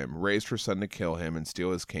murder him, raised her son to kill him and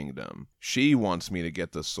steal his kingdom. She wants me to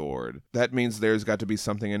get the sword. That means there's got to be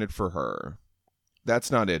something in it for her. That's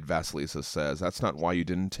not it, Vasilisa says. That's not why you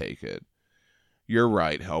didn't take it. You're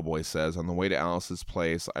right, Hellboy says. On the way to Alice's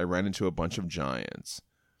place, I ran into a bunch of giants.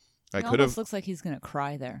 It almost looks like he's going to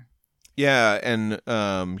cry there. Yeah,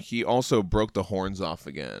 and he also broke the horns off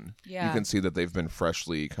again. Yeah. You can see that they've been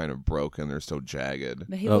freshly kind of broken. They're still jagged.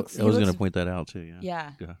 But I was going to point that out too. Yeah.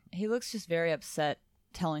 Yeah. Yeah. He looks just very upset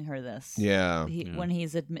telling her this. Yeah. When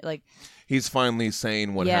he's He's finally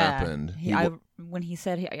saying what happened. When he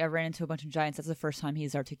said I ran into a bunch of giants, that's the first time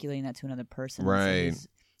he's articulating that to another person. Right. So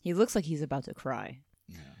he looks like he's about to cry.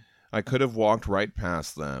 I could have walked right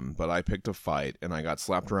past them, but I picked a fight, and I got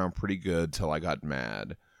slapped around pretty good till I got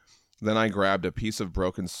mad. Then I grabbed a piece of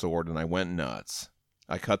broken sword, and I went nuts.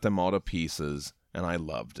 I cut them all to pieces, and I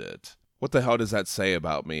loved it. What the hell does that say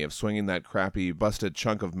about me? If swinging that crappy, busted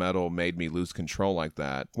chunk of metal made me lose control like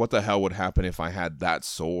that, what the hell would happen if I had that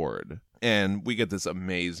sword? And we get this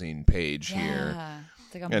amazing page here.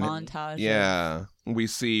 It's like a montage. Yeah. We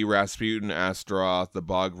see Rasputin, Astaroth, the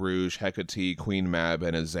Bog Rouge, Hecate, Queen Mab,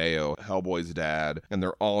 and Azeo, Hellboy's dad, and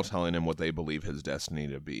they're all telling him what they believe his destiny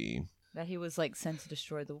to be. That he was like sent to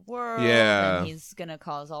destroy the world. Yeah. And he's going to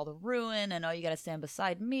cause all the ruin. And you got to stand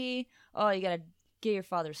beside me. You got to get your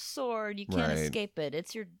father's sword. You can't escape it.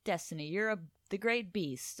 It's your destiny. You're the great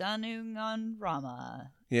beast. Anung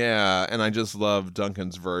Rama. Yeah, and I just love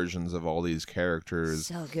Duncan's versions of all these characters.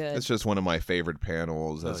 So good. It's just one of my favorite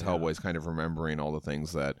panels as Hellboy's kind of remembering all the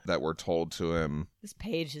things that were told to him. This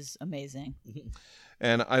page is amazing.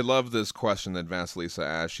 And I love this question that Vasilisa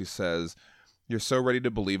asked. She says, "You're so ready to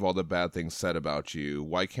believe all the bad things said about you.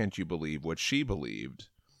 Why can't you believe what she believed?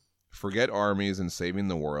 Forget armies and saving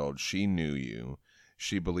the world. She knew you.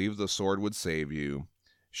 She believed the sword would save you.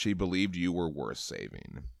 She believed you were worth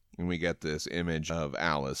saving." And we get this image of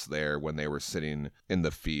Alice there when they were sitting in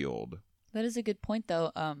the field. That is a good point,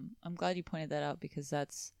 though. I'm glad you pointed that out because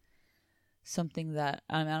that's something that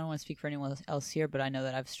I don't want to speak for anyone else here, but I know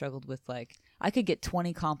that I've struggled with. Like, I could get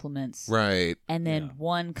 20 compliments, Right? and then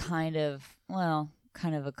one kind of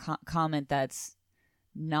a comment that's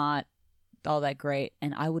not all that great,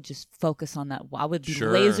 and I would just focus on that. I would be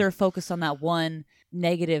laser focused on that one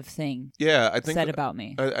negative thing. Yeah, I think said about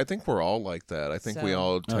me. I think we're all like that. I think we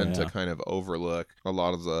all tend to kind of overlook a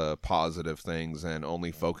lot of the positive things and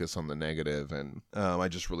only focus on the negative. And I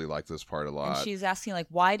just really like this part a lot. And she's asking, like,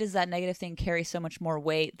 why does that negative thing carry so much more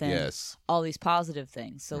weight than all these positive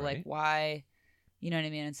things? So, like, why, you know what I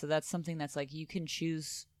mean? And so that's something that's like, you can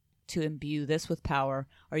choose to imbue this with power,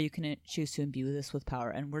 or you can choose to imbue this with power.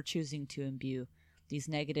 And we're choosing to imbue these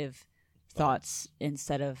negative thoughts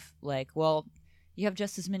instead of like, well, you have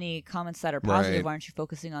just as many comments that are positive. Right. Why aren't you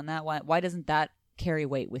focusing on that? Why doesn't that carry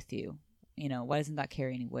weight with you? You know, why doesn't that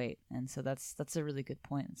carry any weight? And so that's a really good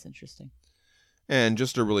point. It's interesting. And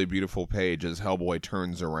just a really beautiful page as Hellboy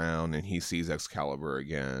turns around and he sees Excalibur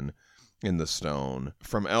again in the stone.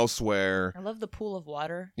 From elsewhere. I love the pool of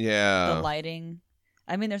water. Yeah. The lighting.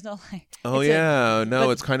 I mean, there's no like. Oh, yeah.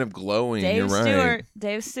 It's kind of glowing. You're right.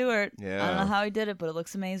 Dave Stewart. Yeah. I don't know how he did it, but it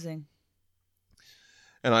looks amazing.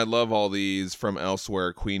 And I love all these from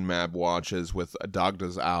elsewhere. Queen Mab watches with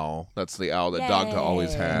Dagda's owl. That's the owl that Dagda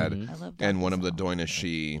always had. I love And one of the Dagda's owl. Doina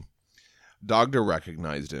Shi. Dagda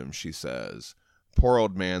recognized him, she says. Poor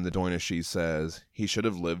old man, the Doina Shi says. He should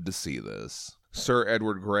have lived to see this. Sir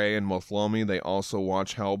Edward Grey and Mothlomi, they also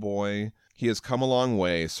watch Hellboy. He has come a long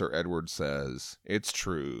way, Sir Edward says. It's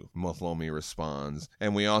true, Mothlomi responds.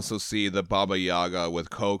 And we also see the Baba Yaga with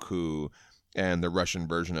Koku and the Russian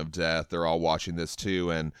version of Death. They're all watching this too,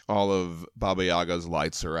 and all of Baba Yaga's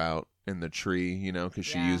lights are out in the tree, you know, because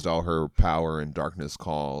she used all her power in Darkness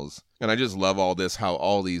Calls. And I just love all this, how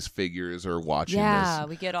all these figures are watching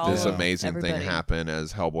we get all this of amazing everybody. thing happen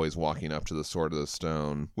as Hellboy's walking up to the Sword of the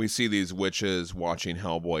Stone. We see these witches watching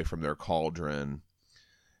Hellboy from their cauldron.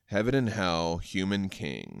 Heaven and Hell, Human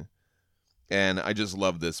King. And I just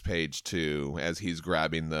love this page too, as he's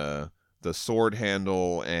grabbing the sword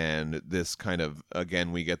handle, and this kind of,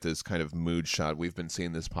 again, we get this kind of mood shot. We've been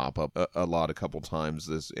seeing this pop up a couple times,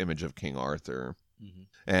 this image of King Arthur. Mm-hmm.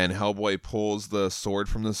 And Hellboy pulls the sword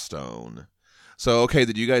from the stone. So, okay,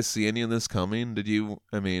 did you guys see any of this coming? Did you,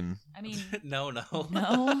 I mean... No.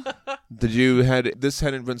 No? This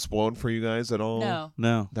hadn't been spoiled for you guys at all?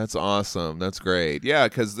 No. That's awesome. That's great. Yeah,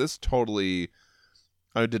 because this totally,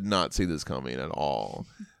 I did not see this coming at all.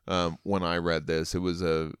 When I read this, it was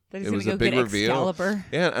a big reveal. Excalibur.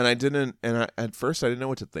 Yeah, and at first I didn't know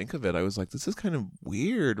what to think of it. I was like, this is kind of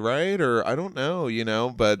weird, right? Or I don't know, you know,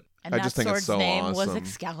 but And I that just think it's sword's so name awesome. was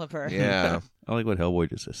Excalibur. Yeah. I like what Hellboy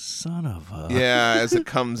just says, son of a... Yeah, as it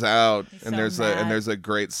comes out, He's and so there's mad. a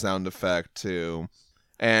great sound effect too.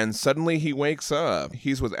 And suddenly he wakes up.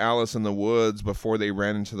 He's with Alice in the woods before they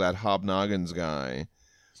ran into that Hobnoggins guy.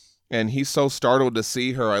 And he's so startled to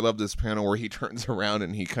see her. I love this panel where he turns around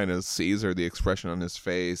and he kind of sees her, the expression on his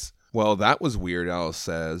face. Well, that was weird, Alice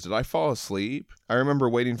says. Did I fall asleep? I remember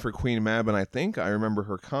waiting for Queen Mab, and I think I remember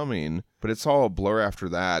her coming, but it's all a blur after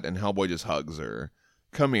that, and Hellboy just hugs her.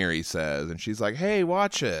 Come here, he says, and she's like, hey,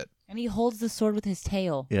 watch it. And he holds the sword with his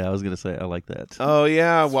tail. Yeah, I was going to say, I like that. Oh,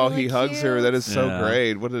 yeah, That's while really he hugs her. cute. That is so Yeah.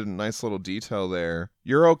 great. What a nice little detail there.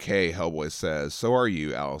 You're okay, Hellboy says. So are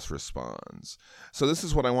you, Alice responds. So this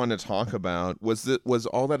is what I wanted to talk about. Was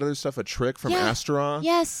all that other stuff a trick from Yeah. Astaroth?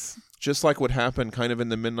 Yes. Just like what happened kind of in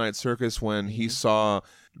the Midnight Circus when he saw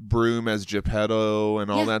Broom as Geppetto and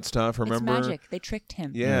all Yeah. that stuff, remember? It's magic. They tricked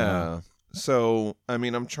him. Yeah. So, I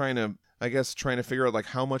mean, I'm trying to figure out, like,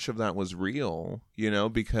 how much of that was real, you know,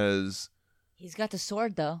 because... He's got the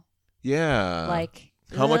sword, though. Yeah. Like...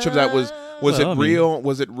 How much of that was Well, it I mean- real?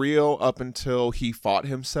 Was it real up until he fought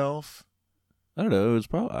himself? I don't know. It was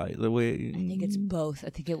probably the way... I think it's both. I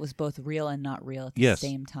think it was both real and not real at the Yes.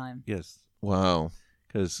 same time. Yes. Wow.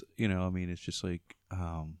 Because, you know, I mean, it's just like...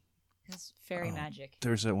 It's fairy magic.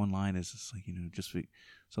 There's that one line is just like, you know,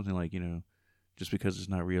 something like, you know, just because it's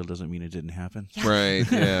not real doesn't mean it didn't happen. Yeah.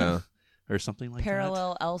 Right, yeah. Or something like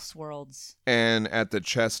Parallel Elseworlds. And at the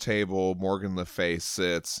chess table, Morgan Le Fay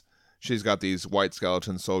sits. She's got these white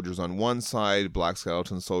skeleton soldiers on one side, black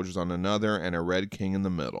skeleton soldiers on another, and a red king in the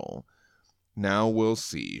middle. Now we'll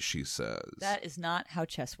see, she says. That is not how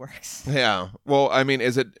chess works. Yeah. Well, I mean,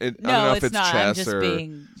 is it? I don't know No, if it's not. chess I'm just or.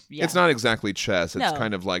 being. Yeah. It's not exactly chess. It's No,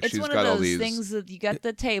 kind of like it's she's one got of all those these things that you got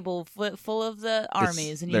the table full of the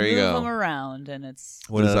armies, and you there you move go. them around, and it's.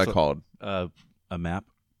 What is that's that called? A map.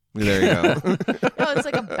 There you go. No, it's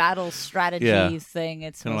like a battle strategy Yeah. thing.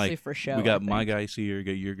 It's Kinda mostly like, for show. we got I my think. guys here,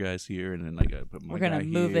 got your guys here, and then I got to put my We're gonna guy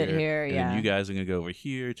move it here, and yeah. then you guys are gonna go over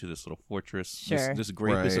here to this little fortress. Sure. This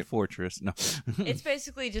great piece Right. of fortress. No, It's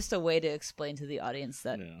basically just a way to explain to the audience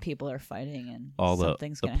that Yeah. people are fighting and all the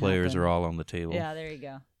something's gonna players happen. are all on the table. Yeah, there you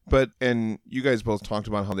go. And you guys both talked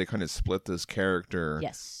about how they kind of split this character.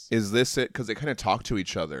 Yes. Is this it? Because they kind of talk to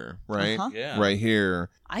each other, right? Uh-huh. Yeah. Right here.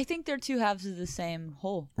 I think they're two halves of the same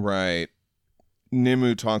whole. Right.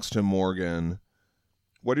 Nimue talks to Morgan.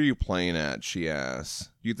 What are you playing at? She asks.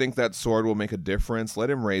 Do you think that sword will make a difference? Let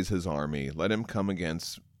him raise his army. Let him come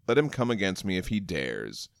against me if he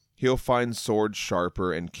dares. He'll find swords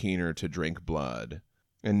sharper and keener to drink blood.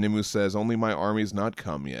 And Nimue says, only my army's not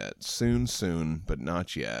come yet. Soon, but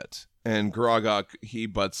not yet. And Grogok, he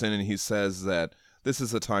butts in and he says that this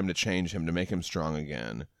is the time to change him, to make him strong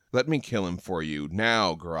again. Let me kill him for you.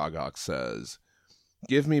 Now, Grogok says.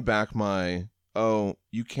 Give me back my... Oh,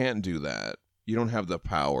 you can't do that. You don't have the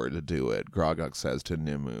power to do it, Grogok says to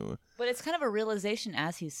Nimue. But it's kind of a realization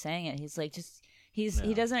as he's saying it. He's like,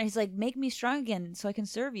 he's like, make me strong again so I can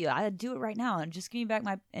serve you. I do it right now and just give me back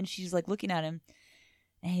my. And she's like looking at him,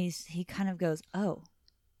 and he kind of goes, oh,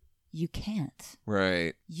 you can't.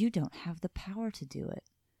 Right. You don't have the power to do it.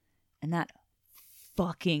 And that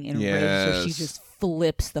fucking enrages her. She Yes. just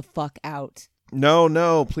flips the fuck out.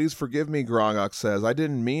 No, please forgive me, Grogok says. I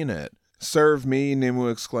didn't mean it. Serve me, Nimue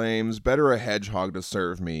exclaims. Better a hedgehog to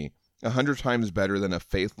serve me. 100 times better than a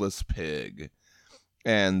faithless pig.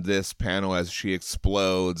 And this panel as she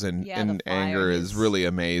explodes in anger is really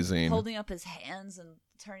amazing. Holding up his hands and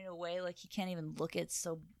turning away like he can't even look at,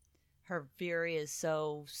 so her fury is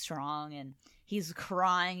so strong, and he's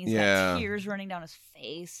crying. He's got tears running down his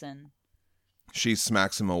face, and she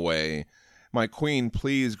smacks him away. My queen,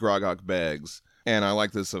 please, Grogok begs. And I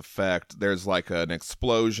like this effect. There's like an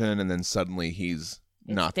explosion, and then suddenly he's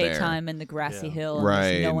not there. It's daytime in the grassy hill, and right.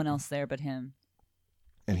 There's no one else there but him.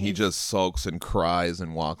 And he just sulks and cries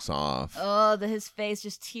and walks off. Oh, his face,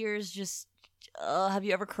 just tears, just... have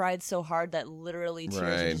you ever cried so hard that literally tears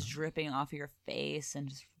are just dripping off of your face and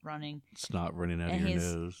just running? It's not running out of your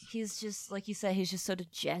nose. He's just, like you said, he's just so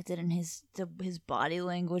dejected, and his body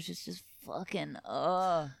language is just fucking...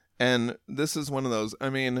 And this is one of those, I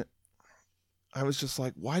mean... I was just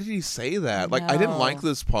like, why did he say that? Like, I didn't like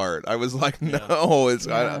this part. I was like, no,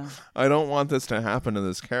 I don't want this to happen to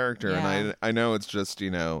this character. Yeah. And I know it's just,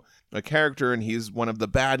 a character, and he's one of the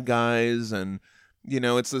bad guys, and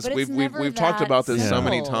it's this. But we've talked about this so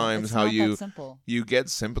many times. It's how not you get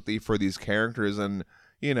sympathy for these characters, and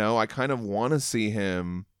I kind of want to see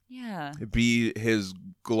him be his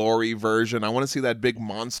glory version. I want to see that big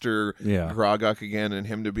monster Grogok again, and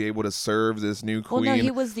him to be able to serve this new queen. Well, no,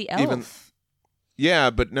 he was the elf.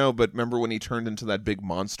 But remember when he turned into that big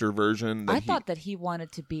monster version? I thought that he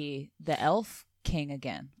wanted to be the elf king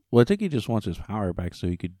again. Well, I think he just wants his power back so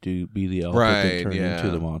he could be the elf that can turn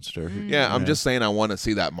into the monster. Yeah, I'm just saying I want to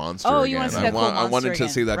see that monster again. You want to see that cool monster I wanted again.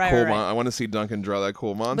 To see that right. I want to see Duncan draw that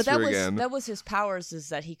cool monster again. That was his powers, is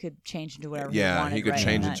that he could change into whatever he wanted. Yeah, he could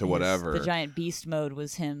change into whatever. The giant beast mode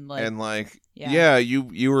was him.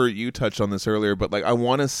 You touched on this earlier, but I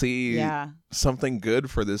want to see something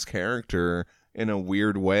good for this character in a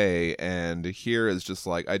weird way, and here is just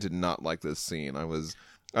I did not like this scene. I was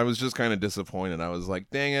just kind of disappointed. I was like,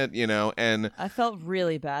 dang it, and I felt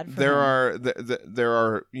really bad for him. There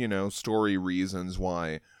are story reasons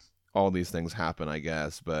why all these things happen, I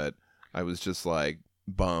guess, but I was just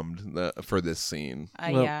bummed for this scene.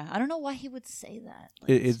 I don't know why he would say that.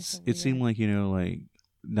 It seemed like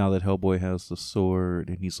now that Hellboy has the sword,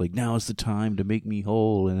 and he's like, now is the time to make me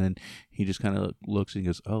whole, and then he just kind of looks and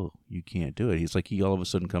goes, oh, you can't do it. He's like, he all of a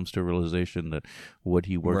sudden comes to a realization that what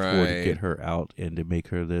he worked for to get her out and to make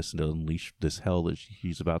her this and to unleash this hell that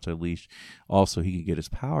he's about to unleash, also he can get his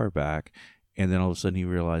power back, and then all of a sudden he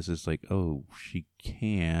realizes oh, she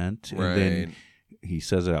can't, and then he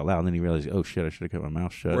says it out loud, and then he realizes, oh shit, I should have kept my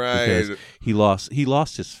mouth shut, because he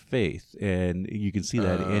lost his faith, and you can see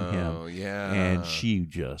that in him. And she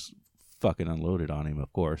just fucking unloaded on him,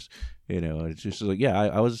 of course. It's just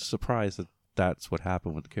I was surprised that that's what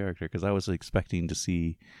happened with the character, because I was expecting to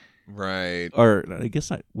see or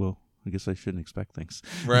I guess I shouldn't expect things.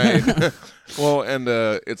 Right. Well, and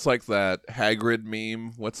it's like that Hagrid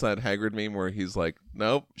meme. What's that Hagrid meme where he's like,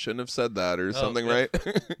 nope, shouldn't have said that or something, right?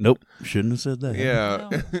 Nope, shouldn't have said that. Yeah.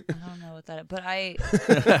 I don't know what that is. But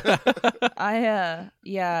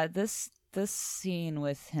this scene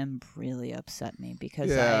with him really upset me,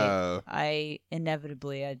 because I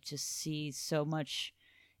inevitably I just see so much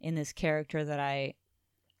in this character that I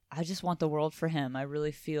just want the world for him. I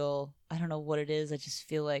really feel, I don't know what it is. I just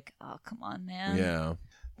feel like, oh, come on, man. Yeah.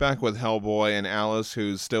 Back with Hellboy and Alice,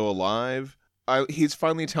 who's still alive. He's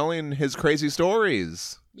finally telling his crazy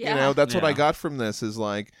stories. Yeah. That's what I got from this, is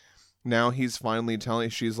now he's finally telling,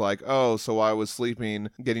 she's like, oh, so I was sleeping,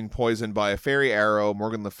 getting poisoned by a fairy arrow.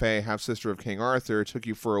 Morgan Le Fay, half-sister of King Arthur, took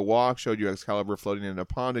you for a walk, showed you Excalibur floating in a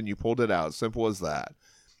pond, and you pulled it out. Simple as that.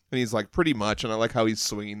 And he's like, pretty much. And I like how he's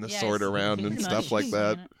swinging the sword around and stuff like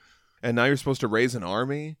that. And now you're supposed to raise an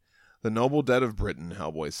army? The noble dead of Britain,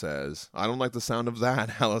 Hellboy says. I don't like the sound of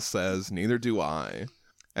that, Alice says. Neither do I.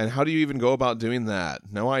 And how do you even go about doing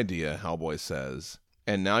that? No idea, Hellboy says.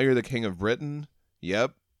 And now you're the king of Britain?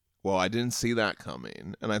 Yep. Well, I didn't see that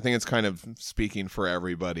coming. And I think it's kind of speaking for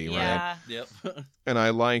everybody, right? Yep. And I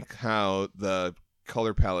like how the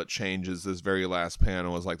color palette changes. This very last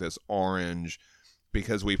panel is like this orange,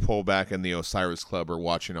 because we pull back and the Osiris Club are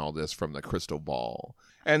watching all this from the crystal ball.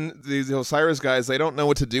 And these Osiris guys, they don't know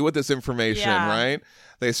what to do with this information, right?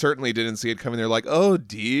 They certainly didn't see it coming. They're like, oh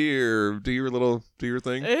dear, do your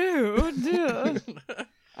thing. Ew, dear.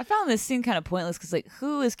 I found this scene kind of pointless, because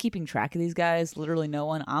who is keeping track of these guys? Literally no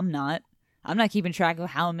one. I'm not. I'm not keeping track of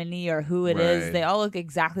how many or who it is. Right. They all look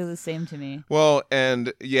exactly the same to me. Well,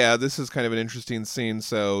 and yeah, this is kind of an interesting scene.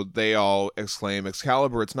 So they all exclaim,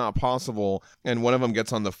 Excalibur, it's not possible. And one of them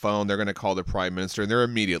gets on the phone. They're going to call the Prime Minister, and they're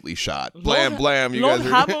immediately shot. Blam, blam. You Lord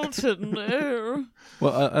guys are... Hamilton, no.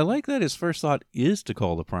 Well, I like that his first thought is to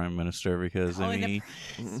call the Prime Minister because,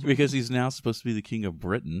 because he's now supposed to be the King of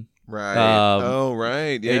Britain. Right. Um,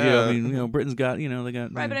 right. They do. Yeah. I mean, Britain's got, they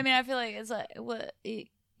got... Right, but I mean, I feel like it's like, what...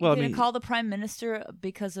 Well, You're going to call the Prime Minister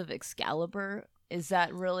because of Excalibur? Is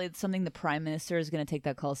that really something the Prime Minister is going to take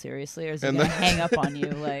that call seriously, or is he going to hang up on you?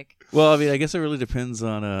 Like, well, I mean, I guess it really depends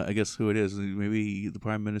on, I guess, who it is. Maybe the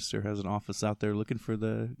Prime Minister has an office out there looking for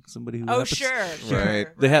somebody who. oh, happens- sure. Right.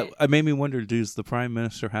 They have. It made me wonder: does the Prime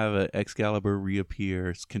Minister have an Excalibur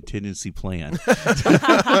reappears contingency plan?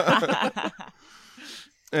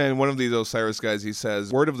 And one of these Osiris guys, he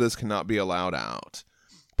says, word of this cannot be allowed out.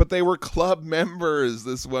 But they were club members,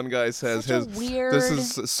 this one guy says. Such a weird... This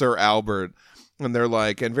is Sir Albert. And they're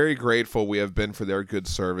like, and very grateful we have been for their good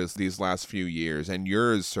service these last few years. And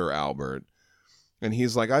yours, Sir Albert. And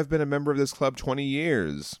he's like, I've been a member of this club 20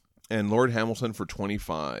 years. And Lord Hamilton for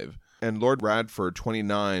 25. And Lord Radford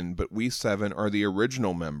 29. But we 7 are the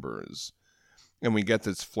original members. And we get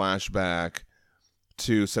this flashback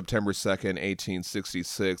to September 2nd,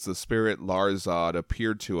 1866, the spirit Larzad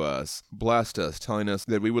appeared to us, blessed us, telling us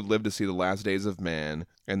that we would live to see the last days of man,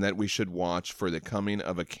 and that we should watch for the coming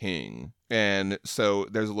of a king. And so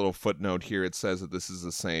there's a little footnote here. It says that this is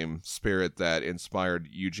the same spirit that inspired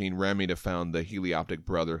Eugene Remy to found the Helioptic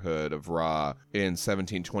Brotherhood of Ra in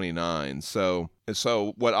 1729. So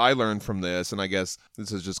what I learned from this, and I guess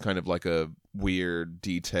this is just kind of like a weird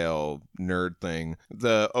detail nerd thing,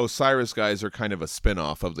 the Osiris guys are kind of a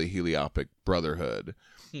spin-off of the Helioptic Brotherhood.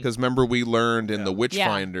 Because remember, we learned in the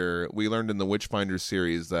Witchfinder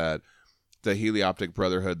series that the Helioptic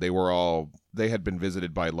Brotherhood, they had been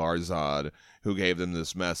visited by Larzad, who gave them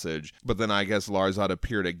this message. But then I guess Larzad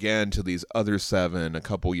appeared again to these other 7 a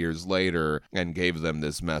couple years later and gave them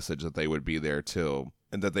this message that they would be there too,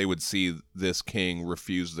 and that they would see this king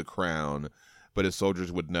refuse the crown, but his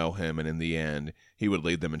soldiers would know him, and in the end, he would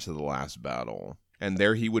lead them into the last battle. And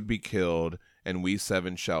there he would be killed, and we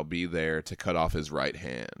 7 shall be there to cut off his right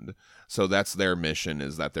hand. So that's their mission,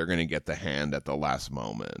 is that they're going to get the hand at the last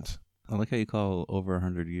moment. I like how you call over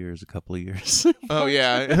 100 years a couple of years. Oh,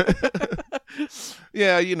 yeah.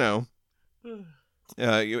 Yeah,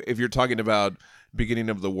 if you're talking about beginning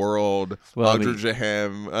of the world,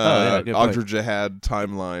 Ogdru-Jahem, Ogdru-Jahad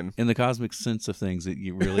timeline. In the cosmic sense of things, it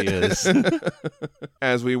really is.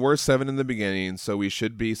 As we were 7 in the beginning, so we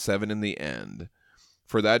should be 7 in the end.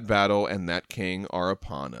 For that battle and that king are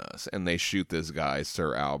upon us. And they shoot this guy,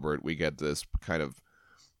 Sir Albert. We get this kind of...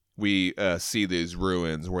 We see these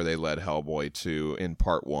ruins where they led Hellboy to in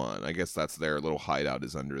part 1. I guess that's their little hideout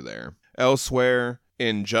is under there. Elsewhere,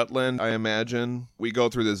 in Jutland, I imagine, we go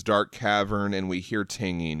through this dark cavern and we hear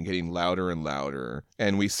tinging, getting louder and louder.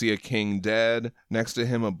 And we see a king dead, next to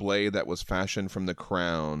him a blade that was fashioned from the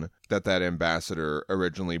crown that ambassador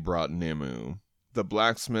originally brought Nimue. The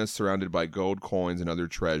blacksmith, surrounded by gold coins and other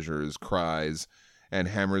treasures, cries and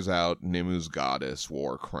hammers out Nimue's goddess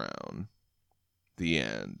war crown. The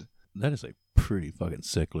end. That is a pretty fucking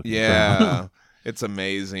sick looking crown. It's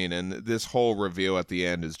amazing, and this whole reveal at the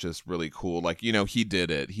end is just really cool. Like, he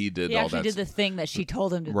did it. He actually did the thing that she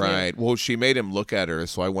told him to do. Right. Well, she made him look at her,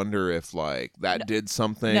 so I wonder if, that did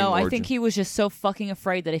something. No, I think he was just so fucking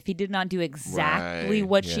afraid that if he did not do exactly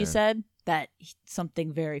what she said, that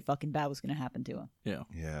something very fucking bad was going to happen to him. Yeah.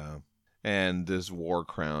 Yeah. And this war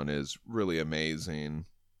crown is really amazing.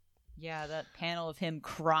 Yeah, that panel of him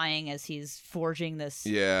crying as he's forging this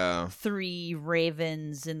 3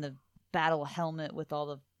 ravens in the battle helmet with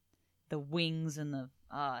all the wings and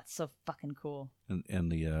it's so fucking cool.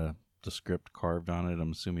 And the script carved on it,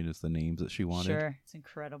 I'm assuming it's the names that she wanted. Sure, it's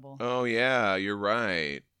incredible. Oh yeah, you're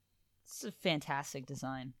right. It's a fantastic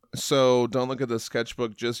design. So don't look at the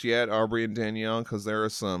sketchbook just yet, Aubrey and Danielle, because there are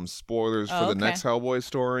some spoilers for the next Hellboy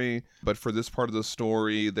story. But for this part of the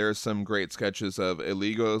story, there's some great sketches of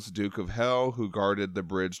Eligos, Duke of Hell, who guarded the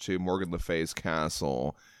bridge to Morgan Le Fay's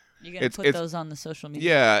castle. You're going to put those on the social media?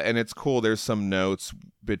 Yeah, and it's cool. There's some notes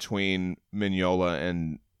between Mignola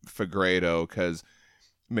and Fegredo, because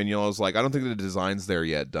Mignola's like, I don't think the design's there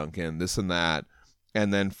yet, Duncan, this and that.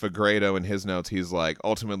 And then Fegredo in his notes, he's like,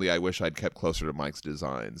 ultimately, I wish I'd kept closer to Mike's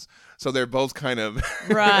designs. So they're both kind of...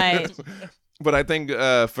 Right. But I think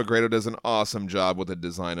Fegredo does an awesome job with the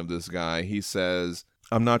design of this guy. He says,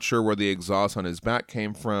 I'm not sure where the exhaust on his back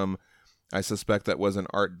came from. I suspect that was an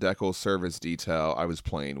Art Deco service detail I was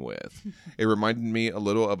playing with. It reminded me a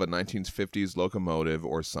little of a 1950s locomotive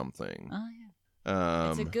or something. Oh, yeah.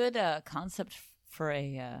 It's a good concept for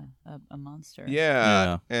a monster.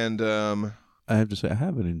 Yeah. And I have to say, I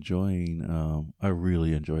have been enjoying. I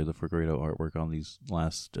really enjoy the Fegredo artwork on these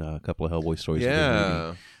last couple of Hellboy stories.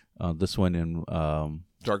 yeah. This one in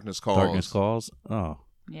Darkness Calls. Darkness Calls. Oh,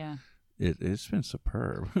 Yeah. it's been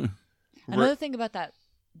superb. Another thing about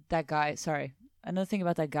that guy. Sorry. Another thing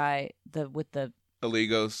about that guy. With the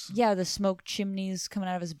Eligos. smoke chimneys coming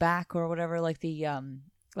out of his back or whatever. Like the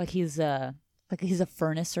like he's a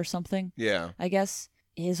furnace or something. Yeah. I guess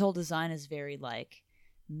his whole design is very like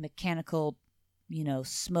mechanical,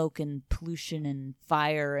 smoke and pollution and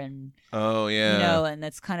fire and Oh, yeah. and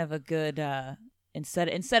that's kind of a good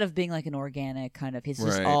instead of being like an organic kind of, he's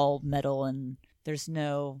just Right. all metal and there's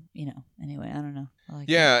no, anyway, I don't know. I like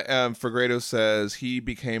that. Yeah. Fegredo says he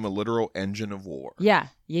became a literal engine of war. Yeah.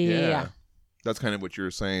 That's kind of what you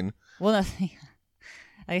were saying. Well, no,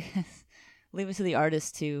 I guess leave it to the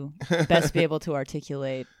artist to best be able to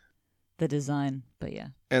articulate the design, but yeah.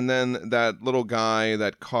 And then that little guy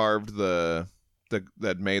that carved that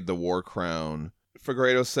made the war crown.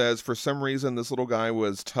 Fegredo says, for some reason, this little guy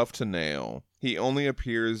was tough to nail. He only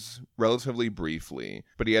appears relatively briefly,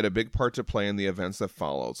 but he had a big part to play in the events that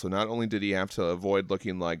followed. So not only did he have to avoid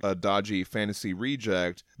looking like a dodgy fantasy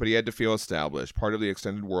reject, but he had to feel established, part of the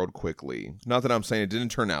extended world quickly. Not that I'm saying it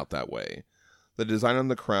didn't turn out that way. The design on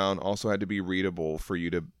the crown also had to be readable for you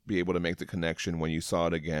to be able to make the connection when you saw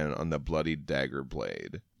it again on the bloody dagger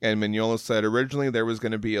blade. And Mignola said originally there was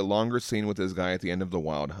going to be a longer scene with this guy at the end of the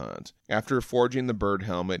Wild Hunt. After forging the bird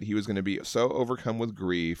helmet, he was going to be so overcome with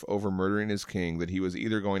grief over murdering his king that he was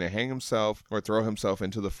either going to hang himself or throw himself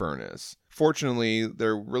into the furnace. Fortunately,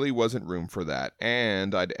 there really wasn't room for that,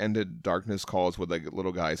 and I'd ended Darkness Calls with a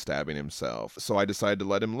little guy stabbing himself, so I decided to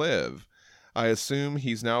let him live. I assume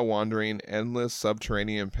he's now wandering endless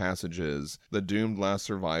subterranean passages, the doomed last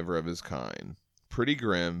survivor of his kind. Pretty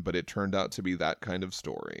grim, but it turned out to be that kind of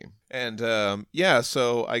story. And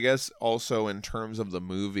so I guess also in terms of the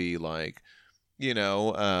movie, like,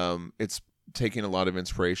 it's taking a lot of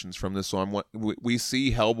inspirations from this. So we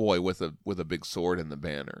see Hellboy with a big sword in the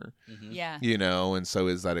banner. Mm-hmm. Yeah. And so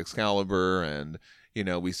is that Excalibur, and we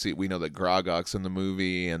know that Grogok's in the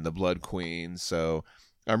movie and the Blood Queen. So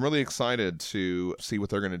I'm really excited to see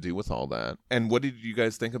what they're going to do with all that. And what did you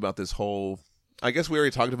guys think about this whole, I guess we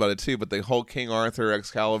already talked about it too, but the whole King Arthur,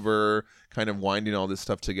 Excalibur, kind of winding all this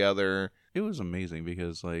stuff together? It was amazing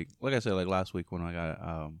because, like I said, like last week when I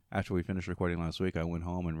got after we finished recording last week, I went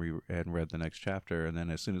home and read the next chapter, and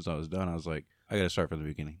then as soon as I was done, I was like, I got to start from the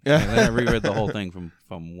beginning. And then I reread the whole thing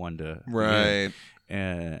from one to right,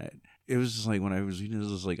 and it was just like when I was reading this,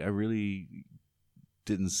 it was like I really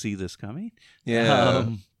didn't see this coming. Yeah,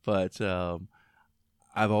 but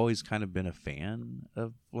I've always kind of been a fan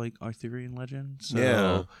of like Arthurian legend. So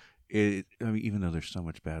yeah. Even though there's so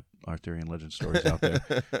much bad Arthurian legend stories out there,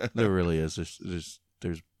 there really is.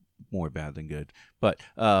 There's more bad than good. But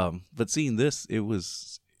seeing this, it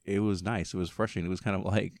was nice. It was refreshing. It was kind of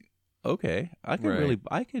like, okay, I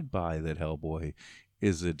could buy that Hellboy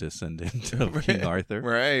is a descendant of King Arthur.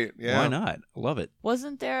 Right. Yeah. Why not? Love it.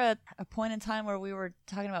 Wasn't there a point in time where we were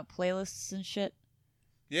talking about playlists and shit?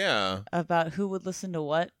 Yeah. About who would listen to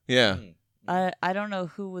what? Yeah. I don't know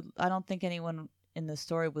who would. I don't think anyone in the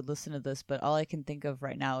story would listen to this, but all I can think of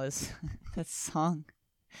right now is that song.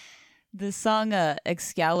 The song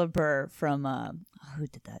Excalibur from who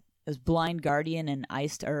did that? It was Blind Guardian and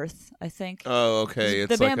Iced Earth, I think. Oh, okay. It's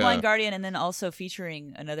the band Blind Guardian, and then also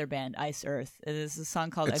featuring another band, Iced Earth. It is a song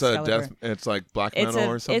called Excalibur. It's like black metal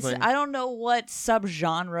or something. I don't know what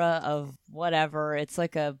subgenre of whatever. It's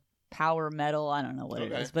like a power metal. I don't know what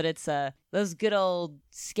it is, but it's those good old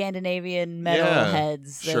Scandinavian metal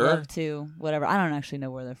heads. They love to whatever. I don't actually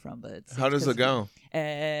know where they're from, but how does it go?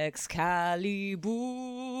 Excalibur,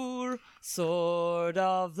 sword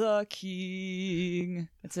of the king.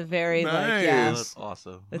 It's a very nice. That's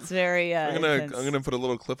awesome. It's very. I'm gonna put a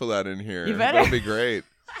little clip of that in here. You better. That'd be great.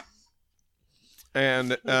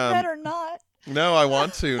 And better not. No, I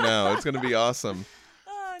want to now. It's gonna be awesome.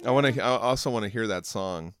 Oh, no. I also want to hear that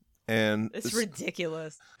song. And it's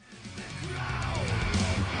ridiculous.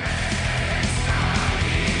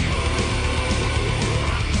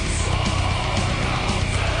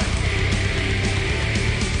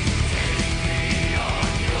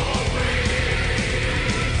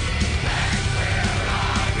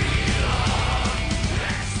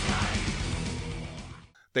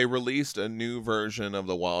 They released a new version of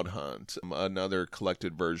The Wild Hunt, another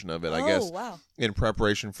collected version of it, I guess. Wow. In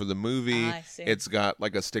preparation for the movie. I see. It's got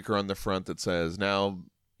like a sticker on the front that says, now,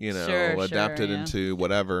 Sure, adapted yeah. into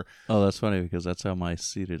whatever. Oh, that's funny because that's how my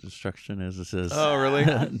Seed of Destruction is. It says, Oh, really?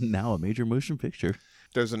 now a major motion picture.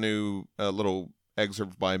 There's a new little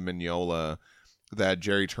excerpt by Mignola that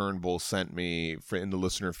Jerry Turnbull sent me in the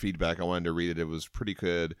listener feedback. I wanted to read it. It was pretty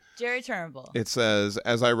good. Jerry Turnbull. It says,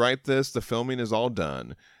 as I write this, the filming is all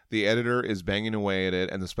done. The editor is banging away at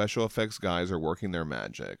it, and the special effects guys are working their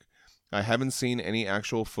magic. I haven't seen any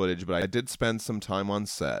actual footage, but I did spend some time on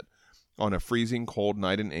set. On a freezing cold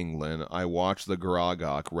night in England, I watched the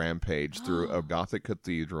Garagok rampage through a Gothic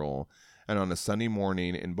cathedral, and on a sunny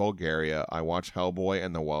morning in Bulgaria, I watched Hellboy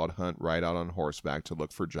and the Wild Hunt ride out on horseback to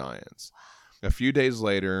look for giants. A few days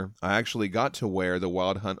later, I actually got to wear the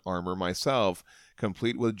Wild Hunt armor myself,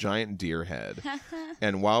 complete with giant deer head.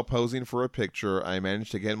 And while posing for a picture, I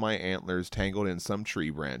managed to get my antlers tangled in some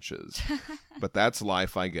tree branches. But that's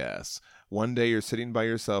life, I guess. One day you're sitting by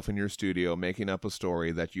yourself in your studio making up a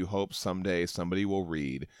story that you hope someday somebody will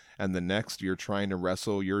read, and the next you're trying to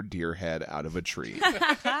wrestle your deer head out of a tree.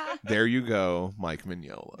 There you go, Mike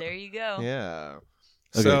Mignola. There you go. Yeah.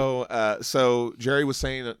 Okay. So Jerry was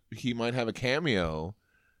saying that he might have a cameo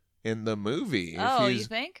in the movie. Oh, you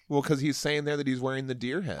think? Well, because he's saying there that he's wearing the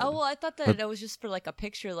deer head. Oh, well, I thought that it was just for like a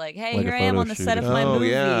picture, like, hey, Like a here I am photo on the shoot. set of my Oh, movie.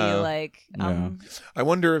 yeah. Like, I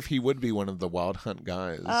wonder if he would be one of the Wild Hunt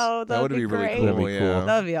guys. Oh, that would that'd be be really great. cool. That'd be yeah. cool.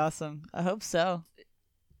 that would be awesome. I hope so.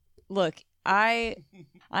 Look, I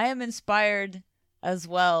am inspired as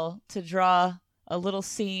well to draw a little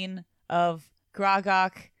scene of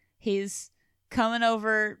Grogok. He's coming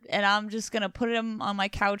over, and I'm just going to put him on my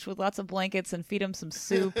couch with lots of blankets and feed him some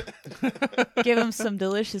soup. Give him some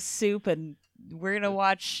delicious soup, and we're going to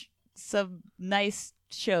watch some nice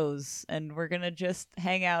shows, and we're going to just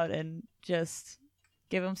hang out and just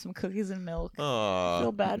give him some cookies and milk. Aw.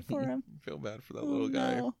 Feel bad for him. Feel bad for that little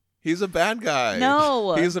guy. No. He's a bad guy.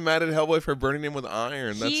 No. He's mad at Hellboy for burning him with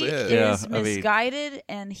iron. That's he it. Yeah, is I mean- misguided,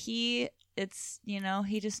 and he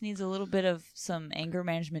just needs a little bit of some anger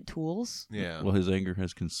management tools. Yeah. Well, his anger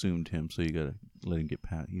has consumed him, so you gotta let him get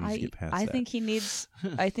past. He needs to get past I that. think he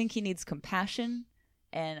needs compassion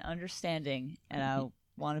and understanding, and I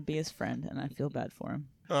want to be his friend, and I feel bad for him.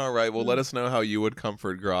 All right. Well, let us know how you would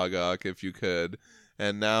comfort Grogok if you could.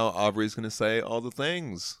 And now Aubrey's going to say all the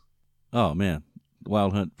things. Oh man,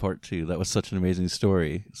 Wild Hunt Part 2. That was such an amazing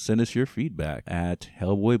story. Send us your feedback at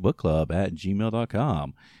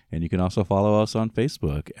hellboybookclub@gmail.com. And you can also follow us on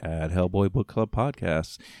Facebook at Hellboy Book Club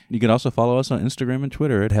Podcasts. You can also follow us on Instagram and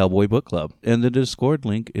Twitter at Hellboy Book Club. And the Discord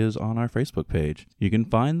link is on our Facebook page. You can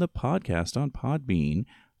find the podcast on Podbean,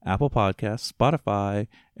 Apple Podcasts, Spotify,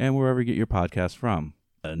 and wherever you get your podcasts from.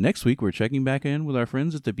 Next week, we're checking back in with our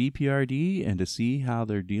friends at the BPRD and to see how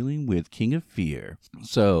they're dealing with King of Fear.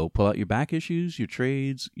 So pull out your back issues, your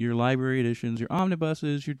trades, your library editions, your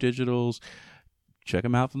omnibuses, your digitals. Check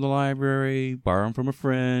them out from the library, borrow them from a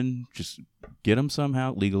friend, just get them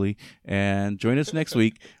somehow legally, and join us next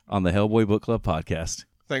week on the Hellboy Book Club podcast.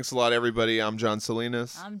 Thanks a lot, everybody. I'm John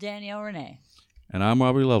Salinas. I'm Danielle Renee. And I'm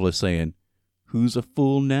Aubrey Lovelace saying, who's a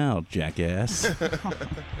fool now, jackass?